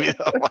was going to be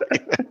that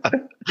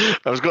line.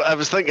 I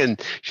was thinking,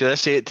 should I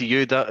say it to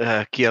you,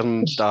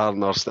 Kieran,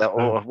 Darren, or Stella?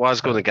 Oh, I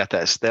was going to get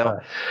it,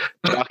 Stella.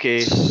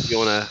 Jackie, you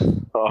want to?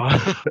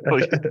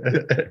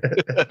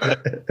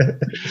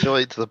 So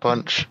late to the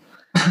punch.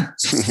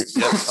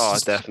 Yep. Oh,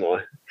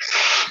 definitely.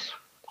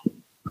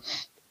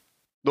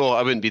 No,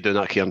 I wouldn't be doing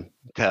that, Kieran,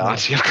 to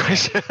answer your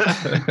question.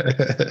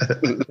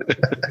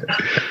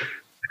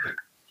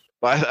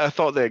 But I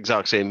thought the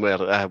exact same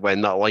where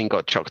when that line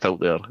got chucked out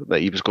there,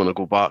 that he was going to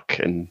go back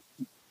and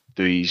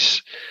do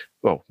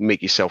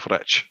make himself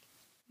rich.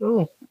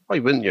 Oh, why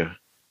wouldn't you?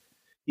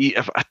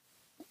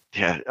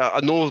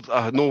 I know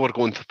we're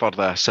going for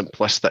the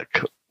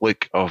simplistic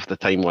look of the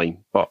timeline,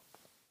 but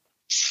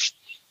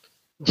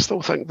I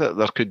still think that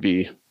there could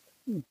be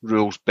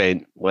rules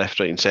bent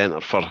left, right and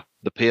centre for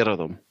the pair of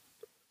them.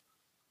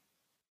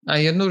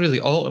 You're not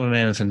really altering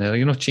anything there.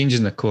 You're not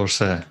changing the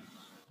course of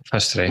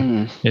history.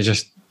 You're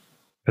just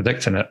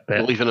predicting it.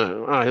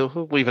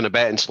 Leaving a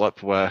betting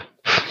slip where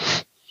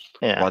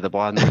the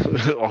plan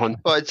on.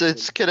 But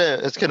it's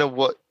kind of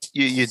what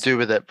you do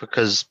with it,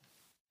 because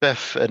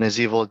Biff and his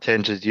evil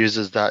intentions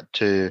uses that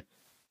to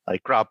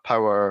like grab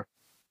power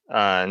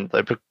and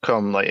like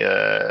become like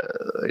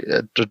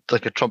a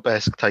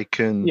Trump-esque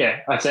tycoon.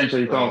 Yeah,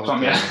 essentially Donald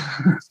Trump. Yeah.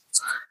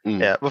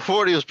 Yeah,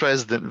 before he was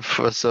president,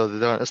 so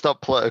it's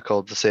not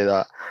political to say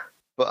that,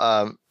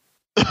 but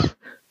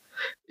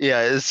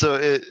yeah. So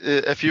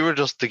if you were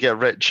just to get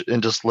rich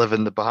and just live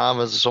in the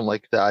Bahamas or something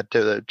like that, I doubt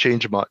that would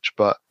change much.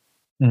 But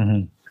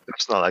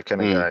it's not that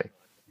kind of guy.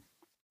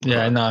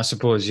 Yeah, no, I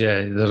suppose.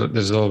 Yeah,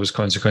 there's always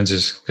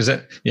consequences because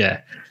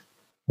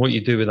what you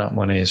do with that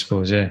money, I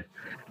suppose. Yeah.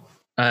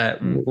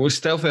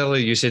 Stealth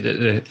earlier, you said that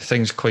the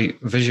thing's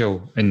quite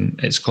visual in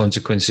its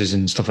consequences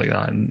and stuff like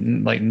that,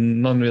 and like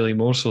none really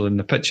more so than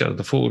the picture,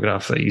 the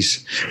photograph that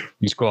he's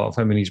got of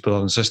him and his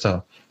brother and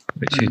sister,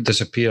 which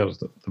disappear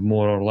the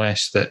more or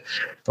less that,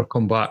 or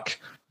come back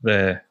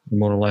the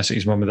more or less that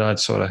his mum and dad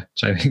sort of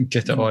trying to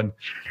get it on.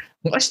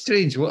 What a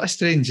strange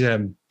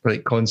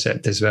like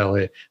concept as well.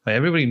 Like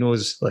everybody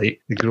knows, like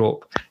they grow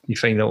up, you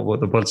find out about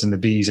the birds and the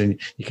bees, and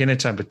you kind of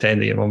try and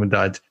pretend that your mum and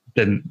dad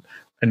didn't.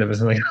 And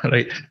everything like that,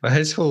 right? But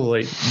his whole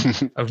like,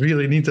 I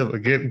really need to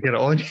get it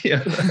on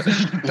here.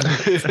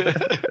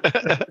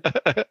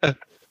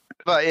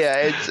 But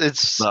yeah,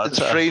 it's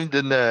framed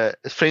in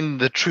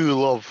the true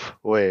love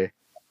way.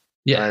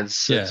 Yeah, and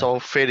it's all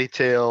fairy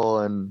tale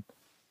and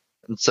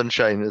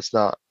sunshine. It's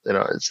not,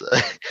 it's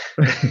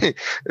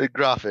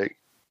graphic.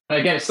 And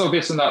again, it's still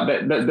based on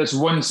that there's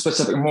one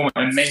specific moment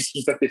in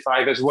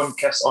 1955. There's one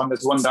kiss on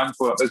this one dance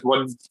floor. There's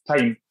one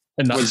time.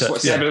 And that's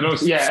it.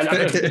 Yeah, and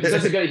if it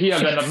doesn't get here,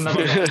 then I've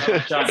never got a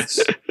chance.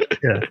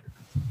 Yeah.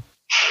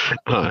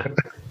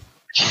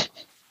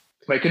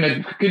 Like,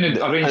 couldn't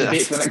arrange a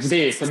date for the next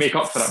day to make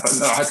up for it, but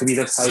no, it had to be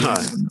this time.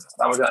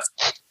 That was it.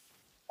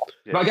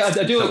 Yeah. But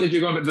I do like that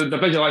you're going with the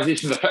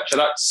visualization of the picture.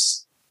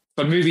 That's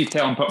for movie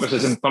telling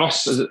purposes, and for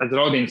us as an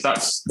audience,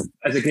 that's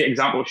a great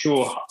example to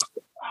show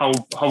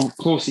how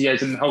close he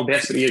is and how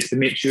desperate he is to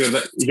make sure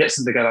that he gets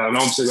them together. And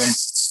obviously when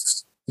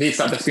they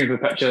start disappearing from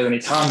the picture and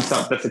his hands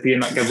start disappearing,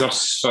 that gives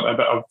us sort of a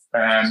bit of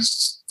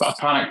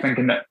panic,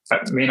 thinking that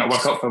it may not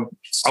work out for him,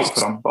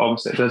 but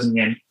obviously it does in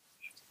the end.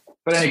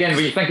 But then again,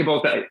 when you think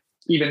about it,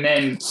 even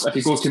then, if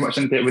you go too much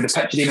into it, would the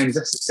picture even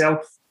exist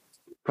itself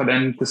for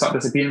them to start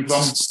disappearing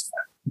from?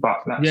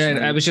 But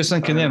I was just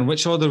thinking then,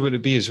 which order would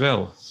it be as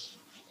well?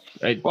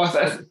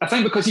 Well, I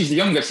think because he's the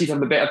youngest, he'd have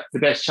the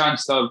best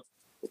chance of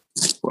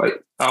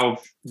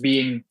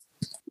being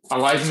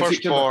alive in the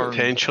future.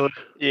 Potentially.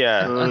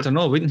 Yeah. I don't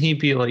know. Wouldn't he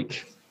be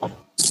like?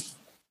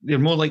 You're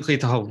more likely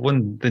to have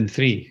one than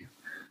three.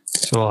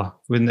 So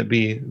wouldn't it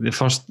be the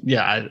first?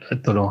 Yeah, I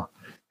don't know.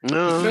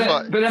 No,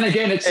 but then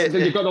again,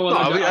 you've got all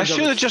I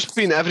should have just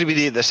been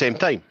everybody at the same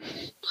time.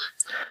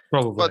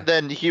 Probably. But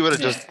then he would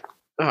have just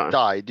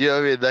died. You know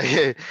what I mean?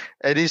 Like,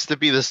 it needs to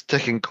be this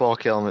ticking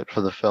clock element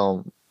for the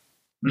film.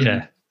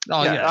 Yeah.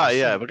 Oh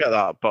yeah, we get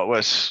that. But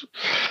we're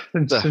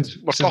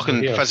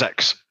talking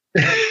physics.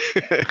 Yeah,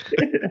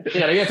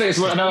 I think it's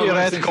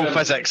theoretical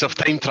physics of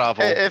time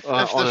travel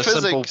on a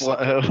simple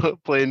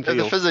playing field.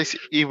 The physics,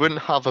 he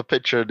wouldn't have a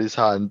picture in his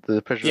hand.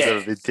 The picture would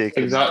have been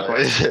taken.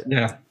 Exactly.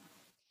 Yeah.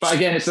 But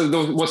again,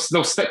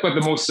 they'll stick with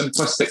the most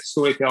simplistic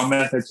storytelling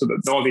method so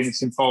that the audience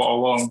can follow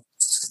along,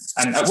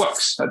 and it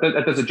works.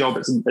 It does a job.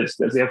 It's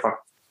there for.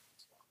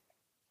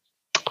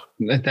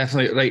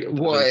 Definitely.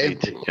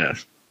 Right.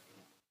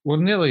 We're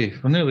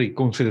nearly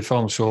going through the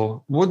film,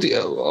 so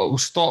I'll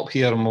stop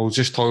here and we'll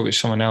just talk about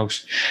someone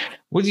else.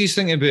 What do you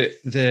think about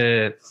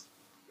the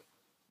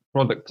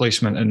product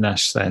placement in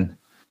this then?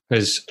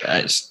 Because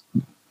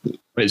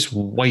it's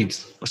wide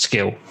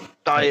scale.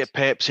 Diet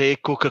Pepsi,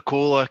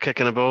 Coca-Cola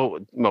kicking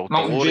about,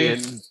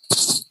 DeLorean.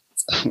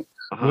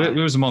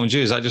 Where's the Mountain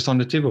Dew? Is that just on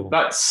the table?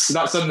 That's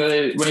on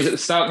when he's at the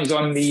start and he's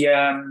on the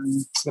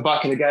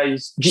back of the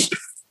guy's Jeep.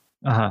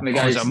 And the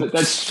guys,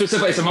 that's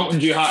specifically it's a Mountain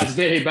Dew hat. It's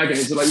very big and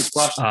it's like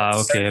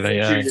plastic. Okay, right,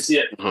 yeah. You see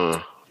it.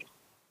 I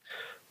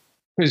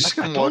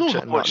don't know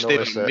how much they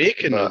were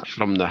making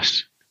from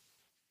this.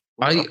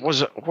 I've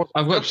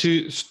got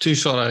two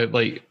sort of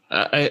like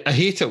I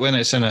hate it when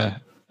it's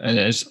and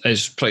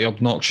it's pretty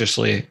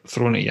obnoxiously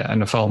thrown at you in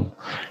the film,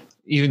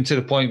 even to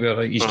the point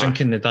where he's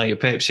drinking the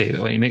Diet Pepsi.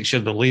 Like, he makes sure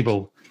the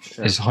label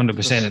is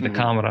 100% at the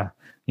camera.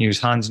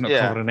 His hands not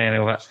covering any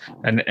of it,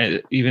 and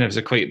even if it's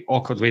a quite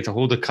awkward way to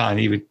hold a can,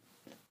 he would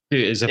do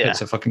it as if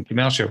it's a fucking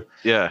commercial.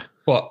 Yeah.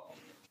 But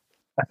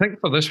I think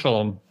for this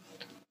film,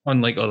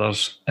 unlike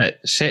others, it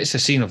sets the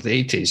scene of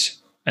the 80s,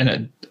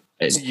 and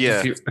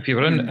if you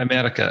were in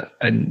America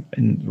and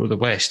the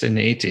West in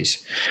the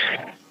 80s,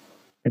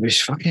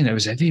 it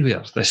was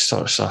everywhere. This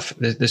sort of stuff,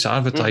 this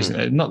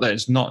advertising. Not that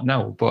it's not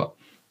now, but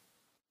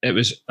it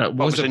was a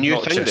new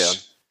thing there.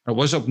 It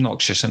was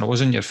obnoxious and it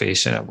was in your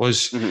face and it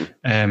was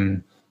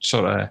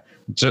sort of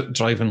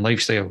driving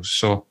lifestyles.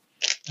 So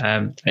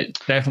it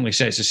definitely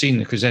sets the scene,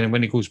 because then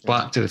when he goes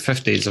back to the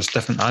 50s, there's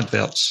different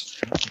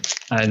adverts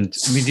and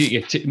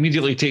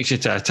immediately takes you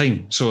to a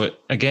time. So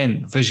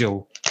again,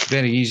 visual,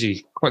 very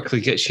easy,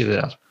 quickly gets you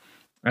there.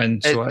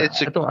 And so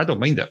I don't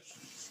mind it.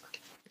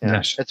 Yeah.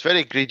 Yes. It's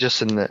very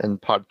egregious in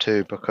part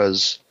two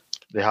because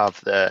they have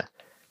the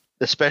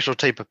special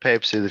type of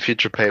Pepsi, the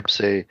future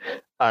Pepsi,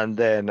 and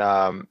then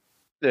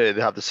they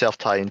have the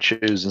self-tying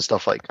shoes and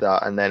stuff like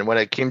that. And then when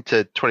it came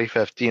to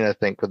 2015, I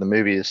think, when the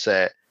movie is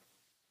set,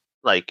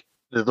 like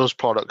those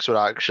products were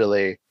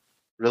actually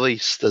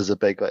released as a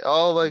big, like,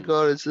 oh my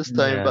god, it's this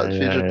time Back to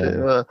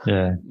the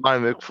Future.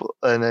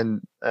 And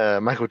then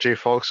Michael J.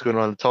 Fox going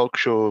on a talk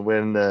show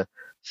wearing the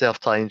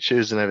self-tying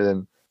shoes and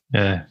everything.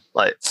 Yeah,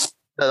 like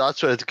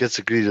that's where it gets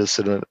egregious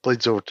and it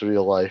bleeds over to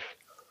real life.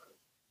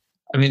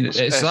 I mean, it's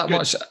that good.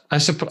 Much. I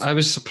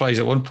was surprised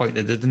at one point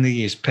they didn't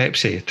use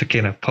Pepsi to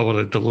kind of power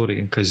the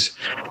DeLorean, because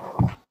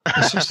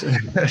it's just you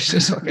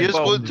just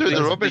go through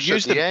the rubbish. They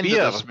use the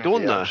beer,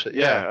 don't they?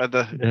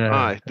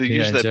 They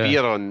use the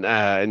beer on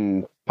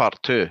in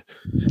part two.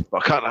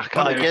 But I can't.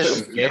 I'm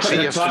guessing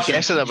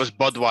it was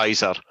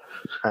Budweiser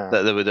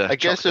that they would have. I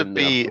guess it'd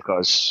be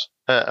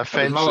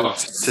offensive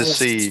to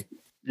see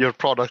your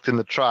product in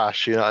the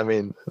trash. You know what I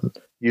mean?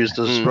 Used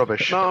as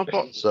rubbish. No,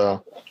 but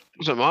so.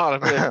 Doesn't matter.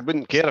 I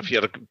wouldn't care if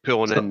you're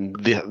pulling in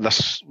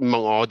this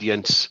small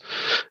audience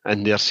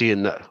and they're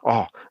saying that,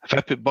 if I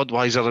put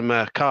Budweiser in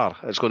my car,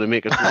 it's going to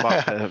make us go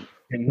back to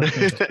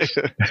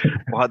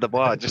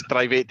blah, just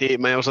drive 88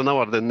 miles an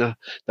hour down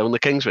the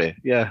Kingsway.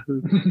 Yeah,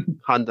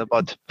 hand the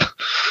bud.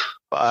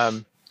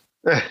 But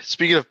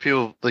speaking of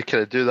people that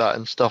kind of do that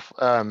and stuff,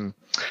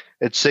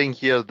 it's saying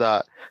here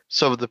that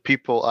some of the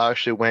people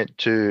actually went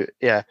to,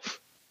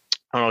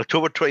 on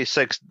October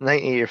 26,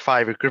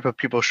 1985, a group of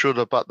people showed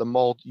up at the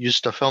mall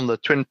used to film the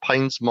Twin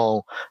Pines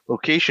Mall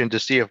location to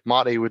see if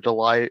Marty would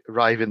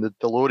arrive in the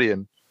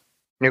DeLorean.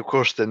 And of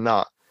course, they're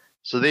not.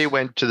 So they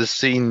went to the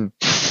scene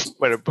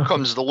where it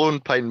becomes the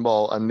Lone Pine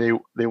Mall, and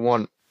they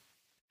want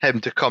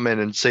him to come in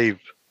and save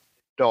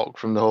Doc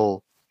from the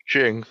whole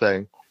shooting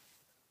thing.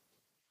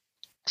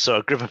 So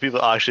a group of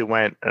people actually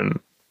went and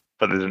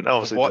But it didn't,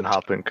 obviously What didn't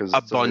happen because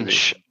a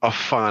bunch of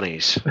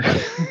fannies.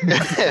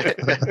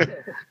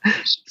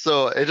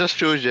 So it just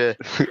shows you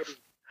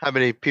how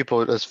many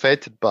people it is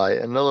affected by.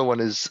 Another one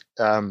is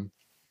Jordan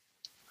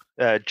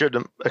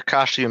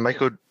Akashi and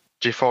Michael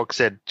J. Fox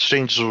said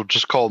strangers will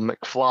just call him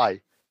McFly,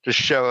 just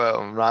shout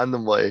at him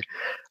randomly.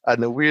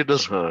 And the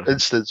weirdest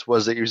instance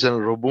was that he was in a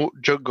remote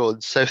jungle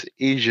in South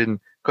Asian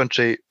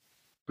country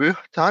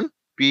Bhutan,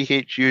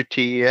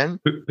 Bhutan.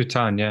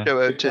 Bhutan, yeah.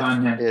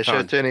 Shout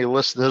out to any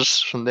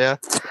listeners from there.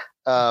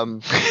 A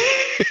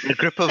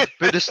group of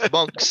Buddhist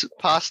monks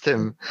passed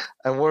him,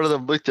 and one of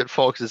them looked at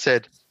Fox and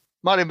said,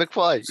 "Marty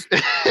McFly."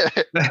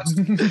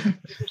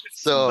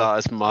 So that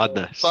is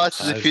madness. Back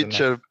to the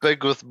Future,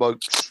 big with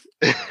monks.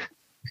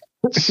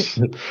 It's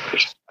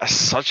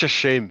such a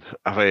shame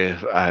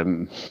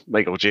about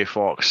Michael J.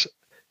 Fox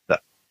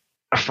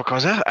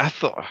because I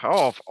thought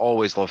I've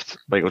always loved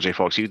Michael J.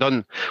 Fox. You've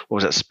done, what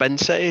was it, Spin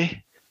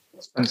City?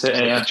 Spin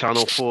City, yeah.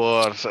 Channel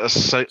 4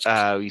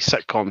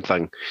 sitcom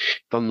thing.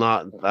 Done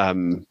that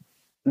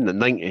in the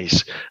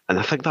 90s, and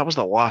I think that was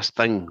the last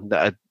thing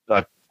that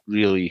I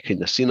really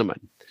kind of seen him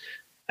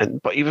in.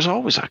 But he was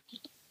always a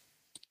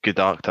good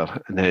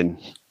actor, and then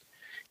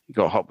he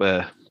got hit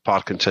with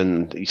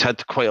Parkinson. He's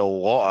had quite a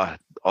lot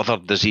of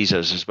other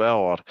diseases as well,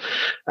 or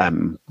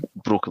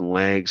broken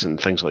legs and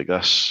things like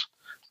this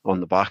on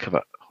the back of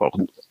it. Well,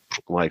 broken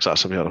legs,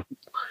 that's a mere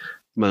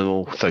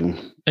minimal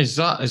thing. Is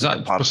that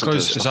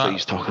because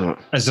he's talking about?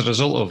 As a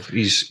result of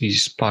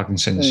his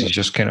Parkinson's, he's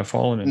just kind of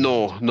fallen?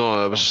 No,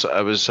 it was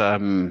I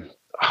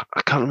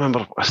can't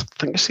remember. I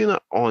think I seen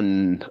it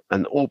on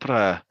an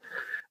Oprah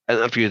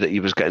interview that he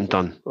was getting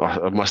done. Or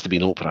it must have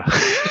been Oprah.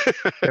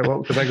 Yeah,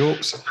 well, the big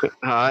hopes.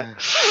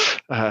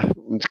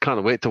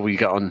 Can't wait till we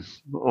get on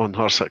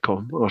her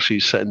sitcom, or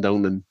she's sitting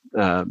down in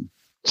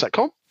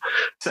sitcom?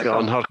 Get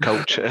on her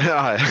couch.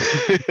 And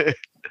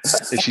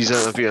she's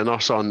interviewing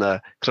us on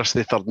the Chris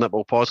the Third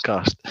Nipple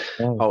podcast.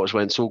 Oh, it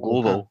went so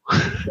global.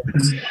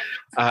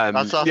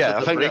 That's after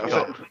I think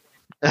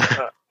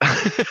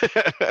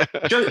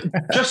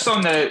just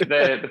on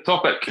the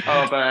topic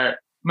of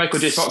Michael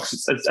J.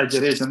 Fox, as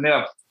you raised him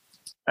there.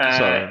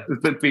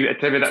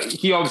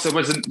 He obviously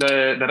wasn't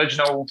the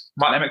original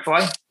Marty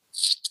McFly,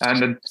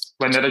 and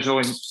when they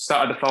originally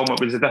started the film, it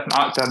was a different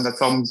actor, and they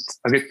filmed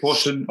a good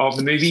portion of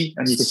the movie,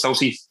 and you can still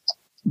see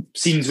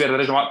scenes where the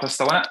original actor's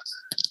still in it.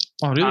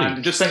 Oh, really?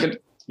 And just thinking,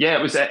 yeah,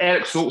 it was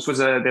Eric Stoltz was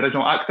the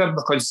original actor,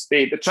 because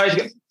they tried to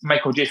get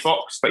Michael J.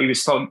 Fox, but he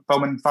was still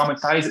filming Family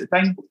Ties at the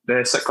time,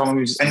 the sitcom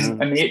he was in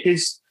the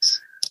 80s.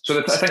 So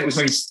I think it was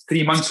maybe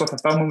 3 months worth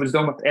of filming was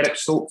done with Eric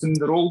Stoltz in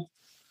the role,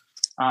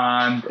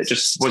 and it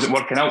just wasn't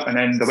working out. And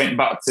then they went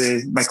back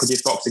to Michael J.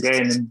 Fox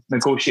again and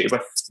negotiated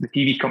with the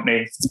TV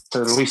company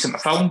to release him a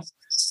film.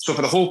 So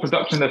for the whole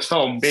production of this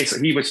film,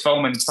 basically he was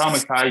filming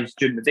Family Ties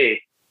during the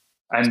day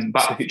and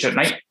Back to the Future at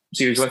night.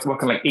 So he was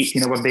working like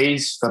 18-hour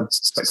days for like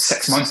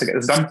 6 months to get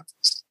this done.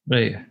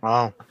 Right.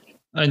 Wow.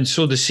 And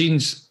so the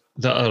scenes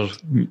that are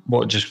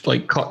just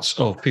like cuts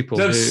of people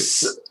who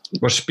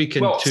were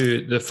speaking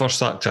to the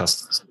first actor.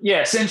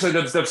 Yeah, essentially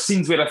there's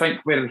scenes where I think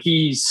where when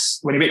he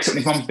wakes up in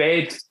his mum's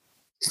bed,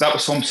 that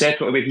was filmed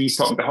separately where he's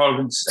talking to her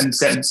and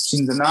certain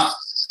scenes in that.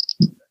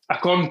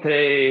 According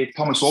to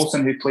Thomas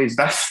Walton, who plays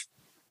Biff,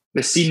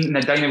 the scene in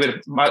the diner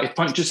where Marty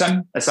punches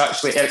him, it's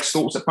actually Eric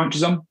Stoltz that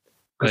punches him,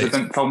 because they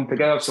didn't film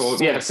together. So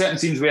yeah, there's certain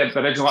scenes where the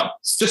original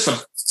just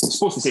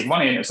supposed to save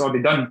money and it's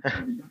already done.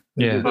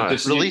 Yeah,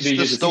 release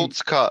the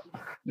Stoltz cut.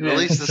 Yeah.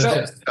 Release the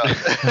Stoltz cut.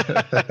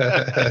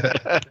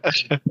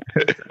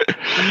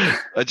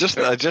 I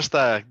just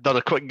done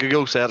a quick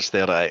Google search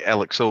there at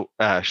Alex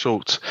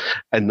Schultz,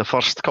 and the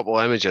first couple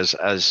of images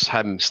is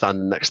him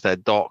standing next to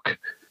Doc,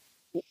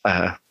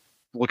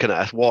 looking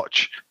at his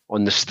watch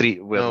on the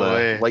street where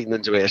the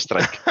lightning's away to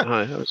strike.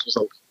 I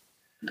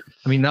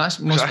mean,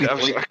 that must be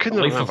I couldn't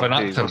the life of an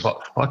actor,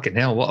 but fucking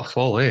hell, what a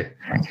fall, eh?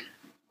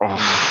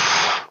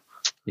 Oh.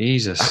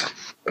 Jesus.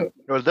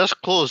 You're this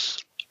close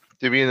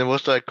to being the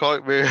most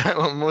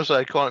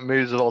iconic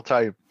movies of all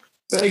time.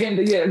 But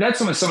again, yeah, that's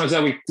something similar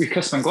there with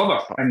Crispin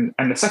Glover in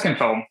the second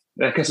film.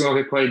 Crispin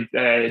Glover played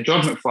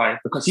George McFly,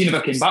 because he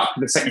never came back to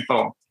the second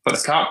film, but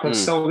the character's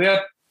still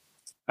there.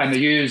 And they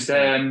used,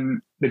 they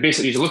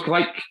basically used a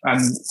lookalike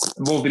and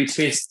molded his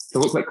face to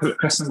look like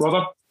Crispin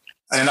Glover.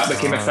 And then that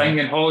became a thing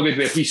in Hollywood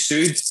where he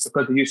sued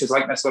because they used his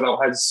likeness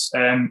without his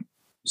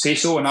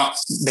say-so, and that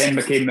then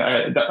became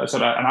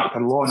sort of an actor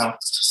law now.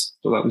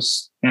 So that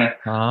was,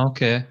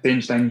 okay.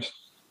 Strange things.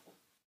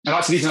 And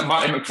that's the reason that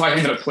Marty McFly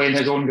ended up playing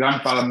his own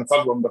grandfather in the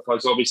third one,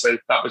 because obviously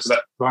that was a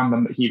bit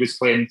random that he was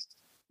playing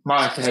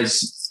married to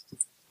his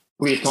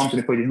Leah Thompson,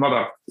 who played his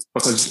mother,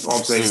 because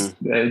obviously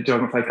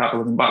George McFly character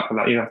wasn't back for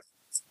that either.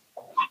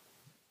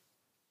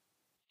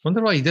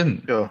 Wonder why he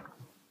didn't. Yeah.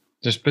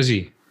 Just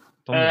busy.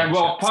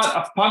 Well,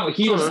 apparently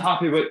he wasn't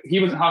happy with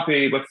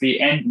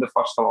the end of the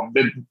first film.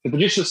 The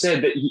producer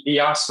said that he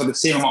asked for the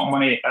same amount of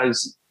money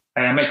as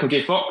Michael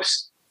J.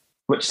 Fox,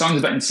 which sounds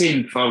a bit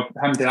insane for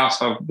him to ask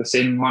for the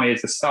same money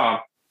as the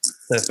star.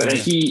 But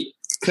then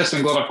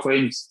Crispin Glover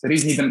claims the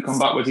reason he didn't come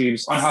back was he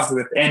was unhappy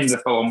with the end of the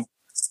film,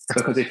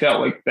 because he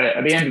felt like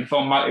at the end of the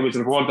film, Marty was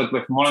rewarded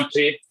with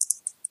monetary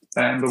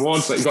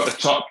rewards. Like he got the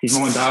truck, his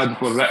mum and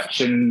dad were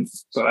rich and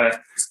sort of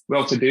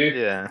well-to-do.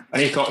 Yeah.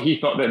 And he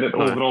thought that the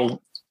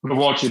overall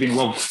reward should have been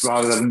love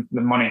rather than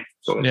money.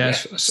 So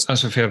Yes,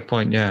 that's a fair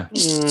point. Yeah.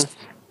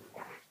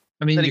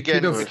 I mean, you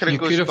could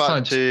have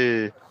had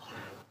to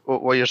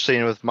what you're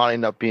saying with Marty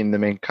not being the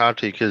main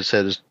character. You could have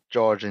said it's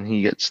George, and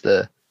he gets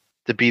to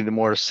be the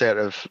more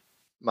assertive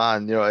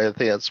man. You know, I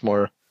think that's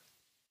more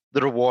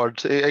the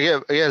reward.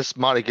 I guess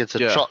Marty gets a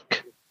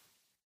truck,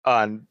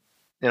 and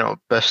you know,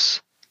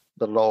 Biff's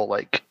they're all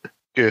like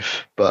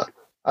goof, but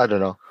I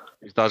don't know.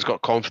 His dad's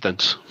got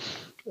confidence,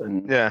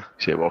 and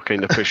he's able to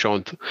kind of push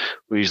on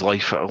with his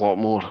life a lot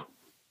more.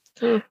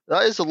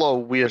 That is a lot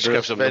of weird. Which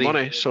gives him the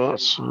money, so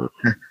that's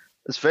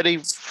it's very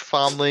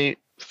family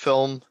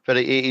film,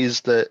 very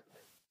 80s that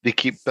they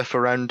keep Biff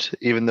around,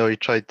 even though he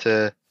tries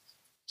to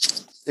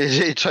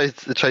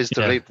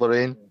rape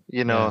Lorraine.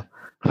 You know,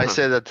 I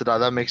say that to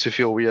that makes me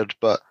feel weird,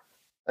 but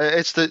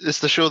it's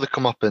the show the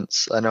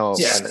comeuppance. I know.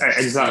 Yeah,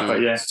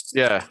 exactly.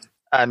 Yeah.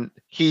 And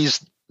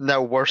he's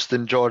now worse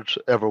than George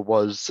ever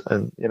was,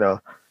 and you know,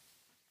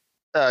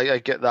 I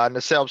get that, and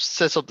it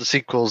sets up the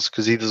sequels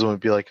because he doesn't want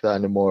to be like that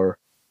anymore.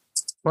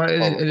 But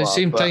at the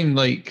same time,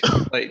 like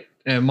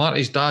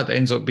Marty's dad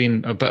ends up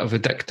being a bit of a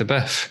dick to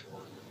Biff.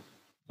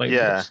 Like,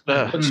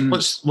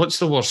 what's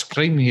the worst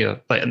crime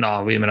here? Like,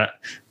 no, wait a minute.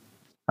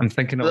 I'm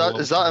thinking of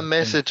is that a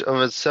message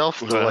of itself?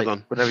 Though?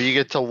 Like, whenever you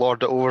get to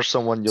lord it over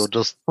someone, you'll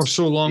just for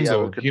so long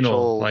though, you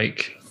know,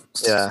 like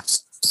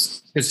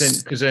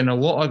because then a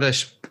lot of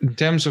this, in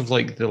terms of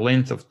like the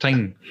length of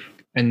time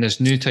in this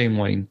new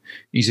timeline,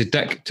 he's a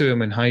dick to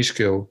him in high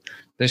school.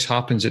 This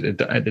happens at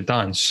the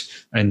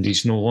dance, and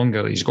he's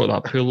got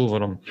that pull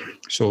over him.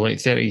 So like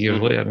 30 years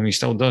later, and he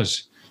still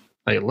does.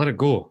 Like, let it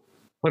go,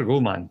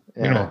 man.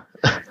 Yeah. You know,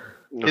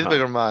 he's a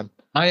bigger man.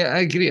 I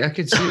agree. I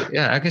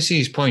can see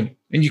his point.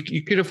 And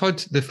you could have had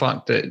the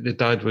fact that the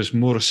dad was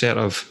more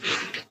assertive,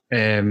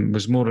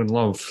 was more in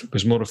love,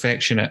 was more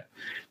affectionate.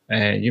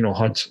 You know,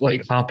 had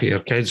like happier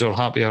kids or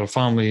happier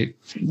family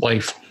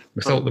life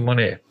without the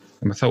money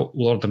and without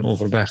lording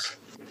over Biff.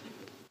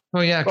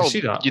 Oh yeah, I can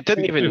see that. You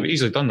didn't even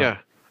easily done that. Yeah.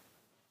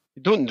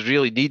 You don't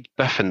really need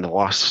Biff in the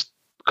last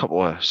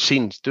couple of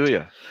scenes, do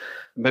you?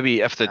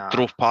 Maybe if they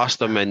drove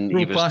past him and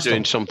he was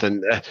doing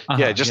something,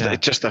 just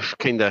a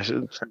kind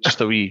of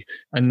just a wee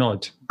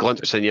nod,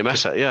 glimpse, and you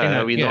miss it.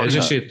 Yeah,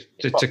 just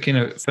to kind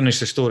of finish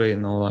the story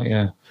and all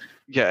that.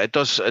 Yeah, it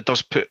does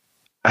put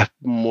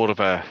more of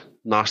a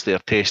nastier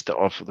taste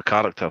of the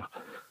character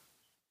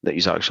that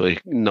he's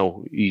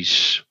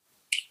he's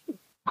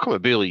become a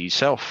bully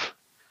himself.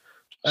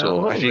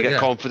 So if you get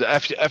confident,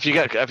 if you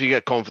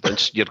get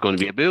confidence, you're going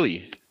to be a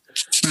bully.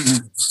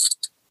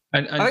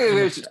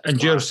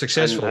 And you're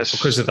successful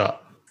because of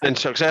that. And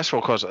successful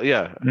because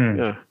yeah.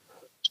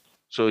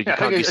 So you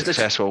can't be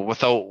successful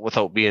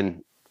without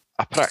being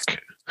a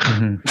prick.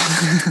 Can't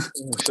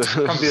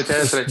be a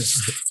territory.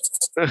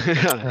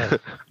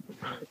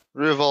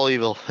 Root of all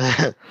evil.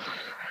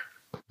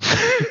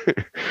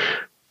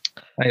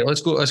 Right,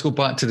 let's go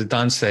back to the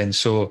dance then.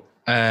 So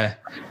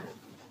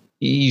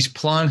his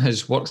plan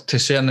has worked to a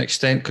certain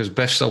extent because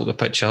Biff's out the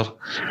picture,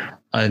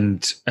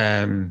 and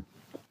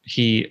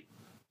he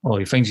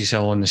finds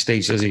himself on the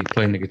stage, is he,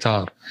 playing the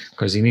guitar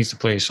because he needs to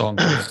play a song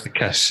to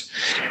Kiss.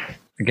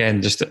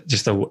 Again, just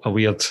a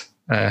weird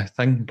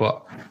thing,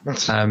 but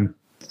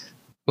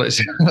let's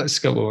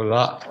skip over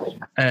that.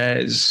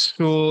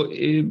 So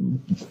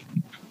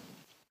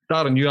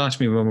Darren, you asked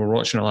me when we were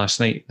watching it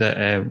last night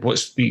that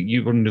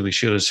you weren't really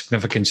sure the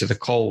significance of the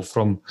call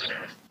from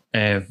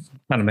I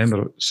can't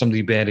remember,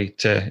 somebody buried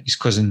to his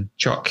cousin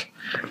Chuck.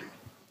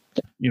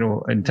 You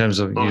know, in terms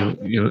of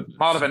you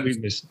Marvin.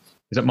 Is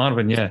it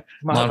Marvin? Yeah,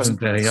 Marvin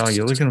Berry. Oh,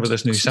 you're looking for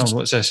this new sound.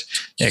 What's this?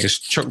 Yeah, because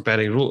Chuck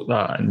Berry wrote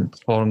that and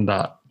performed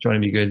that. Do you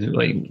want to be good?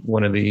 Like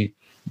one of the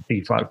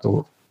de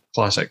facto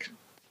classic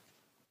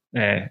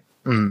rock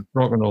and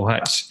roll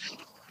hits.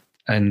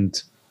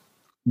 And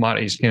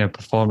Marty's kind of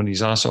performing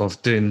his ass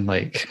off, doing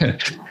like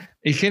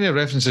he kind of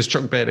references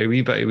Chuck Berry a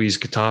wee bit with his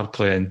guitar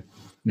playing.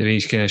 The way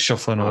he's kind of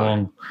shuffling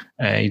along.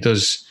 He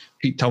does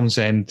Pete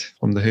Townsend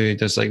from The Who,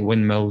 does like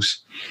Windmills.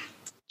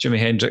 Jimi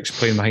Hendrix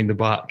playing behind the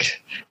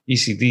back.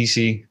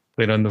 AC/DC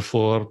playing on the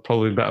floor.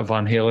 Probably a bit of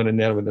Van Halen in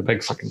there with the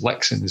big fucking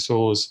licks and the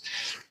solos.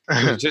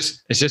 It's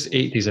just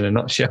 80s in a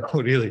nutshell,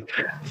 really.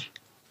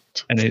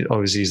 And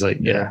obviously he's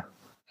like,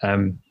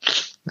 and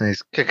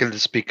he's kicking the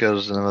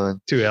speakers and everything.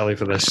 Too early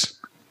for this.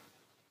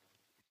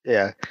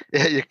 Yeah,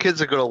 your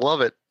kids are going to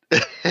love it.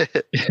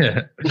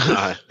 Yeah.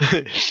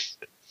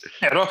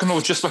 Yeah, rock and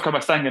roll's just become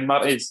a thing, and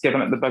Marty's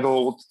giving it the big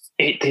old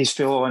 80s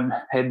full-on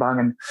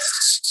headbanging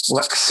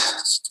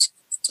licks.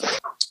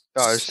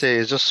 I say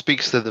it just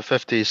speaks to the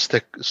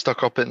 50s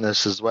stuck up in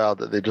this as well,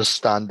 that they just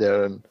stand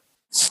there and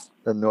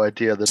have no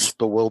idea, they're just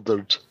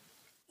bewildered.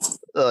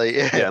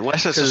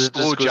 Unless it's a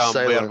slow jam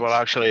where we're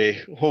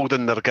actually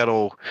holding their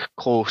girl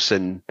close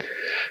and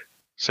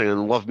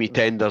singing "Love Me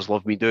Tenders,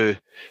 Love Me Do."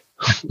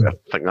 I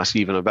think that's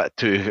even a bit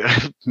too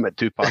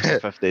past the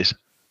 50s.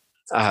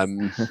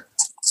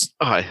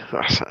 Aye,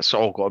 that's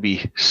all got to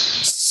be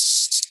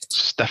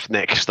stiff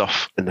neck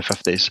stuff in the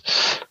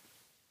 50s.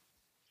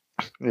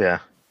 Yeah.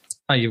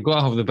 You've got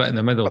to have the bit in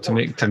the middle to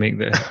make it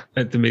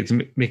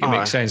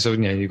make sense,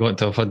 haven't you? You've got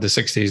to have had the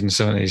 60s and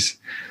 70s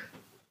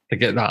to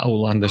get that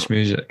outlandish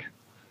music.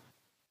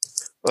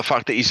 The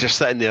fact that he's just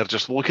sitting there,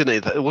 just looking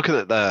at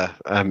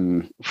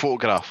the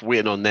photograph,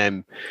 waiting on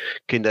them,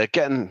 kind of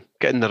getting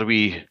their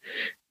wee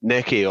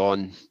necky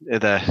on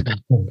the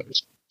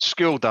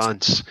school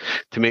dance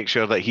to make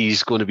sure that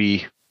he's going to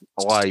be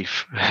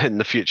alive in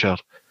the future.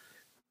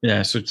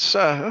 Yeah, so it's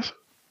all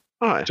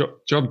right.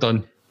 Job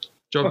done.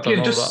 Job done.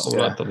 All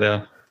that up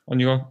there. On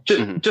you go.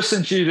 Just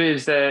since you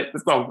raised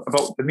about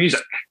the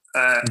music,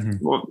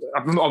 well,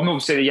 I've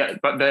not said it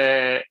yet, but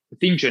the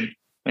theme tune.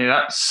 I mean,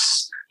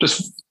 that's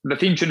just the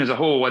theme tune as a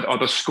whole, or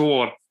the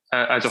score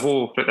as a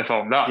whole throughout the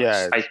film.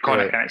 That's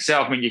iconic in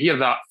itself. When you hear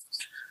that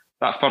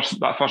first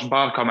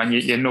bar coming,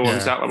 you know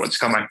exactly what's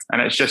coming,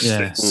 and it's just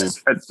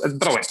it's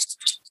brilliant.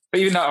 But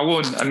even that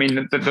alone, I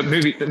mean, the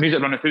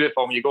music running through the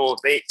film, you go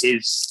the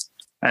 80s,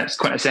 and it's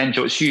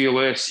quintessential. It's Huey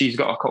Lewis. He's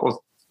got a couple of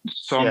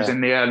songs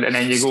in there, and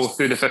then you go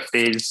through the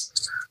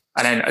 50s,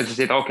 and then, as I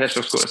said, the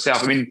orchestral score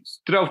itself. I mean,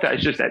 throughout it,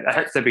 it's just it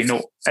hits every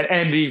note. And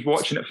anybody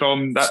watching it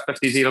from that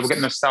 50s era will get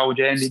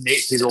nostalgia, and the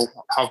 80s will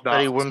have that.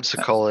 Very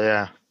whimsical,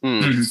 yeah.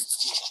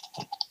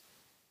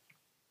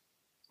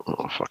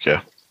 Oh, fuck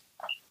yeah.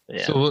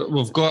 So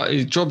we've got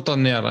a job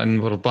done there,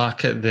 and we're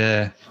back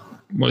at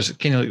what's it,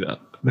 kind of like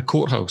the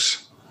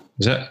courthouse,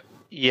 is it?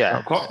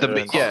 Yeah.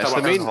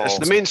 It's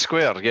the main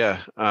square,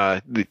 yeah.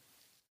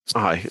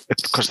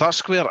 Because that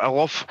square, I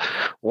love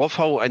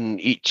how in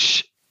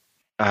each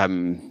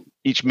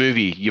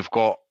movie you've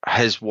got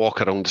his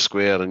walk around the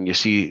square, and you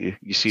see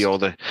all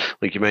the,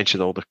 like you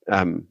mentioned, all the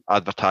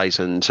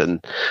advertisements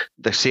and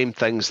the same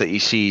things that he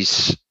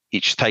sees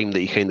each time that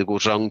he kind of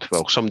goes round.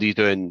 Well, somebody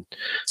going,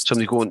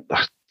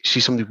 you see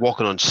somebody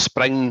walking on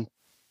spring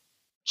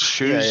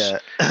shoes,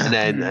 and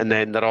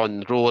then they're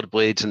on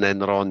rollerblades, and then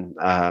they're on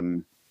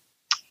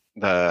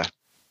the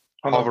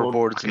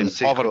hoverboards and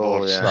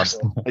hoverboards.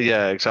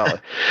 Yeah, exactly.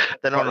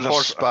 Then on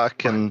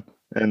horseback and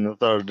the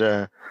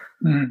third.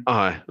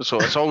 So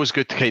it's always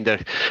good to kind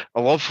of. I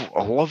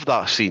love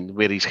that scene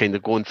where he's kind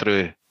of going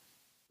through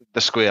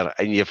the square,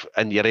 and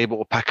you're able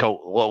to pick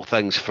out little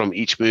things from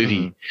each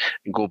movie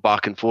and go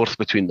back and forth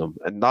between them,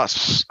 and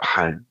that's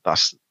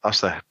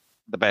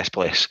the best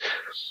place.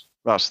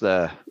 That's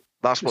what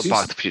Back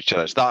to the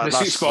Future is.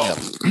 That's spot.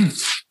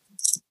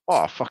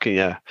 Oh fucking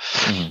yeah!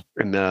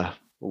 And the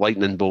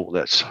lightning bolt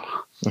that's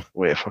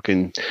wait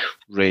fucking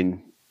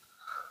rain.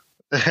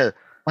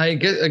 I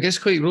guess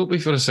quite ropey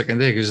for a second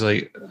there, because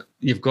like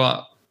you've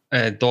got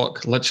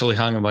Doc literally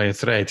hanging by a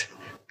thread.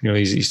 You know,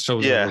 he's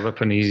troubles the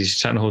rip, and he's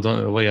trying to hold on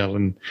to the wire,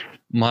 and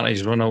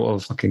Marty's run out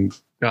of fucking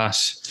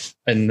gas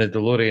in the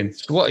DeLorean.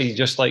 So what, he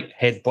just like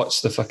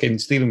headbutts the fucking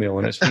steering wheel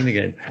and it's fine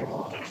again.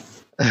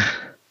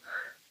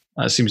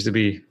 That seems to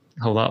be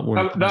how that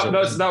one. That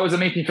was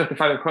an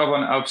 1855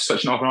 equivalent of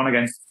switching off and on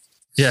again.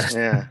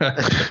 Yeah.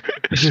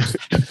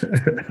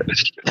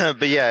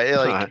 But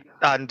yeah,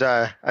 and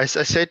I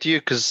said to you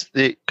because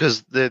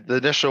the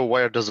initial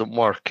wire doesn't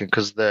work, and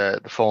because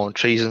the fallen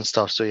trees and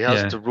stuff, so he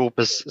has to rope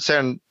a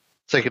certain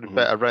second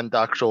bit around the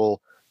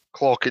actual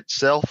clock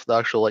itself, the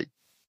actual like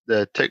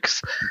the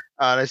ticks.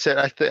 And I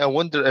said, I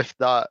wonder if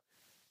that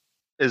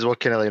is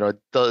what kind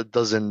of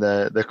does in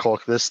the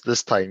clock this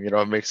time.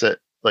 It makes it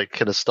like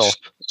kind of stop.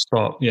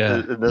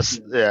 Yeah.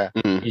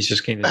 He's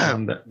just kind of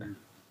jammed it.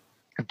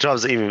 It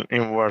drives it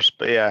even worse,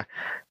 but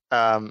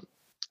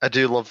I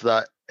do love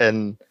that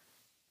in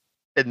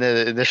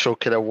the initial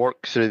kind of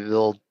work through the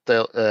little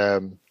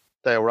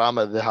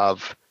diorama they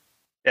have.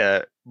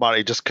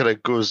 Marty just kind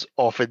of goes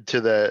off into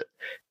the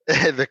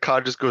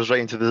car, just goes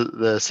right into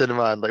the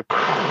cinema, and like,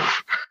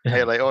 and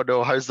you're like, oh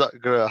no, how's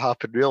that going to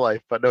happen in real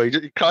life? But no,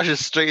 he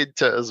crashes straight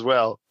into it as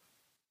well.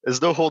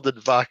 There's no holding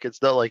back.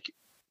 It's not like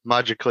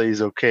magically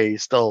he's okay.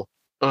 He's still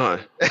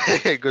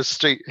it goes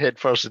straight head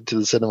first into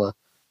the cinema.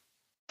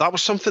 That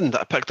was something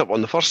that I picked up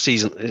on the first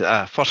season.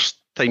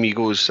 First time he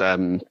goes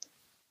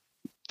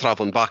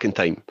traveling back in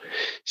time.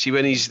 See,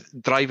 when he's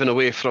driving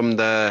away from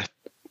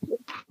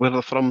where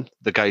they're from,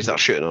 the guys that are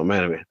shooting him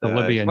anyway. The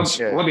Libyans.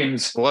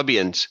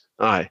 Libyans.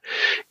 Aye.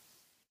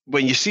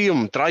 When you see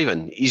him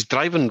driving, he's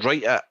driving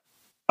right at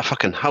a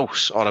fucking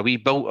house or a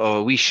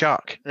wee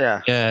shack.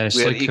 Yeah. Yeah. It's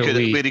where he could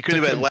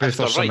have went left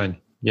or right.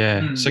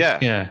 Yeah.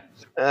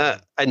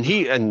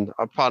 And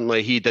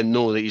apparently he didn't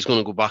know that he's going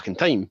to go back in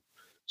time.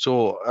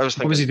 So I was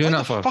thinking, what was he doing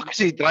that for? What the fuck is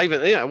he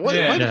driving? Yeah,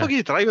 why the fuck is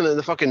he driving in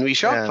the fucking wee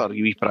shack for,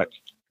 you wee prick?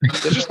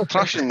 They're just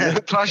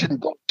trashing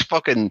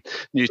fucking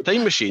new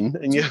time machine,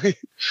 and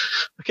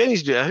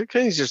Kenny's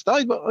just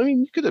died. But I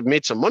mean, you could have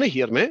made some money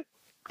here, mate.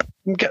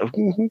 Get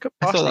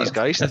past these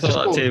guys.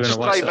 Just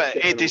drive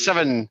at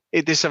 87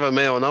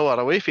 mile an hour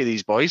away from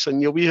these boys, and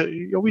you'll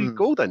be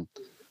golden.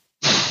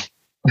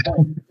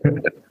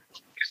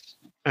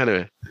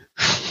 Anyway,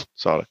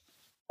 sorry.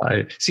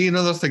 I see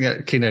another thing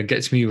that kind of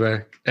gets me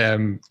with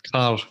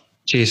car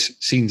chase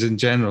scenes in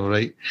general,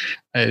 right?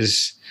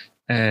 Is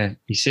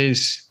he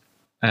says,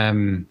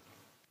 well,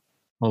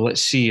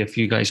 let's see if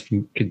you guys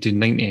could do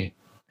 90.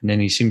 And then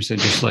he seems to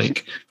just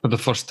like, for the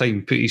first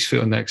time, put his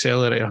foot on the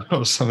accelerator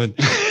or something.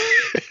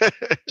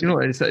 You know,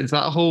 it's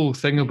that whole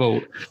thing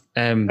about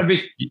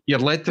you're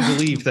led to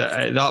believe that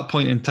at that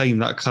point in time,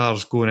 that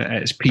car's going at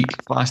its peak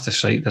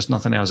fastest, right? There's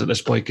nothing else that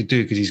this boy could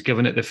do because he's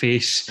giving it the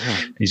face,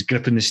 he's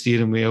gripping the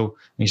steering wheel,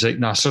 and he's like,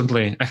 nah,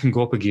 suddenly I can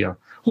go up a gear.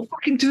 Well,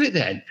 fucking do it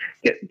then.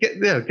 Get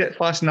there, get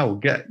fast now.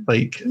 Get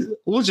like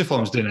loads of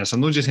films doing this.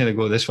 I'm not just going to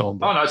go this film.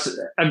 Oh no, it's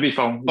every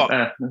film.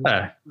 But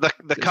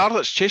the car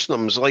that's chasing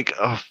them is like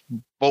a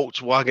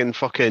Volkswagen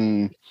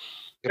fucking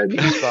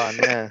van,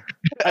 yeah.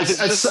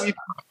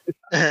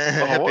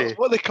 What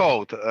are they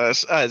called?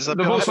 It's a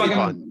the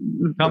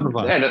Volkswagen camper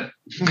van.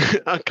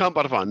 A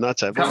camper van,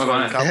 that's it.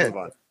 Camper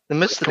van. The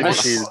mystery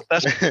machine.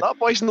 That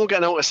boy's not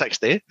getting out at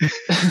 60.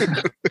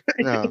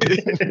 No.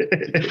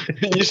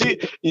 you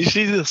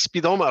see the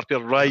speedometer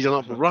rising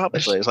up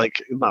rapidly. It's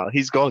like, nah,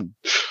 he's gone.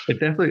 It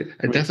definitely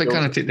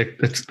kind of take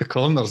the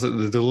corners that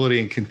the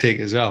DeLorean can take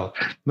as well.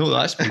 No,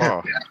 that's it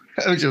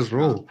would just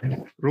roll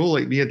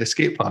like near the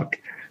skate park.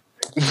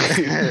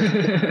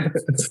 I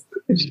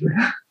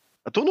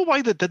don't know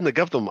why they didn't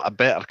give them a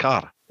better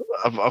car.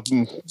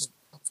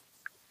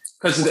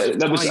 Because they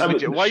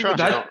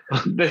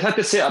had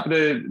to set up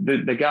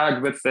the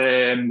gag with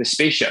the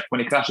spaceship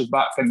when he crashes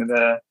back into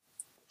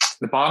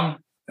the barn,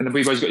 and the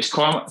wee boy's got his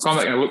comic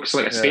and it looks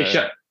like a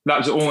spaceship. That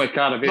was the only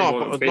car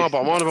available. No, but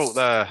I'm on about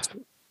the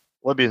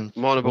Libyans.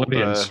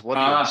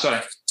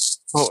 Sorry.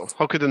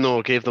 How could they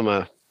not give them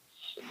a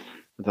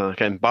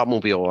kind of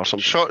Batmobile or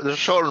something? They're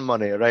short on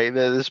money, right?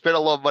 They spent a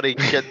lot of money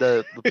to get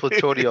the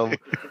plutonium,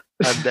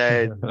 and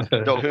then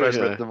Doc Brown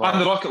ripped them off.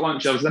 And the rocket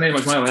launcher was the name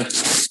of my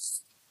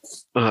list.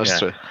 Oh, that's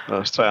true.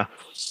 That's true.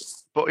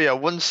 But yeah,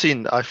 one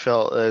scene I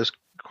felt is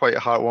quite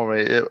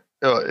heartwarming.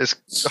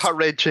 It's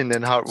heart-wrenching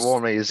and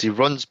heartwarming as he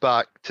runs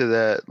back to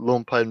the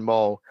Lone Pine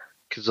Mall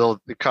because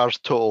the car's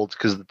totaled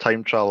because of the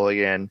time travel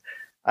again,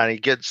 and he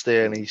gets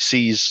there and he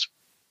sees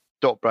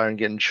Doc Brown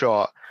getting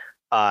shot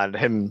and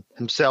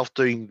himself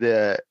doing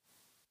the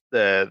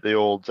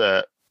old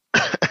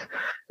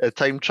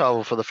time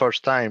travel for the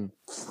first time,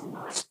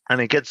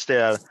 and he gets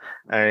there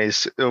and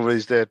he's over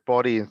his dead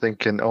body and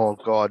thinking, oh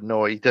God,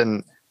 no, he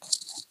didn't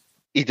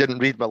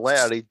read my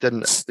letter, he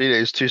didn't read it,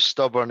 he's too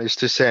stubborn, he's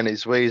too set in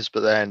his ways. But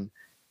then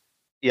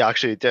he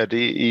actually did.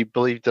 He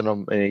believed in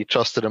him and he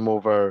trusted him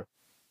over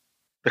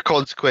the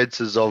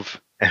consequences of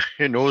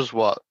who knows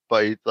what.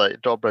 But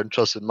Doc Brown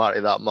trusted Marty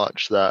that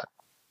much that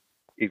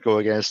he'd go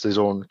against his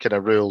own kind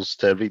of rules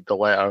to read the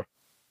letter,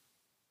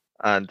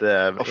 and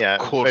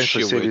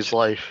eventually save his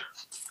life.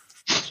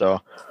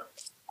 So,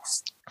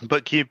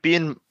 but can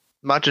you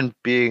imagine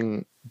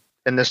being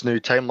in this new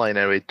timeline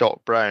anyway,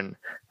 Doc Brown,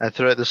 and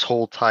throughout this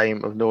whole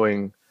time of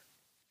knowing,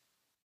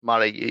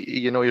 Marty,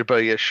 you know you're about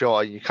to get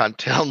shot, and you can't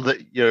tell him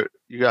that you're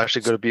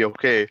actually going to be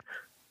okay.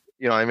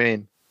 You know what I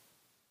mean?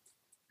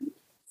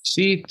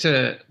 See,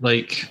 to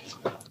like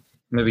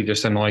maybe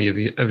just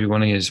annoy every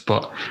one of you,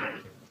 but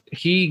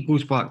he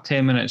goes back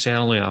 10 minutes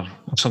earlier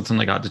or something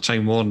like that to try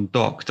and warn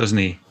Doc, doesn't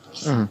he?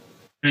 Mm-hmm.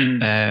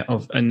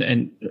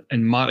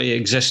 And Marty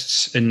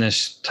exists in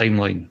this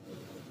timeline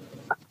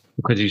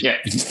because he's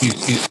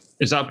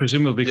is that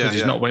presumably because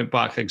he's not went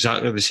back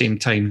exactly the same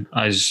time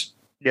as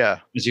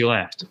he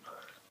left?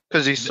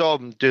 Because he saw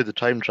him do the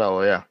time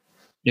travel,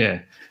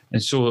 yeah.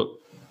 And so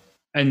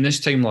in this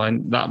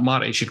timeline, that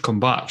Marty should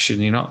come back,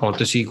 shouldn't he not? Or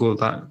does he go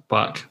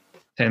back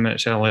 10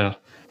 minutes earlier?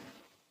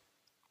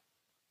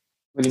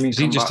 What do you mean?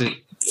 He just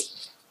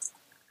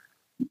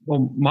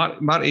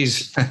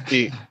Marty's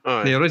the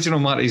original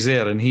Marty's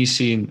there, and he's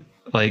seen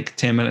like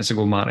 10 minutes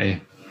ago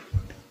Marty.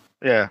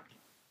 Yeah.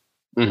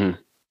 Mm-hmm.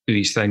 Do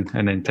his thing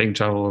and then time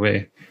travel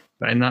away.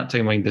 But in that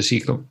timeline, does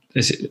he come?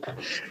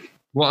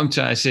 What I'm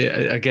trying to say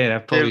again,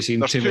 I've probably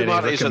seen too many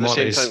Rick and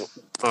Mortys.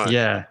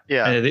 Yeah.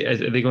 Are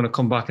they going to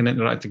come back and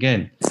interact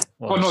again?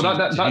 Well, no,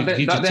 that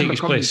he then take his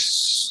becomes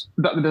place.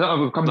 That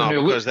becomes a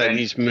new because look. then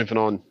he's moving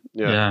on.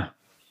 Yeah.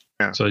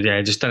 So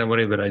just don't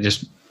worry about it.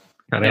 Just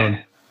carry on.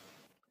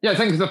 Yeah, I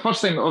think the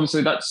first thing,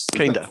 obviously, that's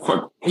kind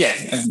of. Yeah.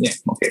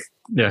 Okay.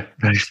 Yeah,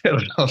 fair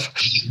enough.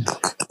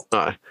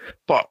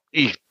 But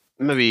he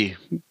maybe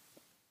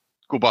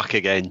go back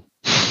again.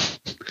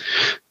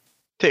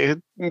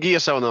 Give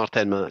yourself another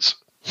 10 minutes.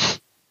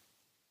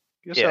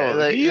 Give yourself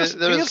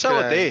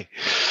a day.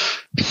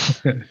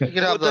 You can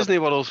go have to Disney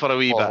World for a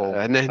wee bit,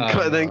 and then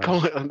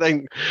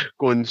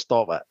go and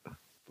stop it.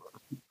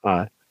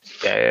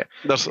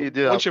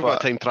 Once you've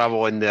got time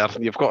travel in there,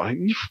 you've got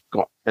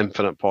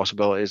infinite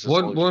possibilities.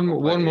 One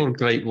more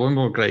gripe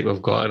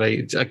we've got,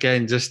 right?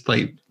 Again, just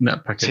like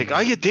nitpicking. Take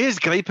all your days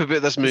gripe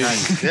about this movie.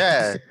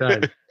 Yeah.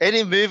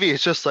 Any movie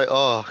is just like,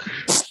 oh.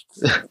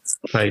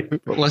 Right.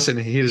 But listen,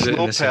 here's it.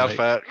 Perfect.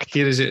 Right?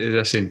 Here is it.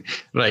 Listen.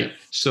 Right.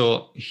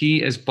 So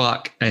he is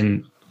back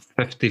in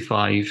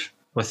 55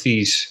 with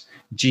his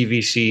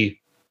GVC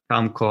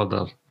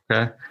camcorder.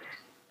 Okay.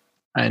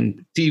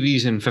 And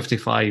TVs in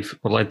 55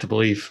 were led to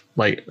believe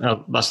like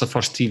that's the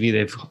first TV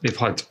they've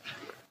had.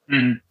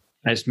 Mm-hmm.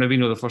 It's maybe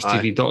not the first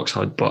TV Docs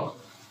had, but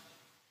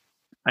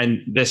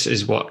and this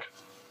is what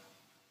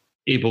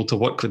able to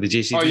work with the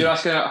JCB. Oh, you're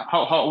asking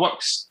how it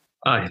works?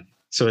 Aye.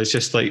 So it's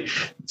just like,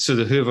 so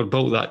the whoever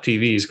built that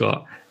TV's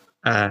got,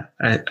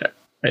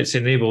 it's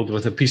enabled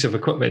with a piece of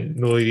equipment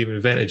nobody even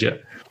invented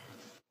yet.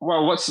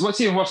 Well,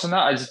 what's even worse than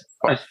that is,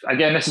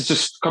 again, this is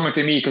just coming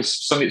to me because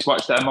somebody's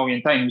watched it a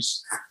million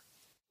times.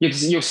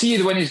 You'll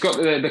see when he's got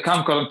the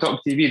camcorder on top of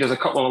the TV, there's a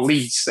couple of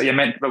leads that you're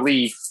meant to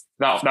believe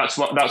that's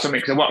what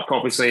makes it work,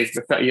 obviously,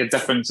 the 30-year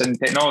difference in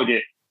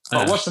technology.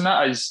 But worse than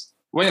that is,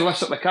 when he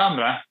lifts up the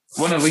camera,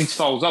 one of the leads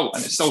falls out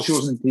and it still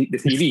shows in the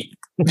TV.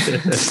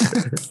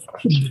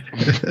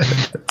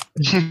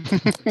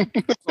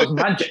 It's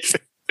magic.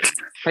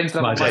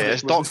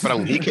 It's Doc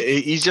Brown. He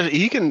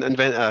can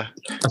invent a.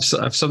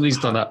 If somebody's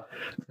done it,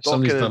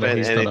 somebody's done it,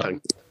 he's done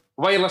it.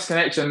 Wireless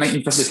connection in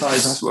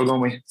 1955. That's what we're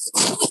going with.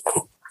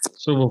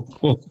 So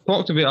we've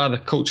talked about other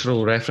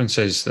cultural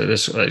references.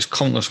 There's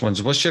countless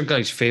ones. What's your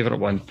guys' favourite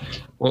one?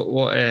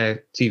 What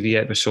TV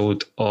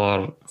episode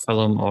or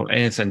film or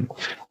anything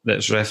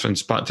that's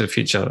referenced Back to the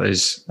Future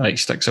is like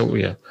sticks out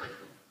with you?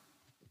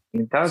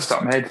 It does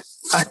stop my head.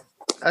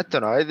 I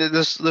don't know.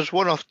 There's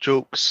one-off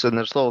jokes and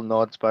there's little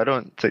nods, but I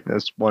don't think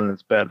there's one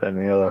that's better than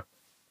the other.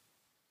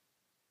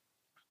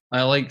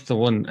 I like the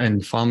one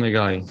in Family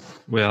Guy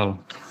where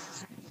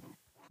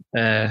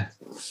they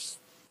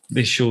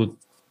showed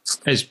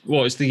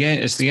it's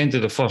the end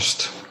of the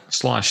first /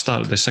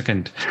 start of the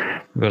second,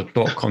 where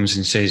Doc comes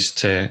and says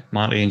to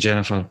Marty and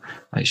Jennifer,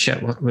 like,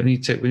 shit, we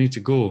need to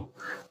go.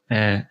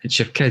 It's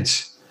your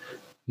kids.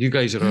 You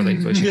guys are all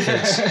right, but it's your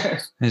kids.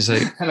 And he's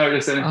like,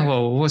 oh,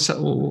 well, what's that?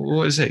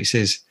 What is it? He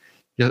says,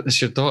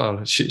 it's your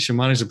daughter. She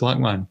marries a black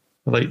man.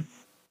 We're like,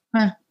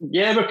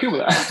 yeah, we're cool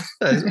with that.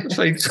 It's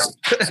fine.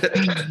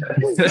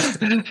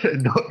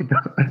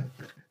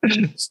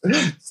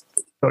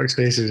 Doc's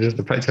face is just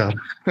a picture.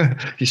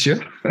 You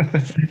sure?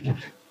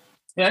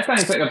 Yeah, I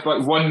can't think of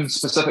like one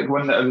specific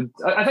one that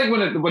I think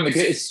one of the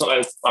greatest sort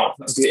of, well,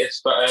 not the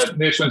greatest, but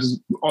newest ones is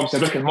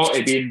obviously Rick and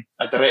Morty being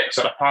a direct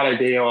sort of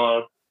parody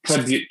or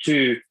tribute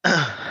to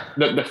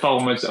the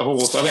film as a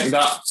whole. So I think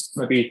that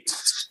would be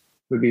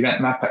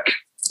my pick.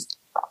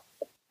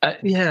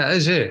 Yeah, it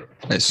is.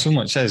 It so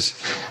much is.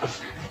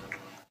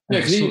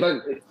 Yeah,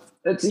 because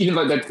it's even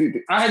like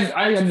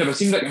I had never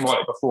seen Rick and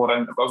Morty before,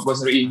 and I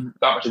wasn't really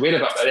that much aware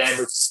of it. But then I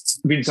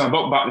was reading something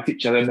about Back to the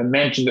Future, and they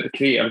mentioned that the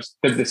creators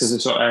did this as a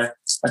sort of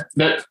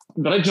the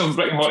original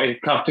Rick and Morty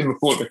cartoon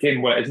before it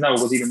became what it is now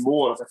was even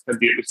more of a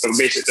tribute. It was sort of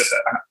basically just a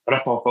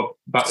rip off of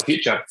Back to the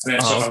Future, and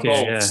it sort of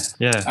evolved.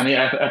 Yeah. And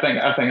yeah, I think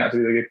that's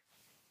really good.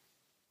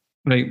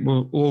 Right,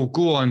 we'll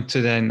go on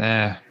to then.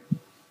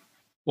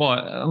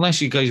 Well,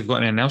 unless you guys have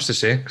got anything else to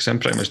say, because I'm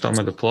pretty much done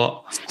with the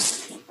plot.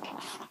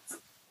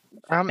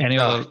 Any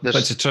other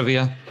bits of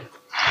trivia?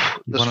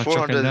 There's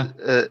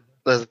 400.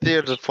 There's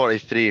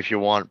 343 if you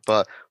want,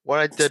 but what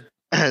I did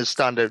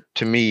stand out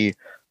to me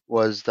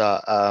was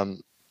that.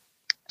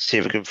 See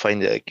if I can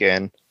find it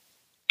again.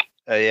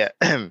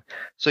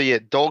 So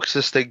Doc's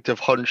distinctive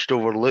hunched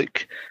over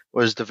look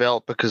was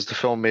developed because the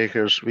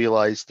filmmakers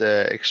realized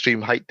the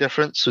extreme height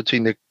difference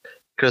between the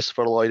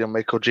Christopher Lloyd and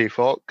Michael J.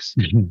 Fox.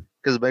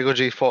 Because Michael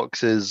J.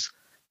 Fox is,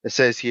 it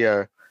says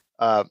here,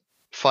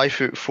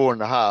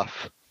 5'4.5",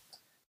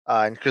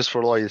 and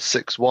Christopher Lloyd is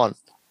 6'1".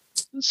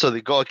 So they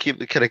got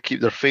to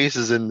keep their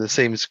faces in the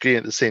same screen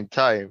at the same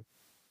time,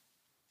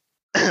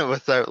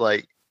 without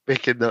like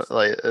making the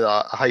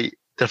height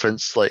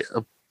difference like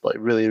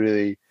really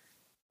really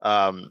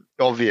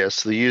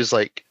obvious. They use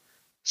like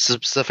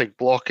specific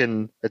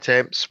blocking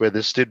attempts where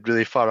they stood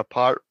really far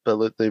apart,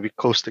 but they'd be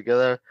close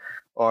together,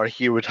 or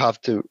he would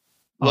have to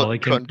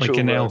like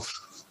an elf.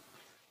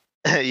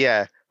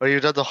 Yeah, or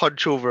you'd have to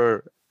hunch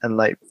over and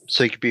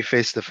so you could be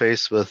face to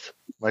face with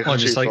Michael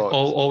J. Just Fox.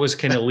 Always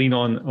kind of lean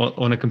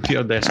on a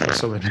computer desk or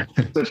something.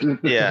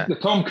 Yeah, the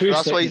Tom Cruise.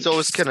 That's why he's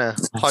always kind of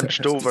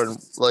hunched over and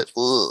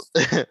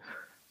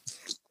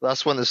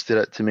That's one that stood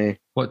out to me.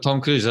 What,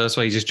 Tom Cruise? That's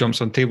why he just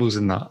jumps on tables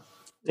and that.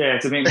 Yeah,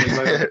 to make me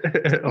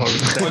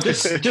well,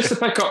 just to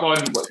pick up on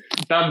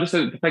Dan, just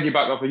to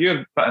piggyback off of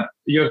your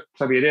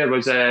trivia there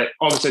was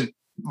obviously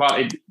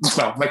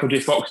Michael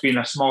J. Fox being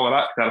a smaller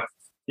actor.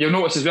 You'll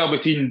notice as well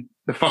between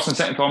the first and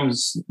second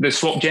films, they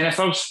swap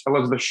Jennifers.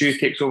 Elizabeth Shue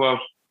takes over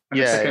in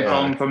the second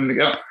film from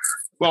the.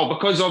 Well,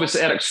 because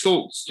obviously Eric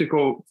Stoltz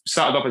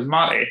started up as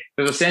Marty,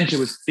 there essentially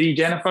was 3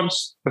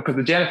 Jennifers because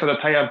the Jennifer that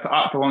hired to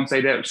act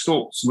alongside Eric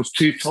Stoltz was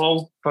too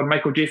tall for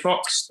Michael J.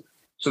 Fox.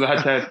 So they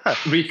had to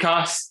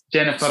recast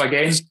Jennifer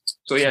again.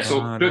 So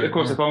throughout the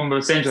course of the film, we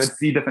essentially had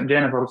 3 different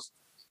Jennifers.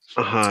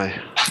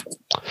 Aye.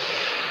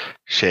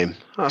 Shame.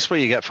 That's what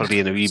you get for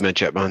being a wee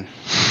midget, man.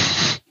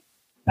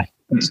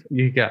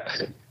 You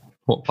get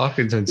what,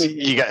 Parkinson's?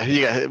 You get.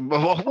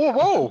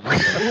 Whoa!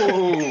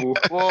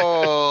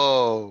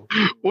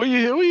 What are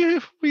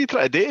you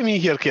trying to date me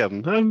here,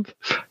 Kieran?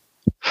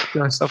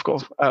 I've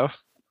got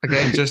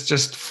again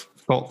just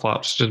thought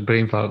farts, just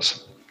brain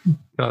farts.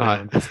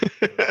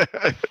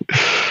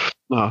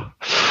 No.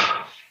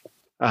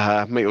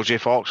 Michael J.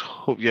 Fox,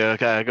 hope you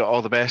got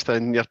all the best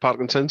in your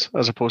Parkinson's,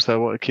 as opposed to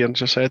what Kieran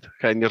just said.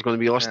 Okay, and you're going to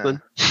be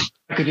listening.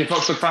 Michael J.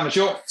 Fox, big fan of the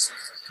show.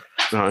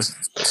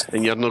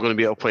 And you're not going to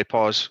be able to play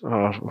pause,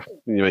 or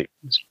you might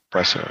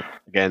press it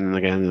again and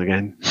again and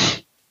again.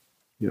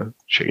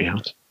 Shake your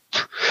hands.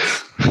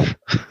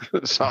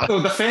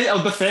 I'll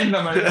defend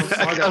them.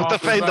 I'll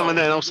defend them and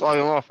then I'll slag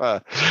them off.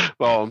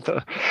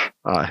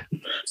 Aye.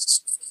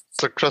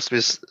 So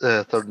Crispy's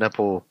third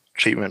nipple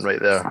treatment right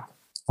there.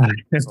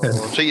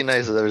 I'll treat you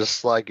nice and then just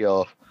slag you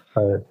off.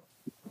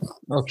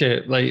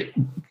 Okay, like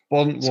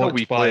Born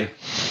Watch Buy.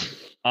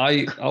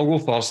 I'll go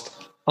first.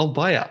 I'll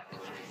buy it.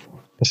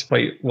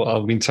 Despite what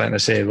I've been trying to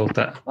say about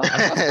it.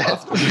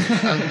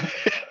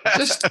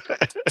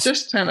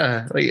 just kind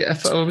of like,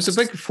 if I was a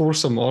big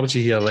foursome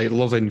orgy here, like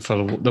loving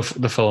for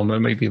the film, it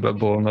might be a bit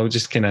boring. I was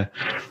just kind of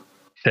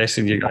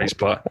testing you guys,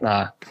 but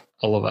nah,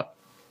 I love it.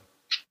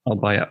 I'll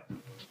buy it.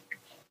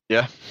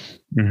 Yeah.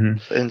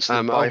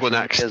 Mm-hmm. I'll go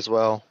next as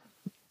well.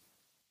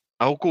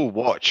 I'll go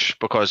watch,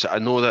 because I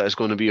know that it's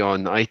going to be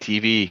on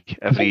ITV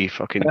every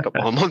fucking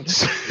couple of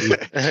months.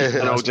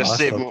 And I'll just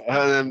say,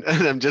 and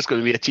I'm just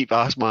going to be a cheap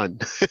ass man.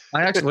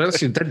 I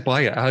actually did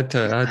buy it. I had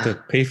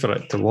to pay for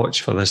it to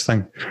watch for this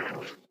thing.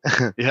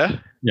 Yeah?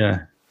 So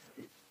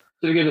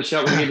we give it a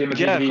shot when we give him a DVD.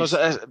 Yeah, because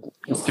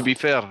to be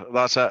fair,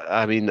 that's it.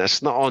 I mean,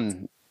 it's not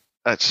on.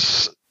 I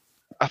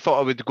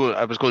thought it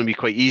was going to be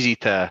quite easy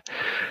to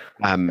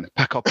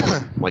pick up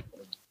on, like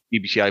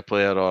BBC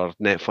iPlayer or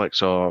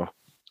Netflix or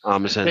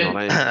Amazon or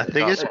anything. I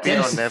think it's been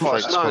on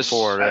Netflix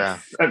before, yeah.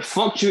 It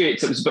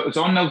fluctuates. It was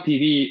on Now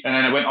TV, and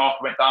then it went off,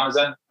 went to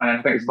Amazon, and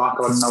I think it's back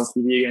on Now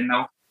TV again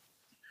now.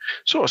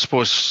 So I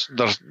suppose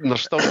they're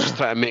still just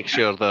trying to make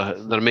sure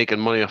they're making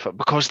money off it,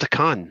 because they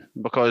can.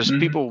 Because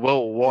people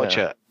will watch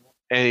it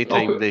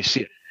anytime they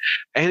see it.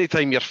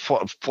 Anytime you're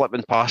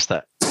flipping past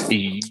it,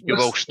 you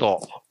will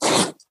stop.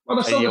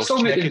 Well, you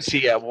can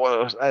see it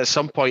at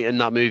some point in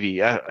that movie.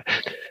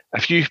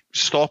 If you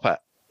stop it,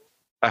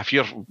 if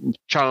you're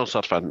channel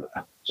surfing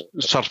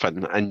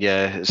and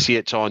you see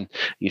it's on,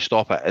 you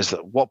stop it. Is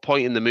at what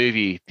point in the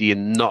movie do you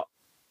not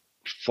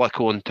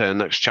flick on to the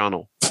next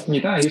channel? You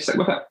stick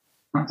with it.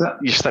 That's it.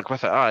 You stick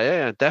with it.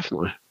 Yeah,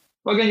 definitely.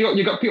 Well, again,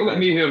 you got people like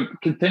me who are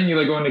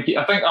continually going to keep.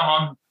 I think I'm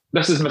on.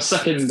 This is my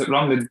second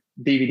run of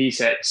DVD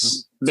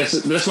sets.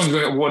 This one's going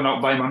to get worn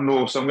out by my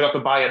nose, so I'm going to have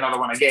to buy another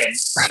one again.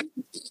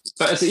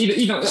 But it's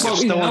even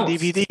still on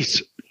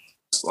DVDs.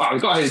 Well,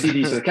 we've got to have the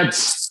DVDs for the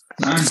kids.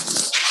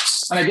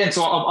 And again,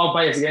 so I'll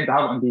buy it again to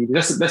have it on DVD.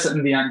 This is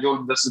Indiana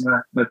Jones. This is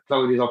the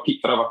trilogies I'll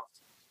keep forever.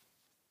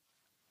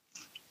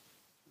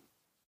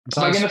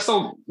 So again, they're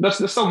still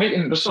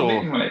making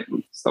money.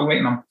 Still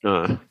making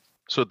them.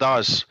 So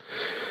Daz,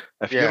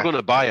 if you're going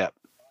to buy it,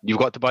 you've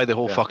got to buy the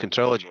whole fucking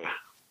trilogy.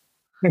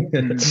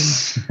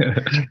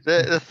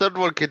 The third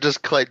one could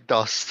just collect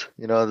dust,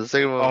 the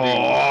second one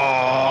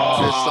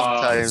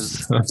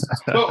sometimes.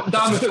 Well,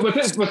 Dan, with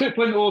it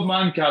playing the old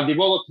man card, you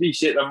will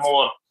appreciate them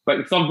more. Like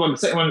the third one, the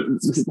third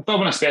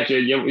one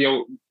especially,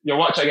 you'll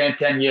watch it again in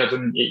 10 years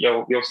and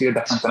you'll see the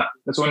difference in it.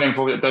 It's one of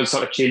them that does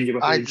sort of change you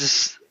with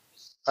age.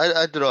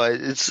 I don't know,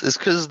 it's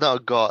because it's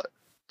not got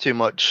too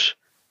much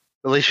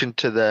relation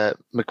to the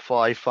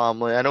McFly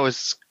family. I know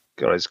it's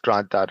got his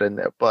granddad in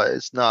there, but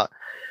it's not.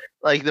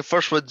 Like, the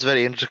first one's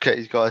very intricate.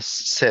 You've got to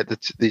set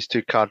these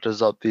two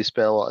characters up they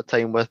spend a lot of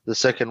time with. The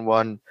second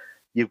one,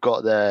 you've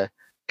got the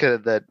kind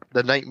of the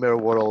nightmare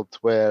world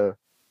where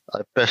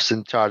Biff's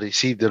in charge. You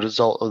see the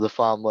result of the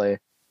family,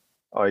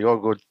 or you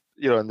want to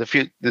go, in the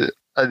future,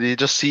 and you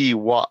just see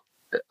what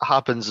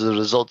happens as a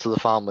result of the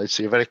family.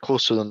 So you're very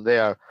close to them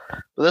there.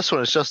 But this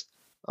one is just,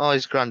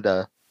 his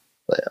granddad.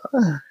 Like,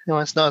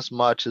 it's not as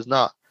much. It's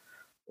not,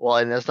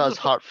 and it's not as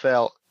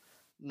heartfelt.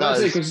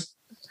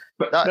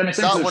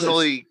 That one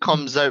only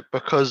comes out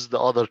because the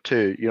other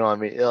two, you know what I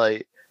mean?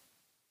 Like,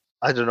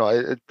 I don't know.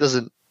 It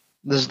doesn't.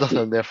 There's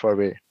nothing there for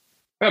me.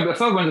 Yeah, but the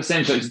third one's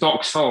essentially it's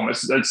Doc's film.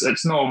 It's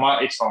no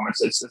Marty's film.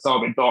 It's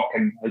all about Doc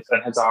and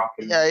his arc.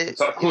 And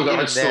sort of close out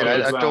his story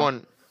as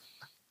well.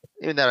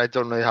 Even then, I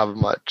don't really have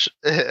much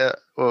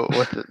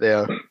with it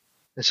there.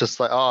 It's just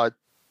like,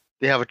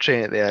 they have a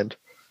train at the end.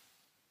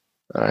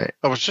 All right.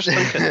 I was just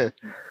thinking.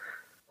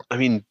 I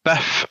mean,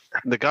 Biff,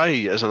 the guy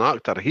as an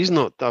actor, he's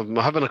not. I'm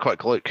having a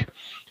quick look.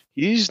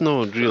 He's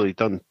not really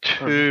done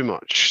too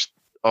much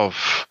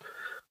of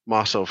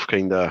massive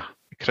kind of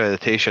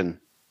accreditation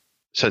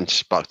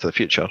since Back to the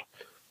Future.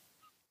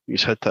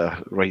 He's had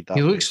to ride that.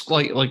 He looks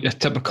like a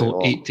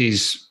typical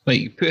 80s.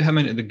 Like, put him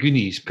into the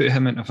Goonies, put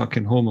him into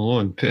fucking Home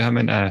Alone, put him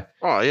into.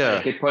 Oh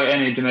yeah. He could play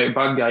any dramatic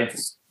bad guy.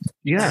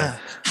 Yeah.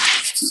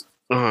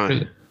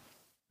 It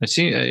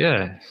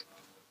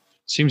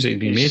seems like he'd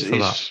be made for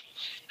that.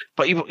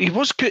 But he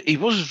was good. He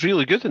was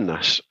really good in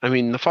this. I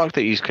mean, the fact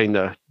that he's kind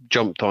of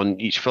jumped on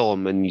each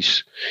film and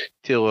he's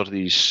tailored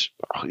he's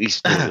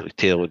not really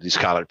tailored his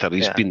character.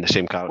 He's been the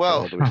same character.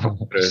 Well,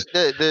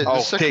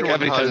 I'll take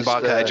everything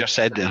back that I just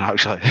said there,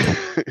 actually.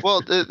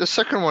 Well, the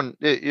second one,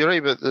 you're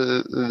right about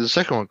the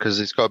second one, because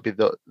it's got to be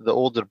the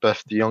older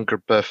Biff, the younger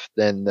Biff,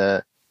 then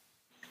the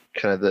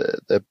kind of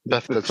the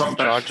Biff that's in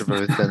charge of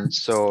everything.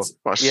 So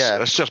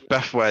it's just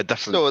Biff with a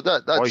different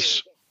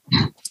voice.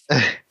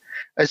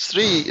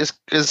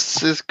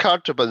 It's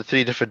character about the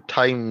 3 different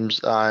times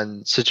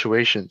and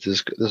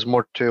situations. There's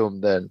more to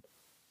him than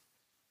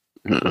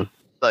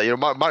like,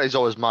 Marty's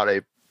always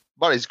Marty.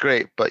 Marty's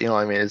great, but you know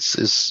what I mean,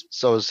 it's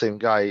always the same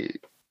guy. He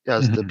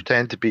has to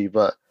pretend to be,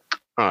 but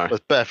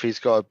with Biff, he's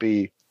got to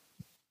be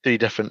 3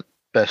 different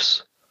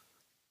Biffs.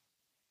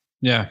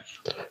 Yeah.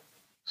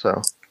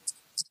 So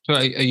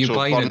are you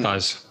buying it,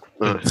 Daz?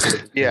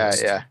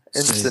 Yeah.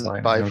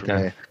 Instant buy for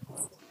me.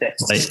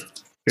 Right,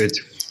 good.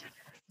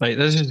 Right,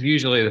 this is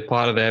usually the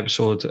part of the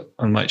episode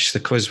on which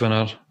the quiz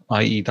winner,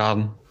 i.e.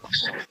 Darren,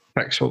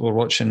 picks what we're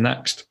watching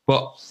next.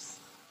 But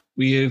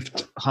we've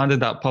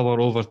handed that power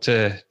over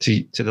to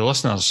the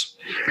listeners.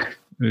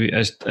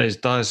 As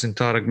Daz and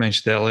Tarek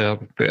mentioned earlier,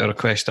 put a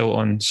request out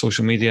on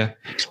social media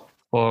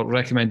for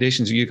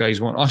recommendations that you guys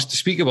want us to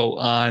speak about.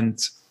 And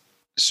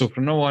so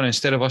from now on,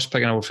 instead of us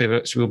picking our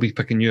favourites, we'll be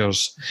picking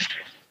yours.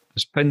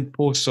 There's pinned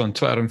posts on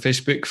Twitter and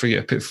Facebook for you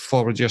to put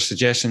forward your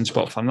suggestions,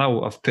 but for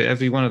now, I've put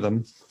every one of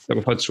them that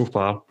we've had so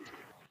far.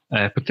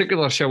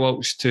 Particular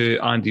shout-outs to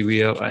Andy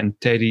Weir and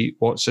Teddy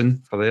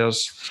Watson for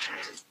theirs.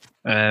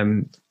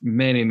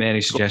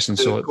 Many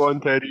suggestions. Go on,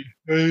 Teddy.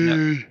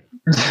 Yeah.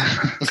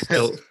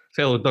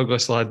 Fellow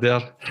Douglas lad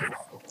there.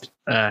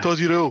 Does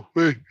you know?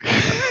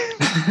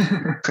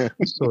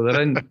 So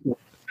they're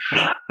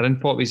in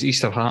Poppy's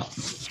Easter hat.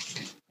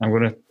 I'm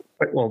going to...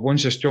 Well,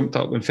 one's just jumped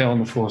up and fell on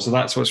the floor, so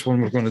that's what's one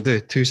we're going to do.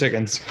 2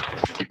 seconds.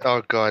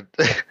 Oh, God.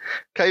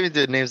 Can't even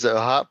do names out of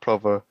a hat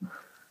proper.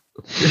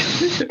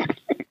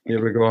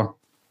 Here we go.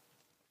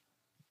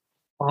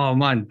 Oh,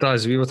 man,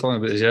 Daz, we were talking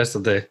about this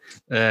yesterday.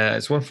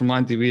 It's one from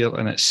Andy Weir,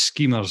 and it's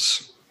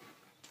Schemers.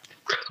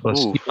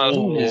 So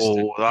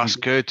that's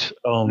good.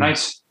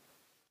 Nice.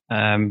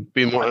 That's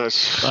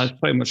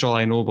pretty much all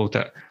I know about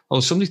it. Oh,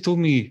 somebody told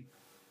me...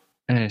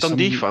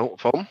 Dundee film?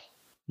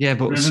 Yeah,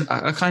 but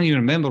I can't even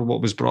remember what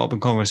was brought up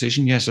in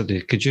conversation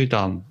yesterday. Could you,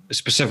 Dan?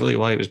 Specifically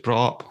why it was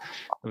brought up?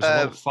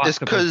 It's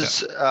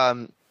because,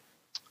 not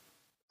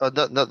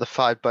the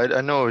fact, but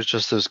I know it was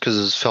just because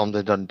it was filmed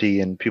in Dundee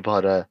and people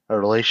had a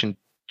relationship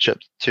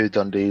to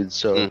Dundee,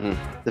 so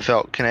they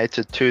felt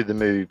connected to the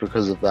movie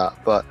because of that.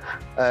 But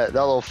that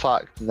little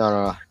fact,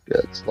 no,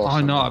 it's lost.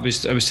 Oh, no, it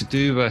was to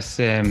do with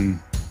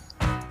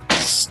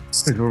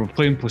we were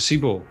playing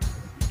Placebo,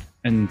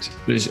 and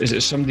is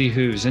it somebody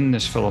who's in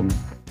this film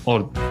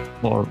or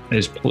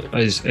is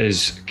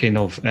kind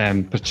of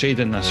portrayed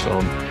in this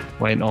film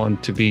went on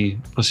to be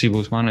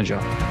Placebo's manager?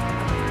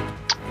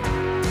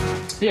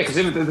 Yeah, because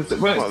the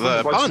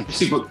band.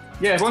 Placebo,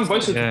 one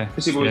voice of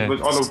Placebo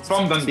was either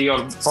from Dundee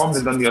or formed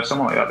in Dundee or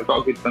something like that. They got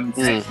a good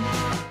Dundee.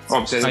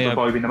 Obviously, the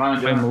boy being the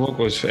manager. When the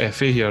logo's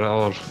FA here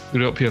or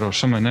grew up here or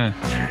something now.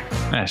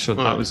 So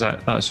that was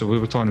that. So we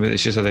were talking about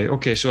this yesterday.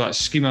 Okay, so that's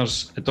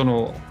Schemers. I don't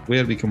know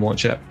where we can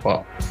watch it,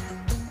 but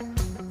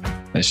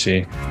let's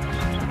see.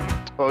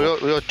 Well,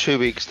 we got 2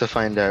 weeks to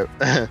find out.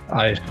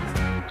 Aye.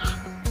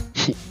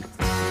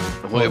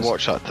 I'm going to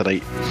watch that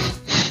tonight.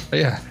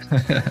 Yeah.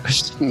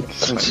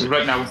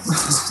 Right now.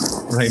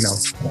 Right now.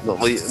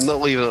 Not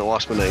leaving at the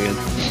last minute again.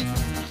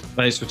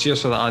 Right, so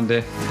cheers for that,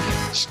 Andy.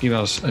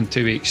 Schemers in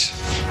 2 weeks.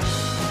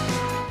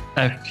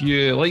 If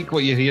you like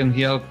what you're hearing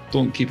here,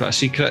 don't keep it a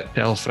secret.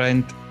 Tell a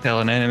friend, tell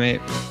an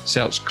enemy.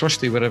 Search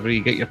Krusty wherever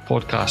you get your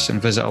podcasts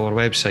and visit our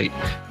website,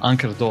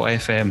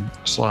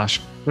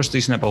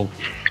 anchor.fm/KrustySnibble.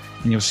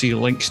 And you'll see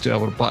links to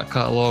our back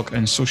catalogue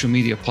and social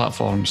media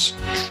platforms.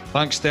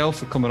 Thanks, Del,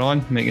 for coming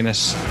on, making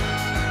this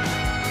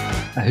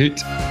a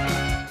hoot.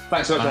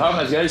 Thanks so much for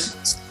having us, guys.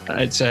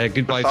 It's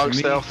goodbye from me.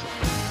 Stealth.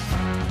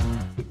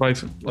 Goodbye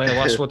from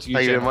last word to you.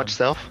 Thank you very much,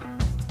 Stealth.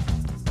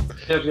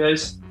 Cheers,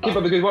 guys. Keep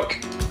up the good work.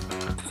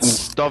 We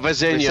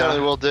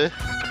certainly will do.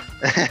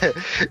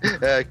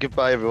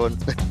 Goodbye, everyone.